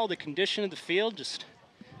fall, the condition of the field just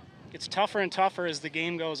gets tougher and tougher as the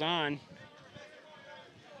game goes on.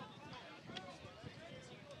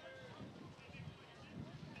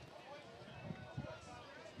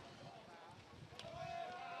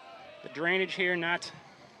 The drainage here not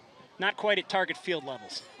quite at target field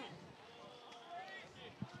levels.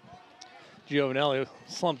 Giovanelli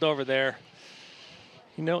slumped over there.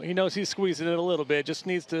 He knows he's squeezing it a little bit. Just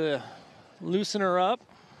needs to loosen her up,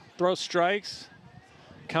 throw strikes,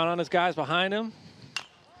 count on his guys behind him.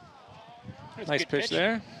 Nice pitch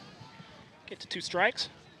there. Get to 2 strikes.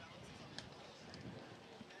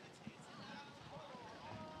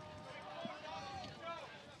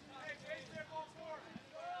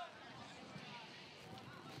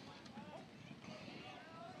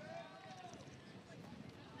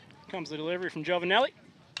 Comes the delivery from Giovanelli.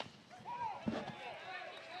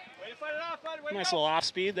 Nice little off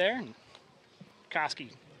speed there. And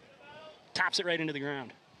Koski tops it right into the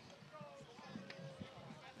ground.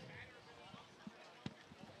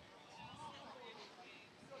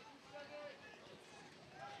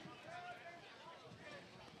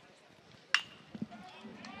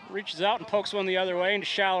 Reaches out and pokes one the other way into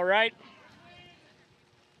shallow right.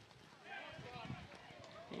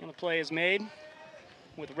 And the play is made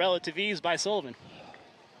with relative ease by Sullivan.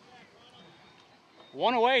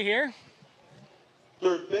 1 away here.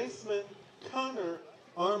 Third baseman, Connor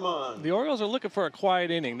Armand. The Orioles are looking for a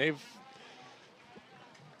quiet inning. They've,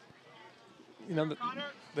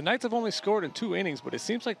 the Knights have only scored in 2 innings, but it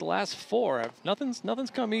seems like the last 4 have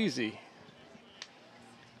nothing's come easy.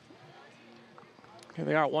 Here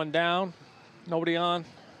they are, 1 down, nobody on.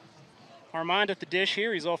 Armand at the dish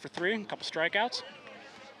here. He's 0 for 3, a couple strikeouts.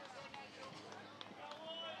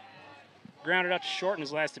 Grounded out to short in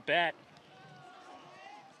his last at bat.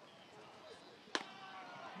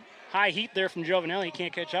 High heat there from Giovanelli. He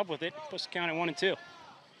can't catch up with it. Puts the count at 1 and 2.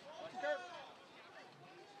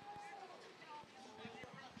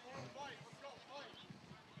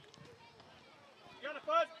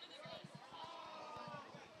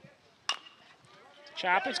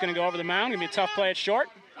 Chop it's going to go over the mound. Going to be a tough play at short.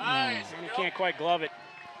 And he can't quite glove it.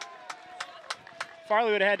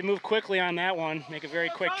 Farley would have had to move quickly on that one, make a very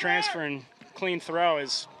quick transfer and clean throw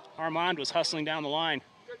as Armand was hustling down the line.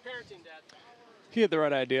 Good parenting, Dad. He had the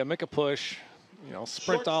right idea. Make a push,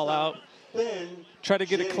 sprint all out. Try to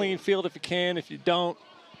get a clean field if you can. If you don't,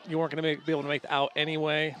 you weren't going to be able to make the out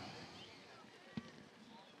anyway.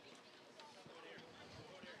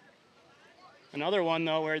 Another one,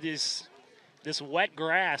 though, where this wet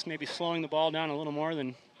grass may be slowing the ball down a little more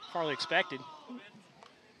than Farley expected.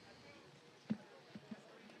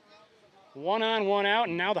 1 on, 1 out,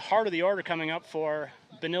 and now the heart of the order coming up for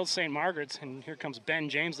Benilde-St. Margaret's, and here comes Ben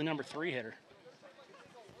James, the number 3 hitter.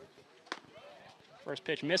 First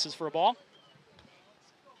pitch misses for a ball.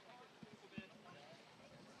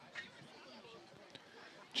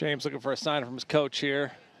 James looking for a sign from his coach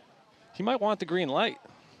here. He might want the green light.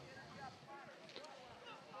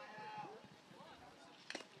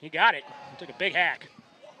 He got it. He took a big hack.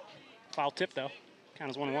 Foul tip, though.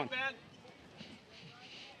 Count as 1-1.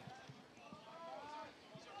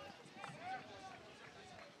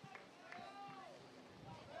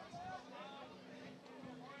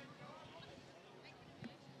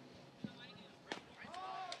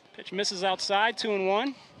 Pitch misses outside,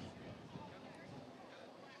 2-1.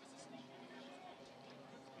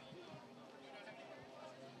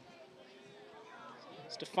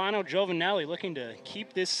 Stefano Giovanelli looking to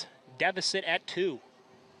keep this deficit at 2.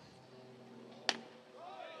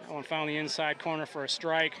 That one found the inside corner for a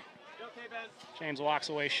strike. James walks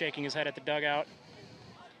away shaking his head at the dugout.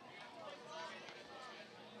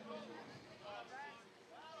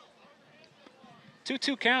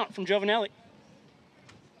 Two count from Giovanelli.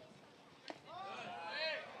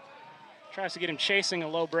 Tries to get him chasing a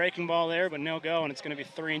low breaking ball there, but no go, and it's going to be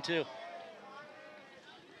 3-2.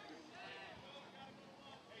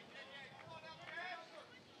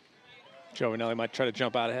 Giovanelli might try to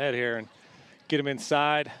jump out ahead here and get him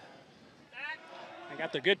inside.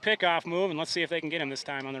 Got their good pickoff move, and let's see if they can get him this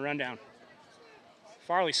time on the rundown.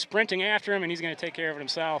 Farley sprinting after him, and he's going to take care of it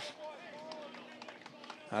himself.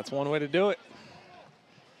 That's one way to do it.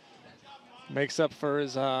 Makes up for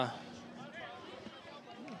his tough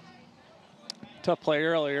play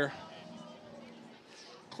earlier.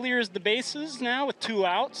 Clears the bases now with 2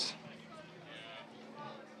 outs.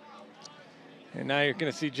 And now you're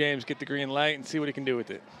going to see James get the green light and see what he can do with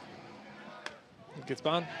it. Gets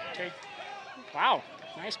on. Okay. Wow,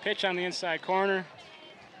 nice pitch on the inside corner.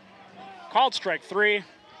 Called strike 3.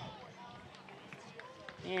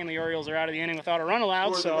 And the Orioles are out of the inning without a run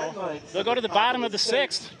allowed, so they'll go to the bottom of the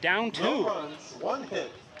 6th, down 2. No runs, 1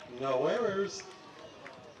 hit, no errors,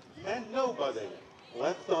 and nobody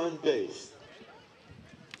left on base.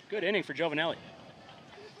 Good inning for Giovanelli.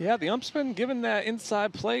 Yeah, the ump's been given that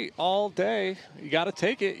inside plate all day. You got to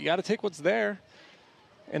take it. You got to take what's there.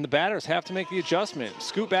 And the batters have to make the adjustment.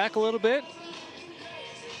 Scoot back a little bit.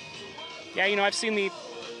 Yeah, you know, I've seen the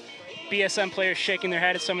BSM players shaking their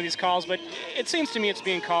head at some of these calls, but it seems to me it's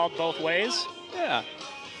being called both ways. Yeah.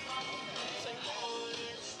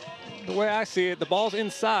 The way I see it, the ball's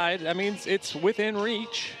inside. That means it's within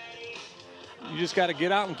reach. You just got to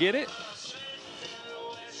get out and get it.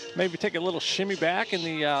 Maybe take a little shimmy back in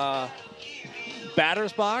the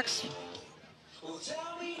batter's box.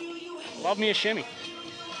 Love me a shimmy.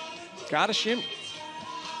 Got a shimmy.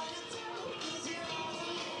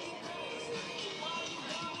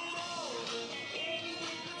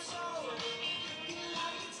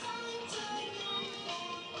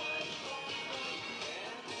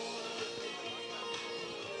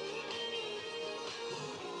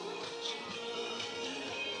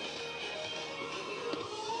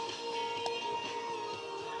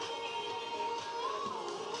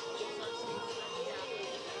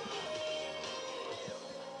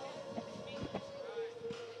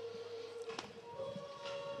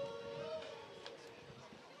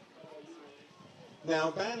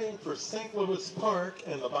 Now batting for St. Louis Park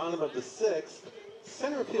in the bottom of the 6th,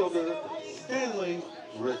 center fielder Stanley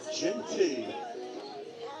Regenti.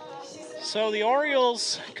 So the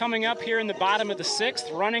Orioles coming up here in the bottom of the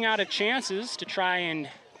 6th, running out of chances to try and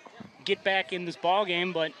get back in this ball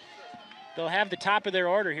game, but they'll have the top of their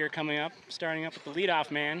order here coming up, starting up with the leadoff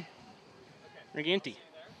man, Regenti.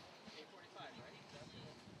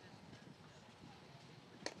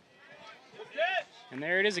 And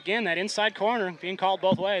there it is again, that inside corner being called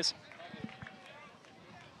both ways.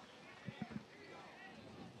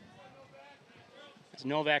 As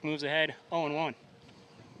Novak moves ahead, 0-1.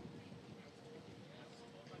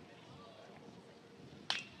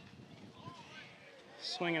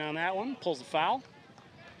 Swinging on that one, pulls the foul.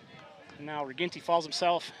 And now Regenti finds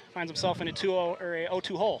himself in a 2-0 or a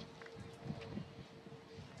 0-2 hole.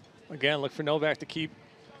 Again, look for Novak to keep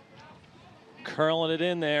curling it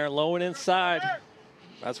in there, low and inside.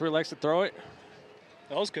 That's where he likes to throw it.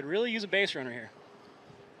 Those could really use a base runner here.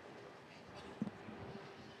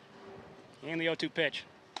 And the 0-2 pitch.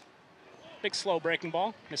 Big slow breaking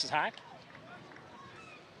ball, misses high.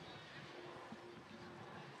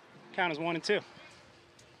 Count is 1-2.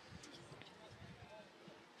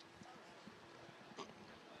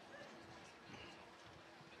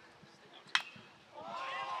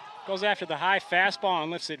 Goes after the high fastball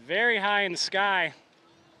and lifts it very high in the sky.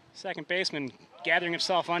 Second baseman gathering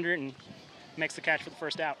himself under it and makes the catch for the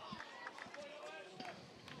first out.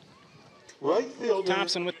 Right fielder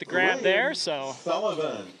Thompson with the grab there, so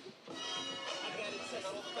Sullivan.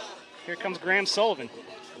 Here comes Graham Sullivan.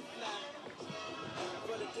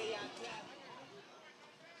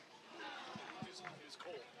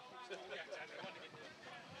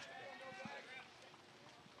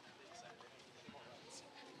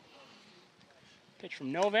 Pitch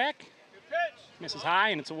from Novak. Misses high,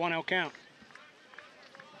 and it's a 1-0 count.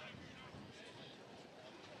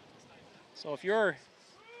 So if you're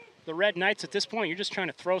the Red Knights at this point, you're just trying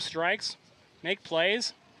to throw strikes, make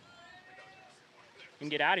plays, and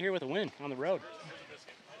get out of here with a win on the road.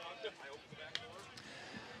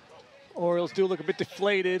 Orioles do look a bit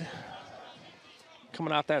deflated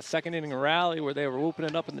coming off that second inning rally where they were whooping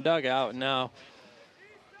it up in the dugout, and now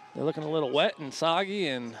they're looking a little wet and soggy,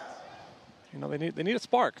 and you know they need a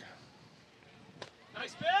spark.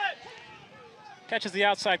 Nice pitch! Catches the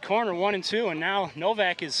outside corner, 1-2, and now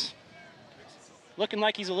Novak is looking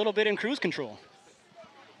like he's a little bit in cruise control.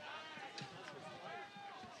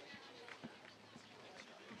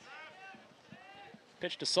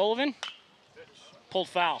 Pitch to Sullivan. Pulled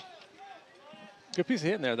foul. Good piece of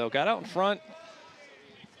hitting there, though. Got out in front.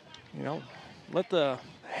 You know, let the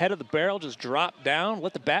head of the barrel just drop down.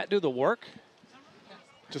 Let the bat do the work.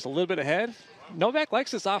 Just a little bit ahead. Novak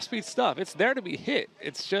likes this off-speed stuff. It's there to be hit.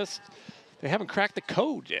 It's just they haven't cracked the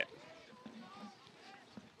code yet.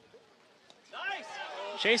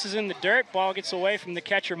 Chases in the dirt. Ball gets away from the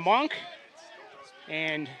catcher, Monk.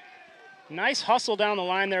 And nice hustle down the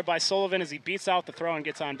line there by Sullivan as he beats out the throw and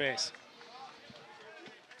gets on base.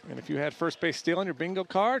 And if you had first base steal on your bingo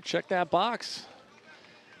card, check that box.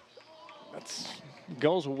 That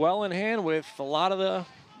goes well in hand with a lot of the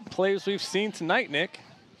plays we've seen tonight, Nick.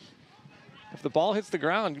 If the ball hits the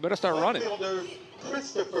ground, you better start running.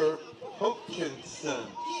 Christopher Hokinson.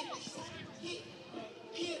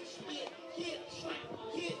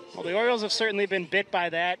 Well, the Orioles have certainly been bit by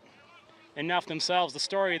that enough themselves. The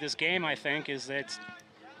story of this game, I think, is that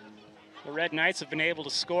the Red Knights have been able to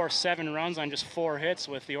score 7 runs on just 4 hits,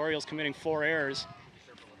 with the Orioles committing 4 errors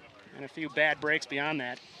and a few bad breaks beyond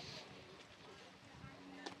that.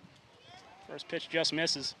 First pitch just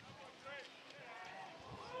misses.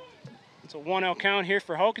 It's a 1-0 count here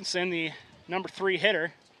for Hokinson, the number 3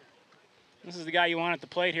 hitter. This is the guy you want at the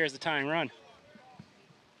plate here as the tying run.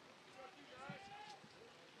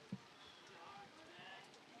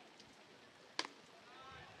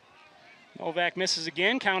 Novak misses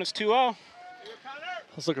again, count is 2-0. I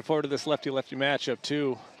was looking forward to this lefty-lefty matchup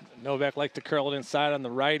too. Novak liked to curl it inside on the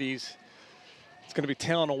righties. It's going to be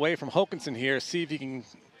tailing away from Hokinson here. See if he can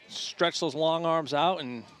stretch those long arms out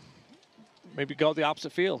and maybe go the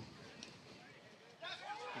opposite field.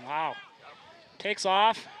 Wow. Takes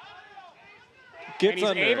off. Gets and he's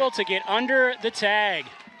under. Able to get under the tag.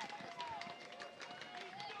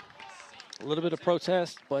 A little bit of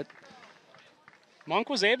protest, but Monk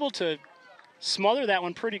was able to smother that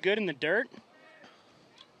one pretty good in the dirt.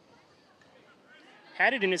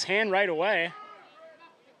 Had it in his hand right away.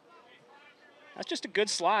 That's just a good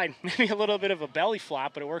slide. Maybe a little bit of a belly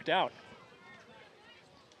flop, but it worked out.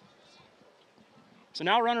 So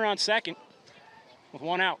now runner on second with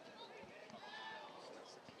 1 out.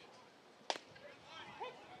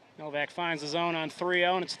 Novak finds the zone on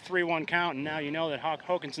 3-0, and it's a 3-1 count, and now you know that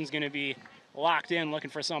Hokinson's going to be locked in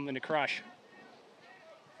looking for something to crush.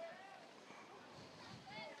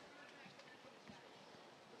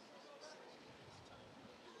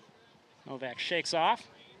 Novak shakes off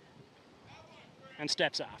and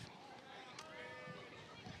steps off.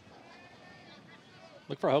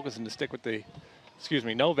 look for Hokinson to stick with the,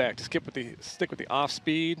 Novak to stick with the off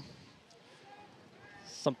speed.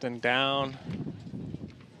 Something down.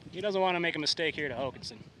 He doesn't want to make a mistake here to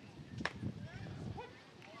Hokinson.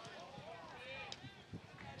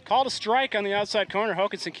 Called a strike on the outside corner.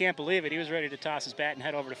 Hokinson can't believe it. He was ready to toss his bat and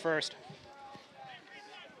head over to first.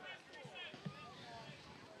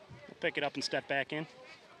 He'll pick it up and step back in.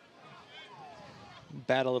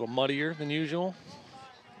 Bat a little muddier than usual.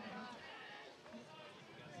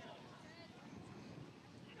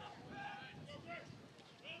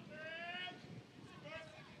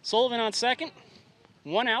 Sullivan on second.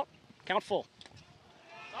 1 out. Count full.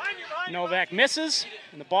 Novak misses,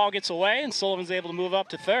 and the ball gets away, and Sullivan's able to move up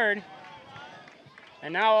to third.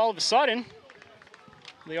 And now all of a sudden,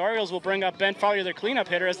 the Orioles will bring up Ben Farley, their cleanup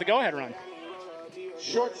hitter, as the go-ahead run.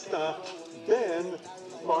 Shortstop, Ben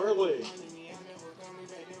Farley.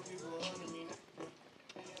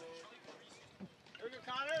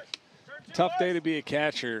 Tough day to be a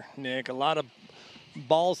catcher, Nick. A lot of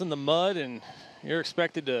balls in the mud, and you're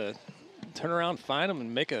expected to turn around, find them,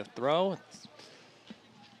 and make a throw.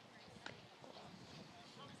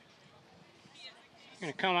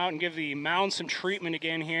 Going to come out and give the mound some treatment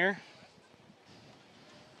again here.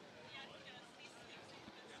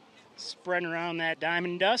 Spreading around that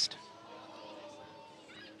diamond dust.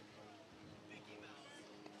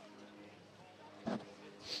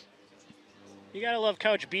 You got to love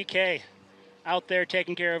Coach BK out there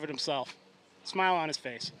taking care of it himself. Smile on his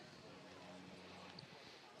face.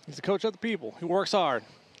 He's the coach of the people. He works hard.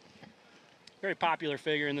 Very popular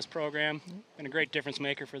figure in this program, and a great difference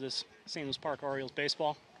maker for this St. Louis Park Orioles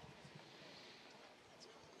baseball.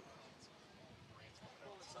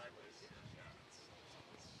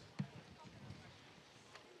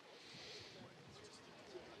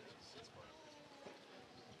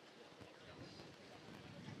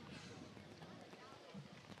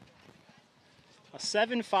 A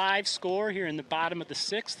 7-5 score here in the bottom of the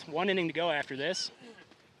 6th. 1 inning to go after this.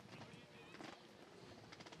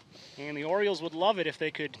 And the Orioles would love it if they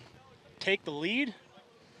could take the lead.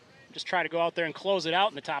 Just try to go out there and close it out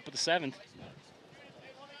in the top of the 7th.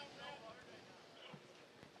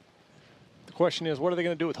 The question is, what are they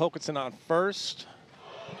going to do with Hokinson on first?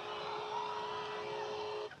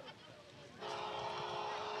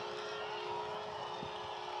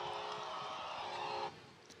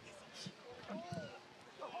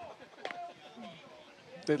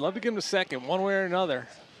 they'd love to give him a second, one way or another.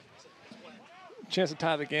 Chance to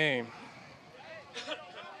tie the game.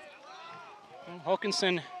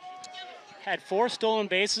 Hokanson had 4 stolen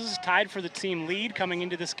bases, tied for the team lead coming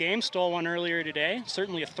into this game. Stole one earlier today.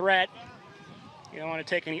 Certainly a threat. You don't want to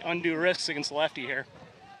take any undue risks against lefty here.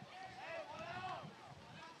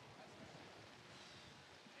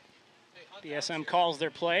 BSM calls their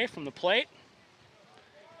play from the plate.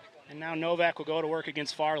 And now Novak will go to work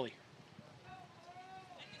against Farley.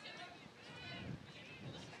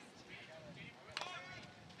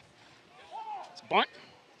 It's a bunt.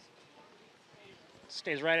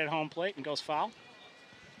 Stays right at home plate and goes foul.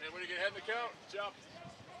 Hey, when you get ahead in the count, jump.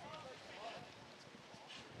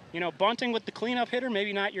 You know, bunting with the cleanup hitter,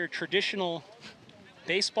 maybe not your traditional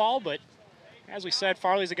baseball, but as we said,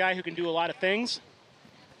 Farley's a guy who can do a lot of things.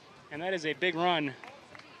 And that is a big run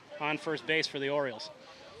on first base for the Orioles.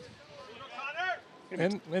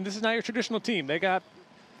 And this is not your traditional team. They got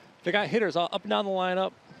hitters all up and down the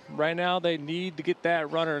lineup. Right now, they need to get that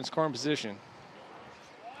runner in scoring position.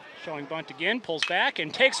 Showing bunt again, pulls back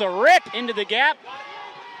and takes a rip into the gap.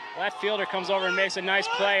 Left fielder comes over and makes a nice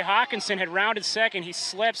play. Hawkinson had rounded second. He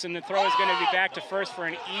slips, and the throw is going to be back to first for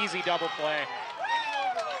an easy double play.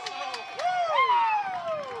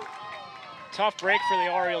 Tough break for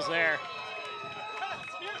the Orioles there.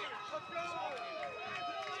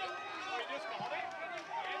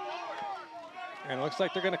 And it looks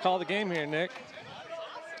like they're going to call the game here, Nick.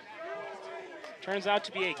 Turns out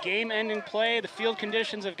to be a game-ending play. The field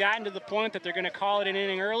conditions have gotten to the point that they're going to call it an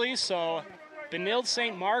inning early, so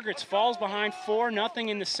Benilde-St. Margaret's falls behind 4-0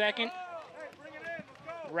 in the second.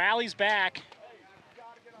 Rallies back.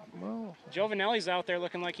 Well, Giovanelli's out there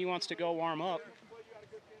looking like he wants to go warm up.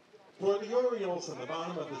 For the Orioles in the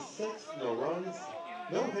bottom of the 6th, no runs,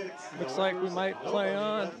 no hits. Looks like we might play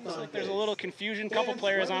on. Looks like there's a little confusion. Couple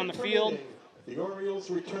players on the field. The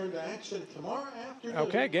Orioles return to action tomorrow afternoon.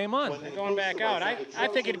 Okay, game on. They're going back out. I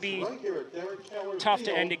think it'd be tough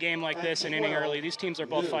to end a game like this an inning early. These teams are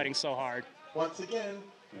both fighting so hard. Once again,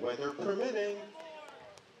 weather permitting,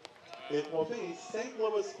 it will be St.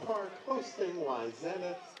 Louis Park hosting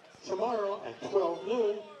Wayzata tomorrow at 12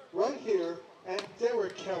 noon right here at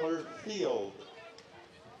Derek Keller Field.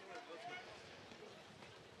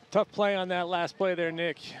 Tough play on that last play there,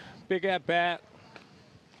 Nick. Big at bat.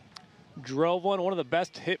 Drove one of the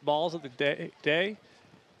best hit balls of the day,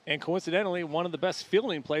 and coincidentally, one of the best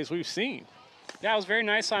fielding plays we've seen. That was very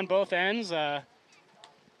nice on both ends.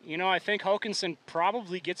 You know, I think Hokanson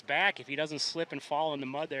probably gets back if he doesn't slip and fall in the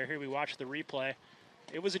mud there. Here we watch the replay.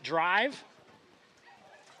 It was a drive.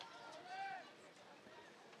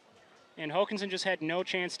 And Hokanson just had no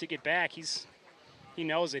chance to get back. He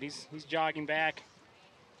knows it. He's jogging back.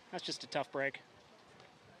 That's just a tough break.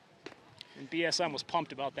 And BSM was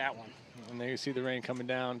pumped about that one. And there you see the rain coming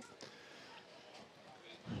down.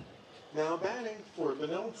 Now batting for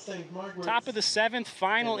Benilde-St. Margaret. Top of the 7th,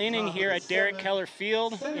 final inning here at Derek Keller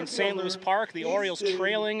Field in St. Louis Park. The Orioles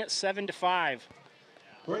trailing 7-5.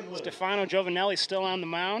 Stefano Giovanelli still on the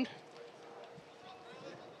mound.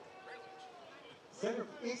 Center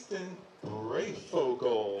Easton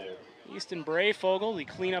Brayfogle. Easton Brayfogle, the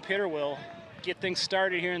cleanup hitter, will get things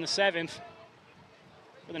started here in the 7th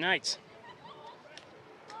for the Knights.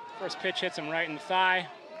 First pitch hits him right in the thigh.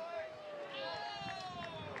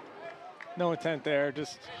 No intent there,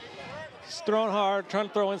 just throwing hard, trying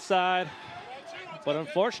to throw inside. But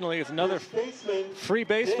unfortunately, it's another free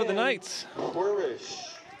base for the Knights.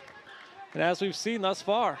 And as we've seen thus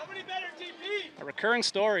far. A recurring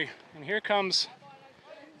story, and here comes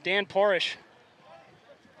Dan Porish.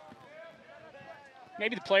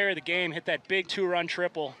 Maybe the player of the game, hit that big 2-run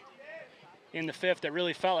triple in the 5th that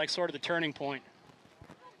really felt like sort of the turning point.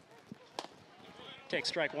 Take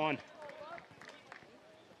strike one.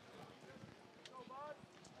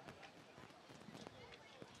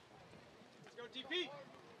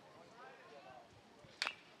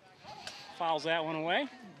 Fouls that one away.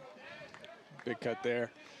 Big cut there.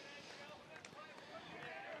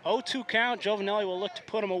 0-2 count. Giovanelli will look to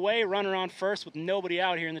put him away. Runner on first with nobody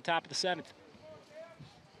out here in the top of the 7th.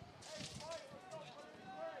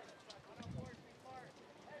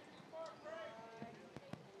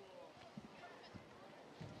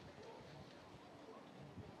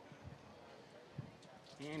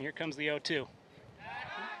 And here comes the 0-2.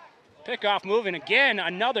 Pickoff move, and again,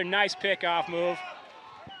 another nice pickoff move.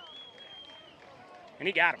 And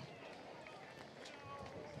he got him.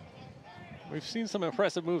 We've seen some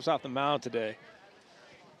impressive moves off the mound today.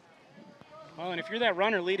 Well, and if you're that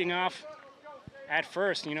runner leading off at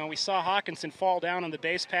first, you know, we saw Hawkinson fall down on the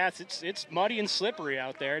base paths. It's muddy and slippery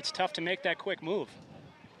out there. It's tough to make that quick move.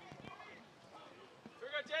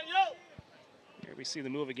 We see the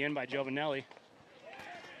move again by Giovanelli.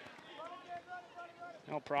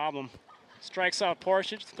 No problem. Strikes out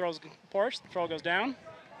Porch, throw goes down.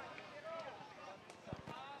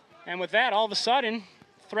 And with that, all of a sudden,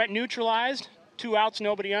 threat neutralized, 2 outs,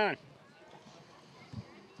 nobody on.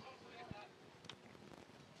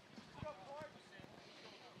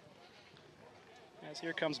 As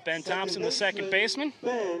here comes Ben Thompson, the second baseman.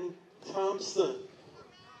 Ben Thompson.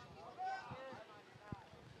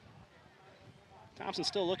 Thompson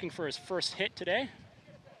still looking for his first hit today.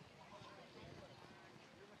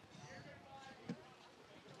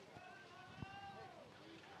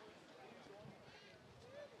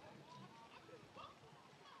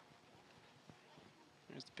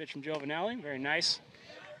 There's the pitch from Giovanelli, very nice.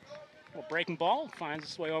 Little breaking ball, finds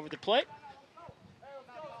its way over the plate.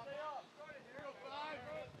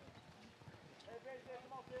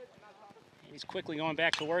 He's quickly going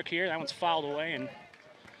back to work here. That one's fouled away, and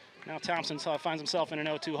now Thompson finds himself in an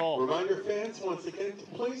 0-2 hole. Reminder fans, once again, to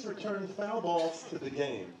please return foul balls to the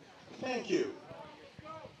game. Thank you.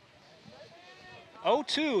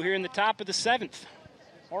 0-2 here in the top of the 7th.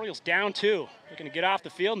 Orioles down 2. They're going to get off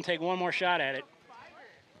the field and take one more shot at it.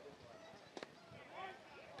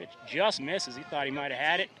 Pitch just misses. He thought he might have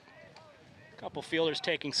had it. A couple fielders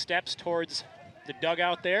taking steps towards the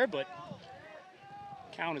dugout there, but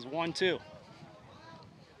count is 1-2.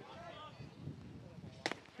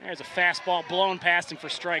 There's a fastball blown past him for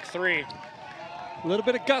strike 3. A little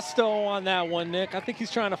bit of gusto on that one, Nick. I think he's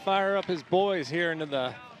trying to fire up his boys here into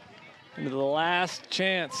the last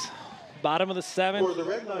chance. Bottom of the 7th. For the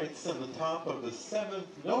Red Knights on the top of the 7th,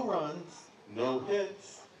 no runs, no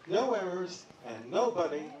hits, no errors, and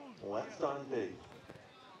nobody left on base.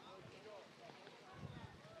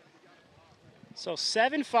 So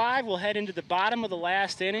 7-5 will head into the bottom of the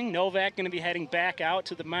last inning. Novak going to be heading back out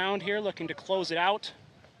to the mound here, looking to close it out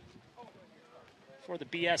for the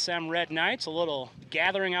BSM Red Knights. A little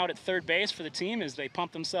gathering out at third base for the team as they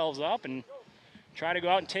pump themselves up and try to go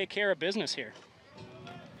out and take care of business here.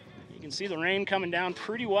 You can see the rain coming down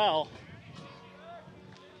pretty well.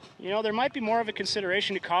 You know, there might be more of a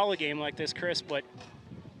consideration to call a game like this, Chris, but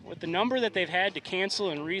with the number that they've had to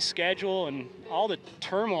cancel and reschedule and all the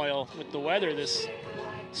turmoil with the weather this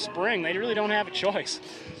spring, they really don't have a choice.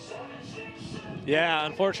 Yeah,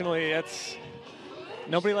 unfortunately,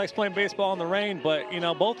 nobody likes playing baseball in the rain, but, you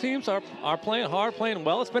know, both teams are playing hard, playing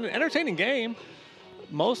well. It's been an entertaining game.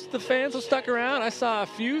 Most of the fans have stuck around. I saw a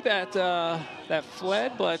few that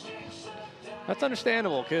fled, but that's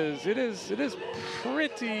understandable because it is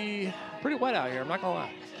pretty wet out here. I'm not gonna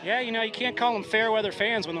lie. Yeah, you know, you can't call them fair weather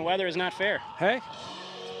fans when the weather is not fair. Hey.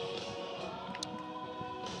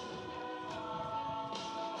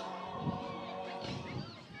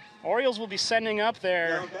 Orioles will be sending up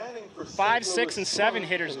their 5, 6, and 7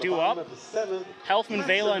 hitters due up. Helfman,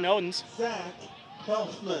 Vela, and Odens. Zach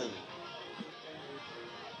Helfman.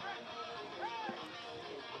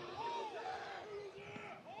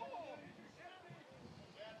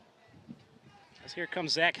 As here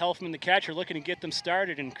comes Zach Helfman, the catcher, looking to get them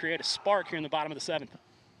started and create a spark here in the bottom of the 7th.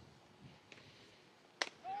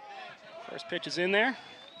 First pitch is in there.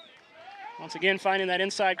 Once again, finding that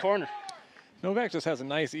inside corner. Novak just has a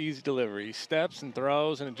nice, easy delivery. He steps and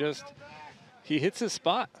throws, and he hits his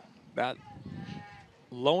spot. That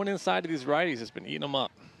low and inside of these righties has been eating them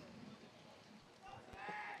up.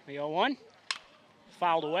 The 0-1,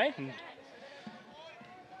 fouled away. And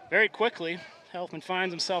very quickly, Helfman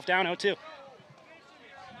finds himself down 0-2.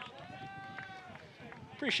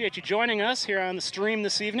 Appreciate you joining us here on the stream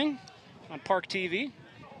this evening on ParkTV.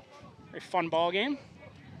 Very fun ball game.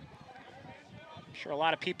 I'm sure a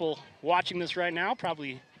lot of people watching this right now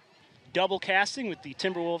probably double casting with the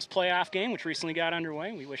Timberwolves playoff game, which recently got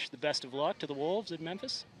underway. We wish the best of luck to the Wolves at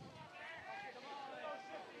Memphis.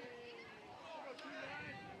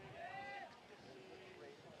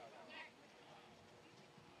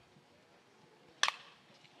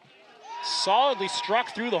 Solidly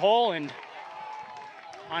struck through the hole, and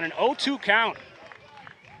on an 0-2 count,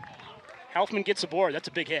 Helfman gets aboard. That's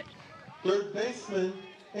a big hit. Third baseman,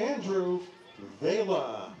 Andrew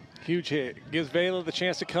Vela. Huge hit. Gives Vela the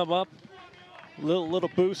chance to come up. Little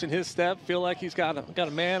boost in his step. Feel like he's got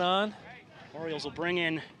a man on. Orioles will bring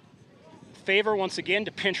in Favor once again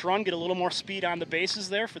to pinch run, get a little more speed on the bases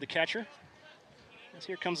there for the catcher. As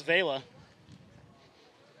here comes Vela.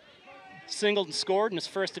 Singled and scored in his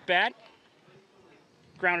first at bat.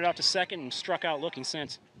 Grounded out to second and struck out looking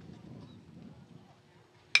since.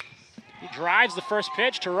 He drives the first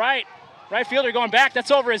pitch to right. Right fielder going back.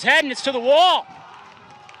 That's over his head, and it's to the wall.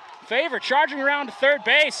 Favor charging around to third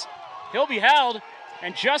base. He'll be held,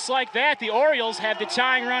 and just like that, the Orioles have the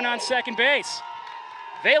tying run on second base.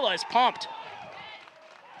 Vela is pumped.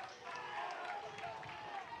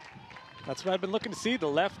 That's what I've been looking to see, the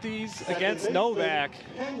lefties against Novak.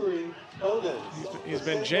 He's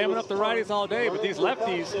been jamming up the righties all day, but these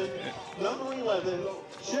lefties. Number 11,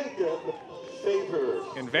 Jacob Faber.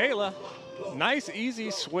 And Vela, nice,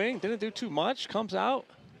 easy swing. Didn't do too much. Comes out.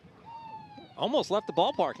 Almost left the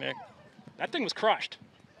ballpark, Nick. That thing was crushed.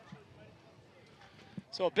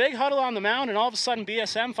 So a big huddle on the mound, and all of a sudden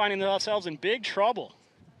BSM finding themselves in big trouble.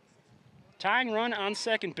 Tying run on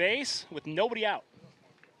second base with nobody out.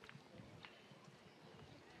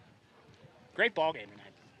 Great ball game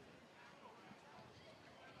tonight.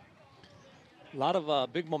 A lot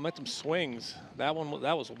of big momentum swings. That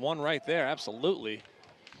was one right there, absolutely.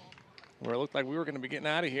 Where it looked like we were going to be getting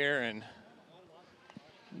out of here and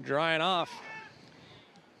drying off.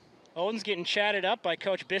 Owen's getting chatted up by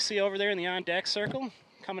Coach Bissy over there in the on-deck circle.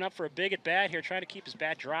 Coming up for a big at-bat here, trying to keep his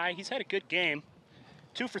bat dry. He's had a good game.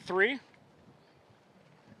 2 for 3.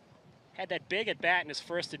 Had that big at-bat in his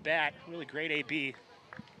first at-bat. Really great AB.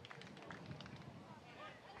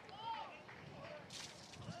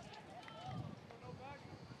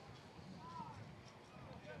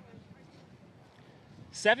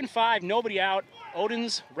 (7-5), nobody out.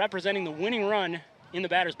 Odin's representing the winning run in the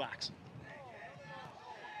batter's box.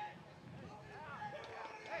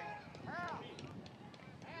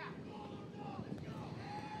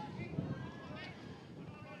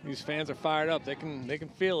 These fans are fired up. They can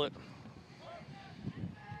feel it.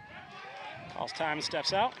 Calls time and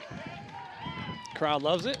steps out. Crowd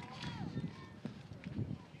loves it.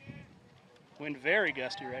 Wind very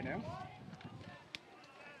gusty right now.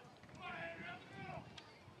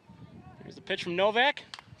 Here's the pitch from Novak.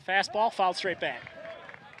 Fastball, fouled straight back.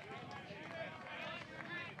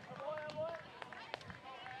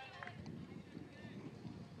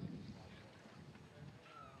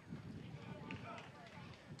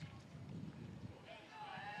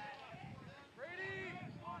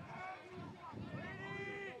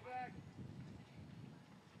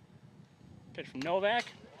 Pitch from Novak.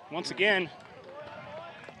 Once again,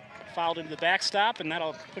 fouled into the backstop, and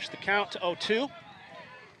that'll push the count to 0-2.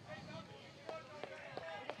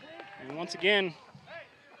 And once again,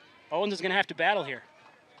 Owens is going to have to battle here.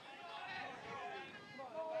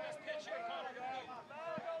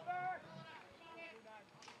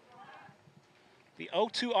 The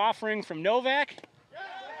 0-2 offering from Novak.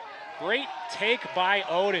 Great take by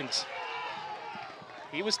Odins.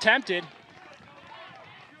 He was tempted,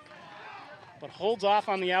 but holds off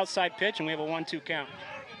on the outside pitch, and we have a 1-2 count.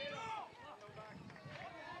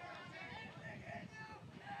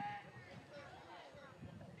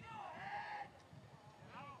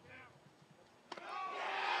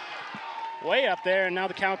 Way up there, and now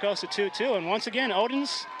the count goes to 2-2. And once again,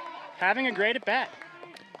 Odin's having a great at-bat.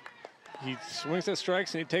 He swings at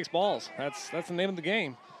strikes and he takes balls. That's the name of the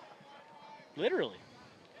game. Literally.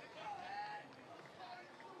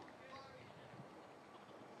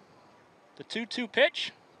 The 2-2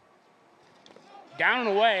 pitch. Down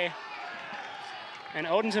and away. And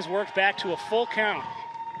Odins has worked back to a full count.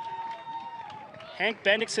 Hank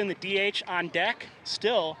Bendixson, the DH, on deck.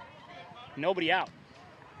 Still nobody out.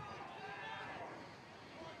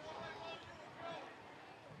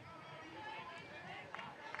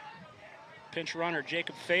 Pinch runner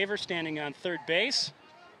Jacob Faber standing on third base.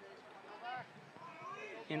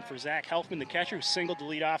 In for Zach Helfman, the catcher, who singled to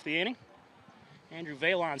lead off the inning. Andrew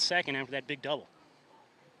Vela on second after that big double.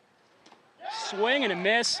 Swing and a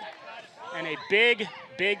miss, and a big,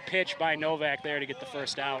 big pitch by Novak there to get the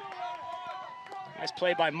first out. Nice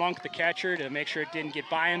play by Monk, the catcher, to make sure it didn't get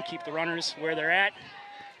by him, keep the runners where they're at.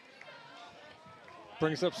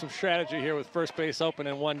 Brings up some strategy here with first base open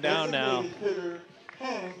and one down now.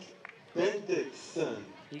 Benilde-St.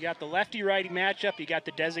 You got the lefty-righty matchup. You got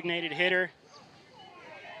the designated hitter.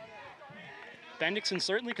 Bendixson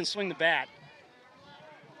certainly can swing the bat.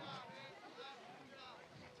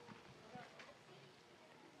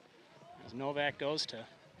 As Novak goes to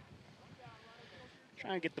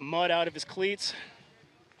trying to get the mud out of his cleats.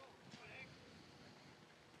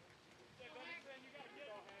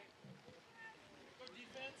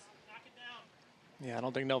 Yeah, I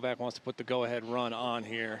don't think Novak wants to put the go-ahead run on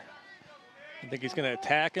here. I think he's going to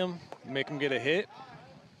attack him, make him get a hit.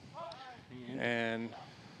 And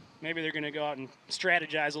maybe they're going to go out and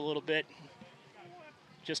strategize a little bit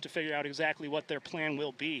just to figure out exactly what their plan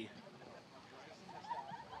will be.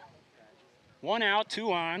 1 out,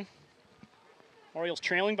 2 on. Orioles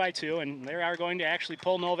trailing by 2, and they are going to actually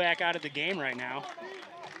pull Novak out of the game right now.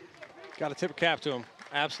 Got to tip a cap to him.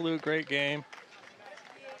 Absolute great game.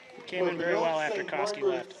 He came in very well after Koski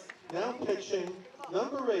left. Now pitching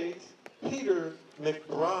number 8, Peter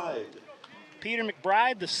McBride. Peter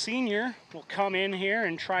McBride, the senior, will come in here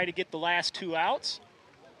and try to get the last 2 outs.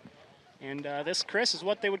 And this, Chris, is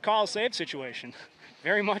what they would call a save situation.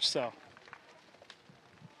 Very much so.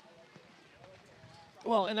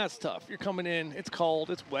 Well, and that's tough. You're coming in, it's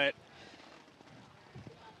cold, it's wet.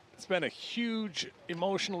 It's been a huge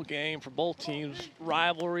emotional game for both teams,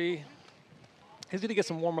 rivalry. He's going to get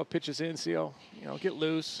some warm-up pitches in, see how, get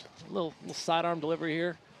loose. A little sidearm delivery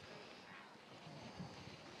here.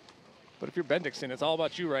 But if you're Benilde-St, it's all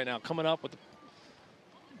about you right now, coming up with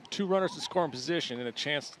 2 runners to score in position and a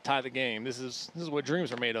chance to tie the game. This is what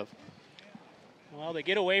dreams are made of. Well, they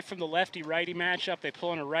get away from the lefty-righty matchup. They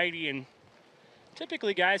pull in a righty, and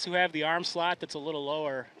typically guys who have the arm slot that's a little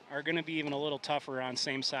lower are going to be even a little tougher on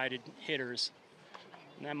same-sided hitters.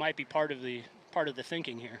 And that might be part of the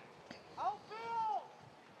thinking here.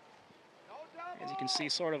 As you can see,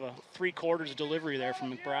 sort of a 3/4 delivery there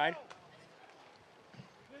from McBride.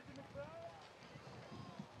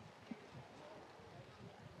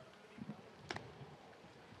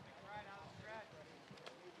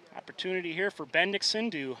 Opportunity here for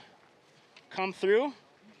Benilde-St to come through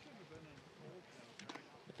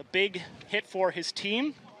with a big hit for his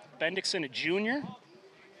team. Benilde-St, a junior.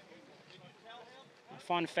 A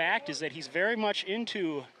fun fact is that he's very much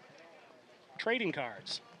into trading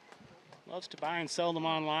cards. Loves to buy and sell them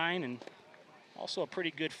online, and also a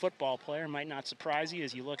pretty good football player. Might not surprise you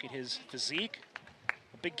as you look at his physique.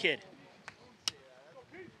 A big kid.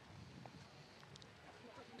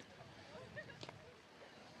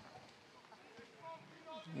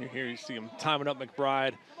 Here you see him timing up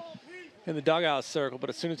McBride in the dugout circle, but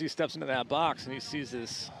as soon as he steps into that box and he sees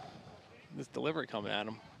this delivery coming at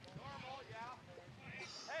him.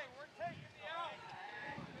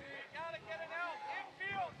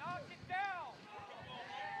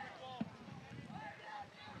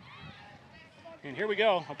 And here we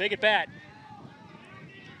go, a big at bat.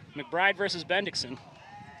 McBride versus Benilde-St.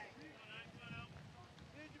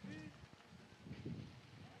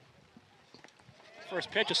 First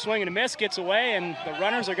pitch, a swing and a miss, gets away, and the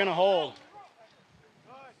runners are going to hold.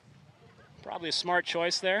 Probably a smart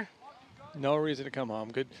choice there. No reason to come home.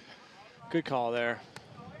 Good call there.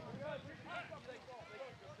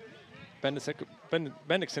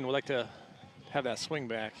 Benilde-St would like to have that swing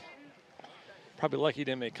back. Probably lucky he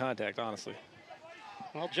didn't make contact, honestly.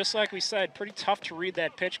 Well, just like we said, pretty tough to read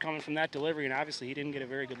that pitch coming from that delivery, and obviously he didn't get a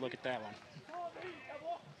very good look at that one.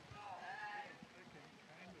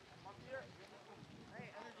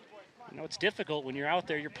 You know, it's difficult when you're out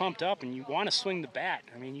there, you're pumped up, and you want to swing the bat.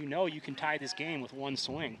 I mean, you know you can tie this game with one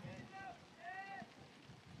swing.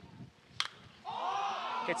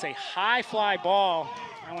 It's a high fly ball.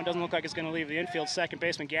 That one doesn't look like it's going to leave the infield. Second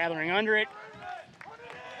baseman gathering under it.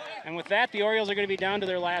 And with that, the Orioles are going to be down to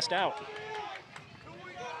their last out.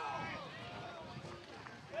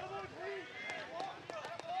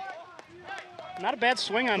 Not a bad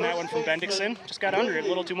swing on that one from Benilde-St. Just got under it a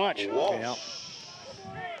little too much. Yeah.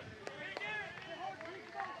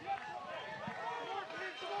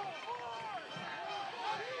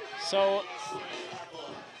 So,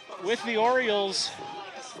 with the Orioles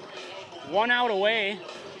 1 out away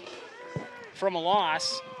from a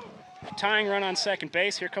loss, a tying run on second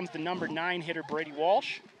base, here comes the number 9 hitter, Brady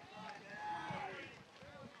Walsh.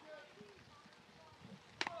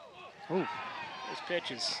 Ooh. This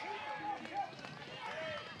pitch is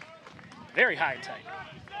very high and tight.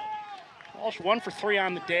 Walsh 1 for 3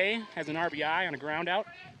 on the day, has an RBI on a ground out.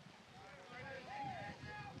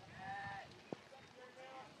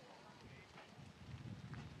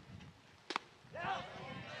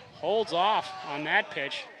 Holds off on that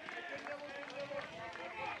pitch.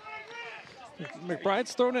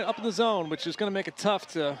 McBride's throwing it up in the zone, which is going to make it tough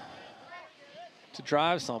to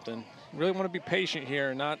drive something. You really want to be patient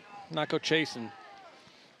here and not go chasing.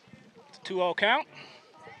 It's a 2-0 count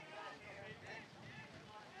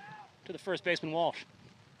to the first baseman, Walsh.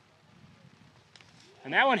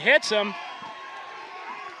 And that one hits him.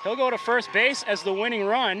 He'll go to first base as the winning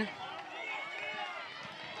run.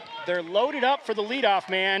 They're loaded up for the leadoff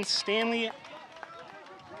man, Stanley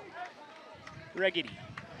Reggity.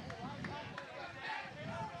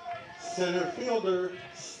 Center fielder,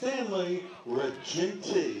 Stanley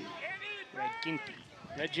Reginti.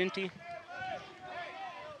 Reginti.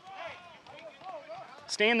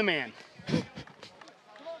 Stan the man.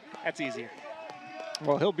 That's easier.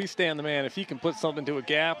 Well, he'll be Stan the man if he can put something to a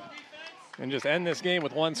gap and just end this game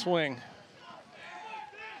with one swing.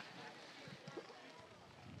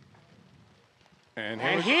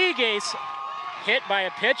 And he gets hit by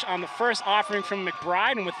a pitch on the first offering from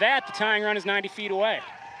McBride, and with that, the tying run is 90 feet away.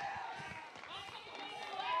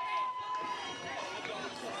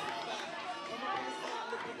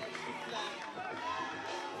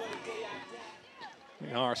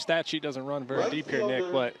 You know, our stat sheet doesn't run very Right deep here,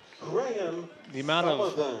 Nick, but the amount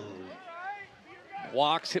of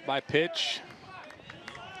walks hit by pitch,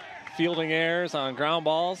 fielding errors on ground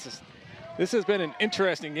balls, this has been an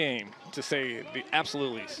interesting game, to say the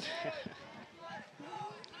absolute least.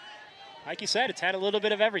 Like you said, it's had a little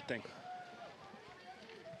bit of everything.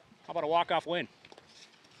 How about a walk-off win?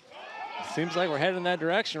 Seems like we're headed in that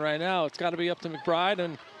direction right now. It's got to be up to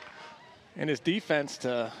McBride and his defense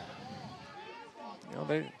to, you know,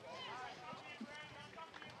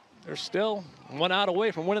 they're still 1 out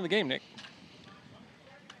away from winning the game, Nick.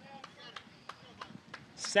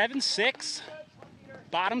 7-6,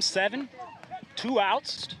 bottom 7, 2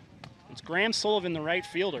 outs. It's Graham Sullivan, the right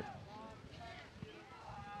fielder.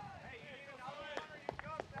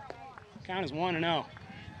 Count is 1-0.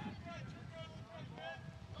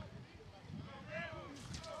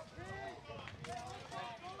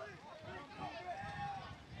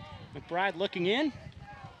 McBride looking in,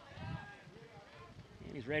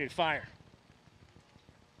 and he's ready to fire.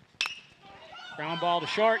 Ground ball to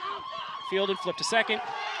short, fielded, flip to second,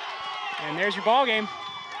 and there's your ball game.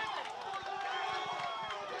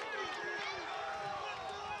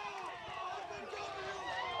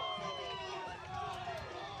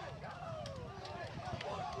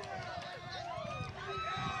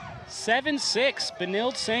 (7-6),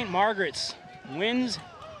 Benilde-St. Margaret's wins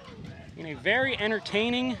in a very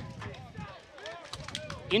entertaining,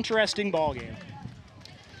 interesting ball game.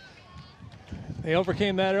 They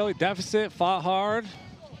overcame that early deficit, fought hard,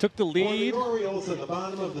 took the lead. For the Orioles at the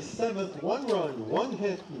bottom of the 7th, 1 run, 1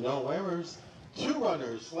 hit, no errors, 2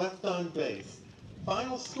 runners left on base.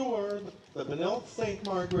 Final score, the Benilde-St.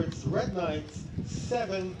 Margaret's Red Knights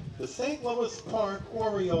 7, the St. Louis Park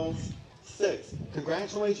Orioles 6.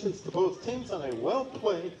 Congratulations to both teams on a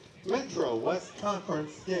well-played Metro West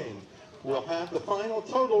Conference game. We'll have the final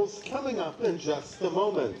totals coming up in just a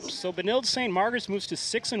moment. So Benilde-St. Margaret's moves to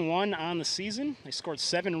 6-1 on the season. They scored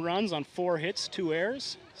 7 runs on 4 hits, 2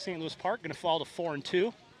 errors. St. Louis Park going to fall to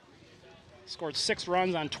 4-2. Scored 6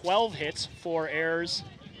 runs on 12 hits, 4 errors.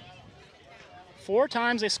 4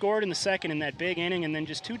 times they scored in the second in that big inning, and then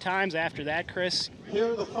just 2 times after that, Chris.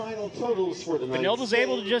 Here are the final totals for the Knights. Benilde was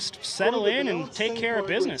able to just settle in and take care of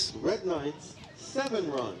business. Red Knights,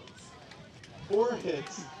 7 runs, 4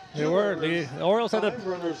 hits. They were. The Orioles had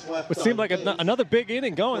what seemed like another big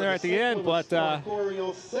inning going there at the end, but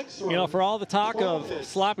you know, for all the talk of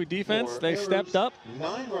sloppy defense, they stepped up.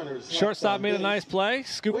 Shortstop made a nice play,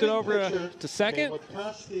 scooped it over to second,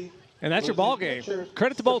 and that's your ball game.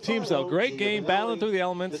 Credit to both teams, though. Great game, battling through the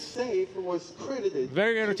elements.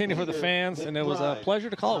 Very entertaining for the fans, and it was a pleasure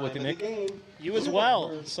to call it with you, Nick. You as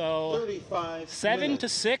well. So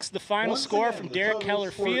 7-6, the final score from Derek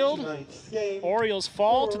Keller Field. Orioles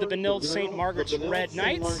fall to the Benilde-St. Margaret's Red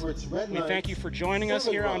Knights. We thank you for joining us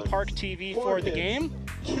here on Park TV for the game.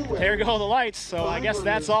 There go the lights. So I guess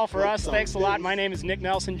that's all for us. Thanks a lot. My name is Nick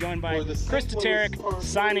Nelson, joined by Chris Teterick,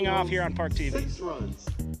 signing off here on Park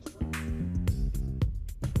TV.